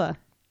Carla.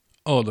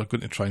 Oh, they're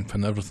going to try and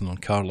pin everything on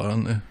Carla,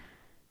 aren't they?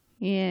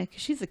 Yeah,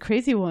 because she's the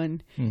crazy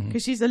one.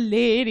 Because she's a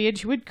lady and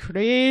she went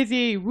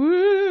crazy.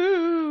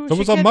 Woo! There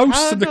was a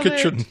mouse in the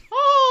kitchen.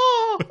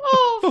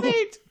 Oh,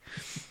 fate.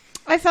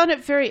 I found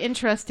it very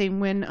interesting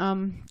when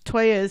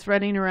Toya is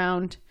running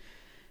around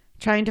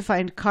trying to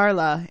find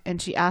Carla,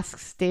 and she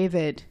asks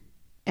David,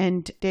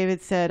 and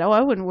David said, "Oh, I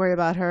wouldn't worry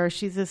about her.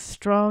 She's as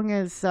strong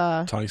as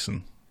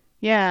Tyson."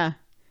 Yeah.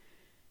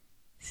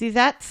 See,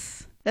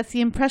 that's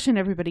the impression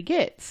everybody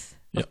gets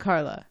of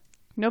Carla.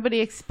 Nobody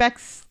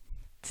expects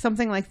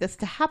something like this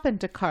to happen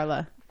to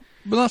Carla.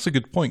 But that's a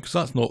good point, because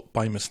that's not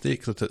by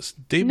mistake that it's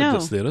David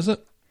that's there, is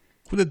it?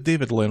 What did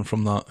David learn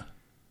from that?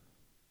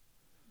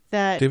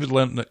 That David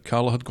learned that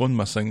Carla had gone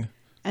missing.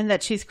 And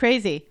that she's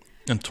crazy.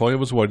 And Toya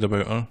was worried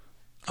about her.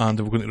 And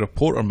they were going to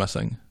report her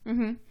missing.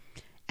 Mm-hmm.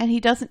 And he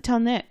doesn't tell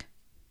Nick.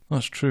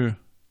 That's true.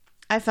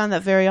 I found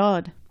that very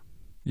odd.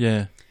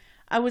 Yeah.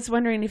 I was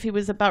wondering if he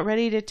was about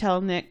ready to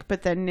tell Nick,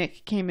 but then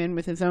Nick came in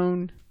with his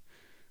own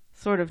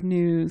sort of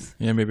news.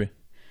 Yeah, maybe.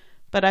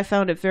 But I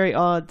found it very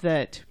odd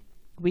that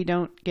we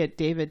don't get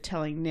David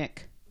telling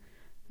Nick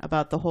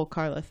about the whole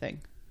Carla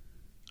thing.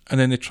 And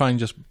then they try and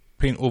just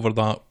paint over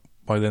that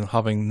by then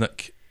having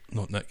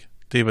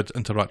David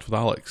interact with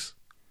Alex.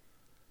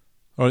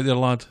 All right there,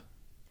 lad.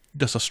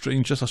 Just a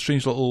strange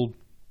little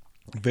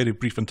very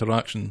brief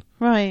interaction.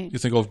 Right. You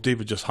think,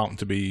 David just happened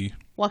to be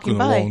Walking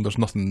going by. along. There's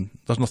nothing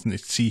to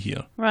see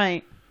here.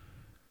 Right.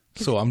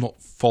 So I'm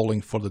not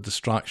falling for the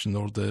distraction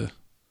or the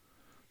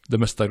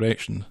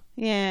misdirection.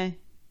 Yeah.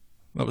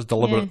 That was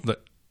deliberate.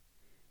 That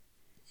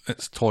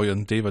it's Toya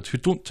and David, who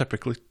don't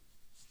typically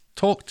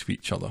talk to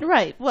each other.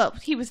 Right. Well,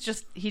 he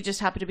just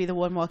happened to be the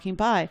one walking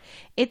by.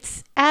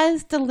 It's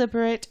as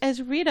deliberate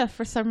as Rita,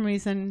 for some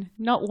reason,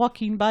 not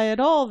walking by at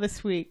all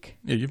this week.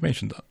 Yeah, you've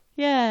mentioned that.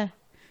 Yeah.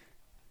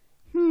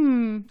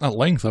 At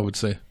length, I would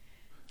say.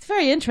 It's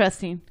very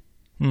interesting.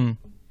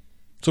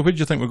 So where do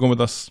you think we're going with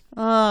this?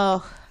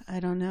 Oh, I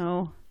don't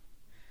know.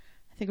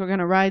 I think we're going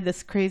to ride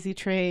this crazy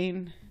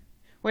train.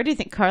 Where do you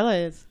think Carla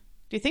is?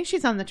 Do you think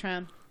she's on the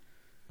tram?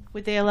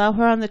 Would they allow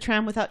her on the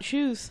tram without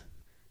shoes?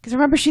 Because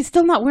remember, she's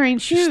still not wearing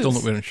shoes. She's still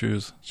not wearing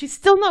shoes. She's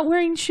still not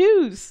wearing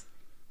shoes.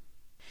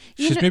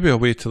 She's maybe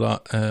away to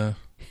that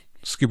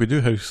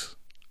Scooby-Doo house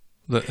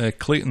that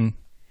Clayton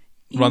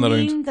ran around.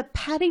 You mean the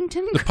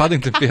Paddington? The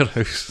Paddington Bear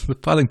House. The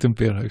Paddington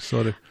Bear House,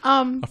 sorry.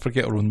 I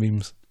forget our own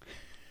memes.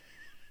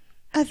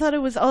 I thought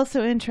it was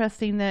also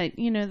interesting that,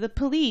 the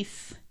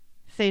police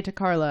say to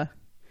Carla,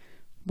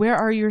 "Where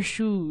are your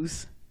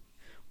shoes?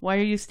 Why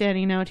are you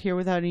standing out here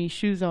without any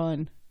shoes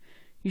on?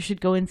 You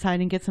should go inside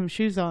and get some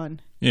shoes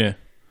on." Yeah.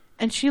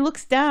 And she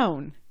looks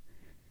down.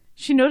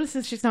 She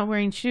notices she's not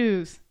wearing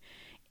shoes.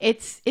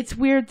 It's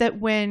weird that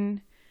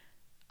when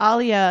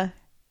Alia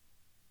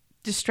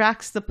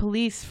distracts the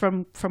police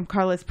from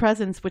Carla's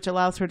presence, which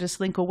allows her to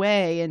slink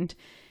away and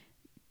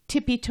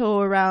tippy-toe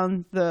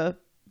around the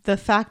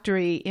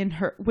factory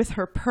with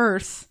her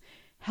purse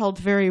held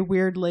very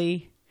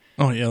weirdly.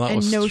 Oh yeah, that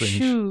was and no strange.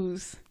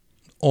 shoes.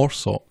 Or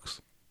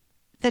socks.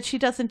 That she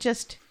doesn't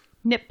just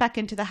nip back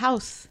into the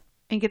house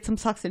and get some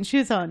socks and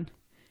shoes on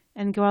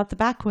and go out the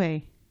back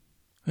way.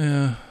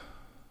 Yeah.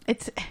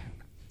 It's...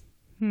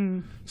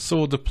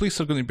 So the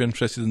police are going to be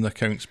interested in the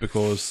accounts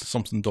because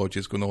something dodgy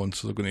is going on,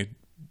 so they're going to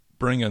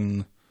bring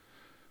in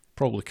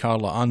probably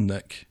Carla and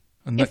Nick.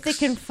 And if they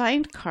can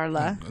find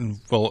Carla...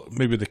 Well,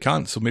 maybe they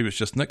can't, so maybe it's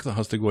just Nick that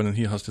has to go in and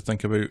he has to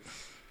think about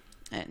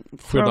and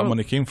where that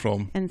money came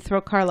from. And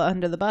throw Carla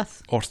under the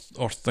bus. Or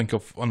think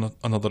of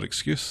another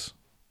excuse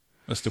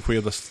as to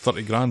where this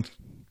 30 grand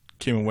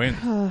came and went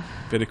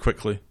very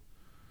quickly.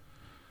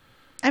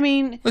 I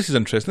mean... This is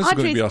interesting. This is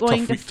going to be a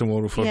tough week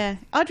tomorrow for... Yeah,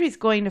 Audrey's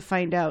going to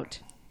find out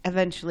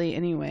eventually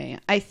anyway.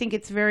 I think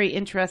it's very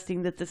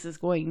interesting that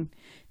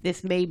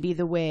this may be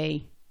the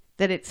way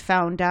that it's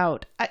found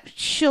out.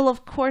 She'll,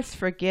 of course,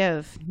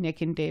 forgive Nick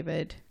and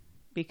David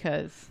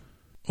because...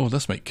 Oh,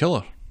 this might kill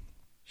her.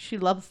 She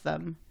loves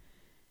them.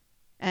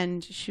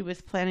 And she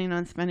was planning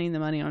on spending the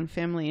money on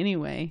family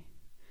anyway.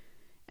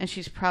 And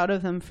she's proud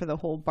of them for the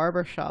whole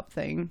barbershop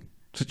thing.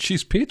 That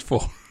she's paid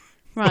for.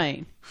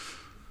 Right.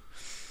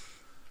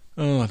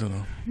 Oh, I don't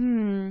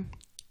know.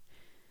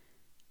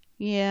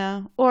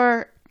 Yeah.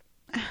 Or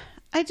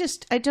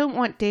I don't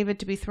want David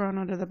to be thrown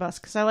under the bus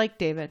because I like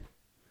David.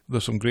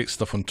 There's some great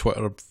stuff on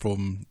Twitter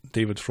from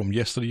David from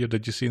yesteryear.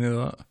 Did you see any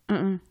of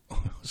that?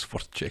 It's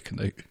worth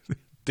checking out.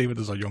 David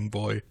is a young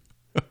boy.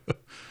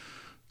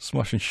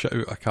 Smashing shit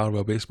out a car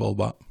with a baseball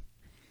bat.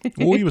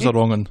 Oh, he was a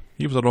wrong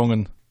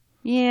 'un.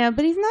 Yeah,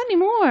 but he's not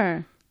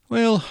anymore.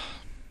 Well,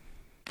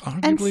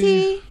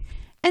 arguably...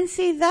 And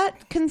see,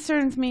 that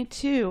concerns me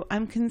too.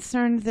 I'm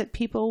concerned that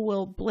people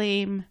will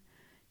blame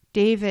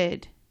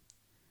David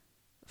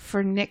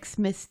for Nick's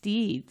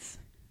misdeeds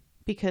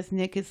because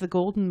Nick is the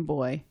golden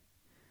boy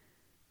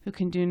who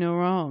can do no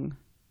wrong.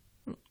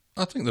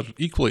 I think they're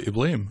equally to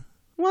blame.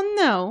 Well,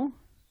 no.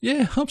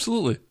 Yeah,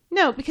 absolutely.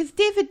 No, because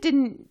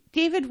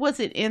David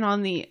wasn't in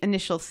on the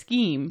initial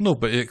scheme. No,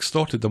 but he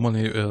extorted the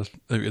money out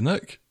of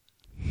Nick.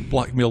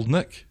 Blackmailed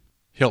Nick.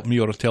 Helped me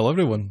or tell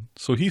everyone.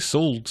 So he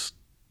sold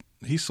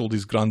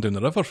his grand down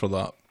the river for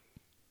that.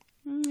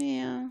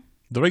 Yeah.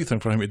 The right thing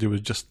for him to do was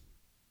just...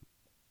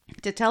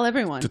 To tell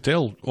everyone. To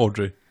tell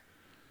Audrey.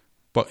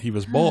 But he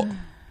was bought.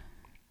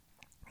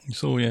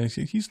 So yeah,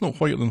 he's not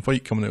whiter than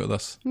white coming out of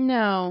this.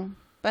 No,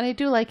 but I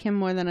do like him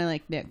more than I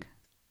like Nick.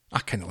 I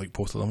kind of like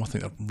both of them. I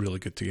think they're really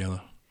good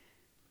together.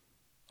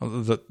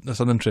 That's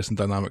an interesting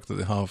dynamic that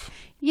they have.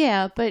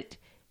 Yeah, but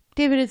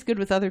David is good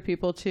with other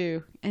people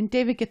too. And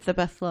David gets the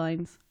best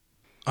lines.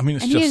 I mean,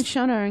 he and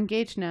Shona are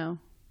engaged now.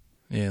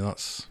 Yeah,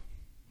 that's...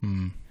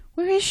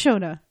 Where is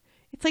Shona?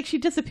 It's like she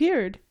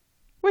disappeared.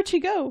 Where'd she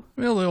go?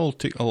 Well, they all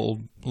take a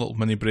little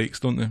mini breaks,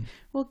 don't they?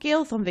 Well,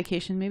 Gail's on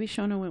vacation. Maybe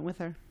Shona went with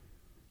her.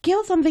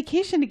 Gail's on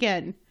vacation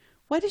again.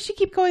 Why does she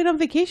keep going on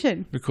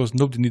vacation? Because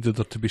nobody needed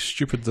her to be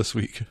stupid this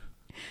week.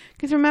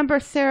 Because remember,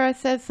 Sarah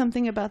says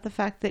something about the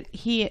fact that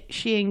she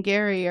and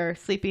Gary are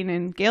sleeping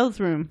in Gail's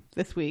room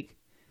this week.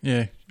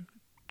 Yeah.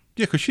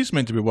 Yeah, because she's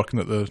meant to be working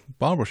at the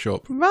barber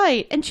shop.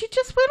 Right, and she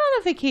just went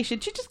on a vacation.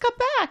 She just got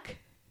back.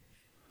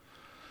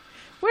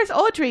 Where's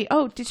Audrey?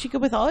 Oh, did she go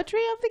with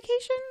Audrey on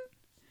vacation?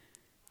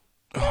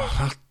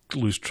 Oh, I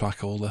lose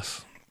track of all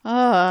this.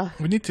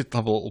 We need to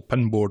have a little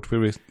pinboard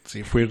where we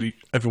see where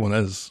everyone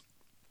is.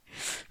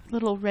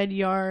 Little red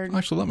yarn.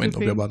 Actually, that might not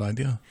be a bad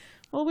idea.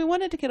 Well, we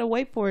wanted to get a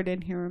whiteboard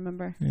in here,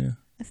 remember? Yeah.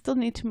 I still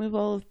need to move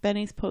all of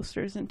Benny's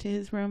posters into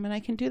his room, and I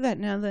can do that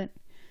now that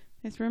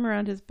there's room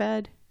around his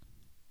bed.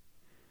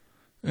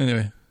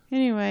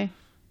 Anyway.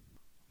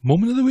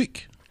 Moment of the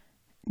week.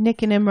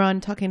 Nick and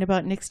Imran talking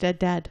about Nick's dead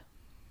dad.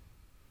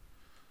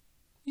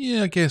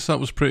 Yeah, I guess that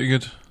was pretty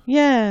good.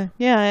 Yeah,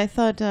 I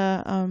thought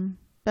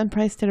Ben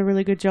Price did a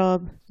really good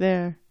job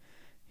there.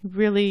 He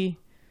really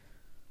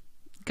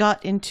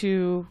got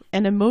into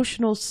an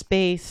emotional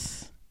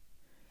space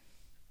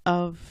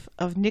of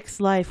Nick's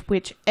life,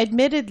 which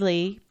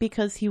admittedly,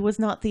 because he was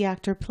not the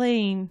actor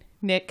playing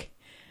Nick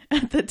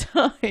at the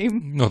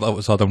time. No, that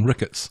was Adam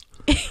Ricketts.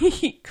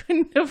 He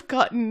couldn't have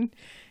gotten,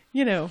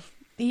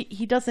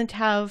 he doesn't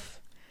have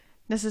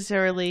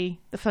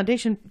necessarily the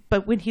foundation,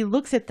 but when he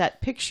looks at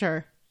that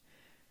picture,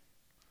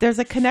 there's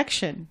a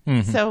connection.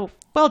 Mm-hmm. So,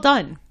 well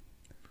done.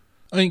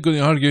 I ain't going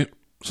to argue.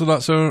 So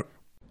that's our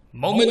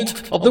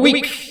Moment of the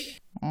Week.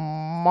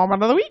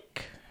 Moment of the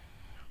Week.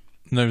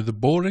 Now, the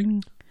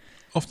boring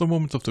of the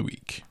Moment of the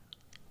Week.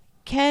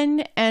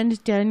 Ken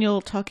and Daniel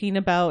talking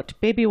about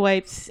baby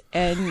wipes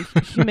and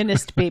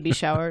humanist baby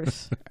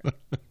showers.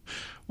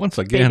 Once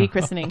again, baby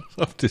christening.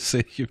 I have to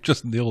say, you've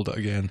just nailed it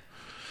again.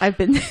 I've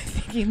been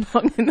thinking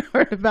long and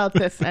hard about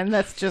this, and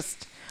I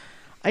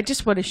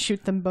just want to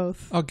shoot them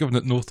both. I've given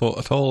it no thought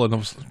at all, and I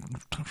was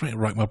trying to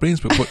rack my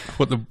brains about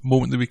what the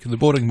moment of the week and the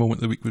boring moment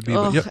of the week would be.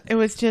 But It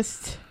was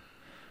just,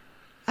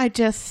 I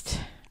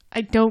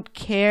don't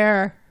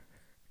care.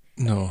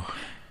 No.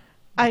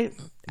 I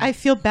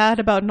feel bad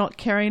about not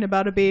caring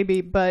about a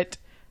baby, but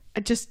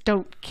I just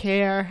don't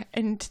care.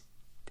 And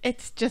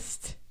it's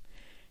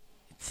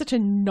such a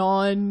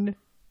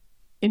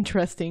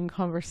non-interesting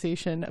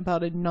conversation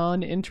about a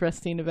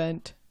non-interesting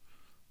event.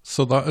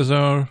 So that is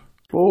our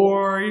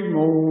boring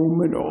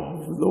moment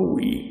of the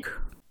week.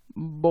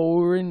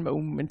 Boring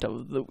moment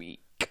of the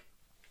week.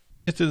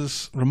 It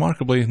is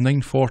remarkably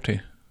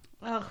 9:40.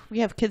 Well, we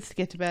have kids to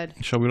get to bed.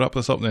 Shall we wrap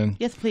this up then?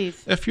 Yes,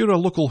 please. If you're a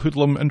local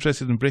hoodlum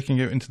interested in breaking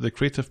out into the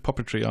creative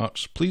puppetry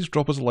arts, please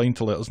drop us a line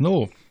to let us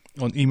know.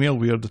 On email,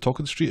 we are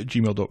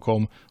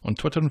thetalkofthestreet@gmail.com. On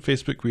Twitter and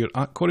Facebook, we are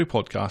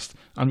 @CoreyPodcast.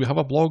 And we have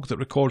a blog that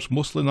records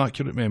mostly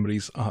inaccurate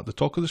memories at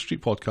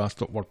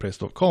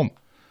thetalkofthestreetpodcast.wordpress.com.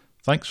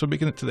 Thanks for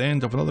making it to the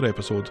end of another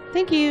episode.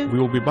 Thank you. We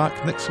will be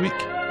back next week.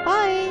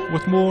 Bye.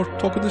 With more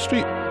Talk of the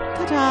Street.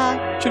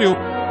 Ta-ta. Cheerio.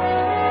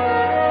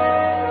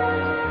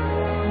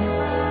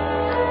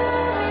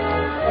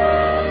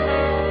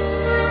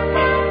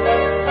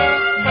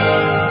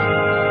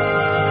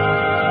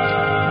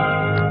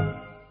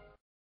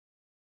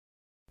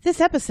 This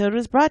episode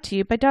was brought to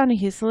you by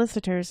Donahue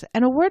Solicitors,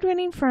 an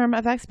award-winning firm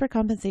of expert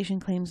compensation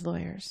claims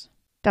lawyers.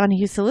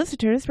 Donahue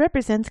Solicitors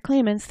represents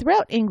claimants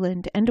throughout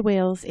England and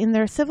Wales in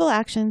their civil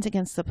actions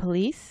against the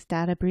police,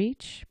 data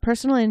breach,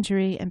 personal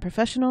injury, and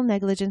professional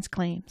negligence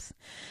claims.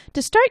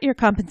 To start your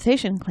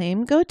compensation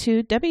claim, go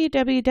to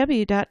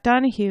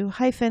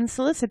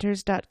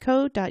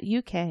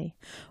www.donahue-solicitors.co.uk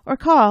or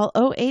call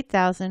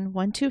 08000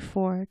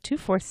 124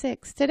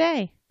 246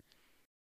 today.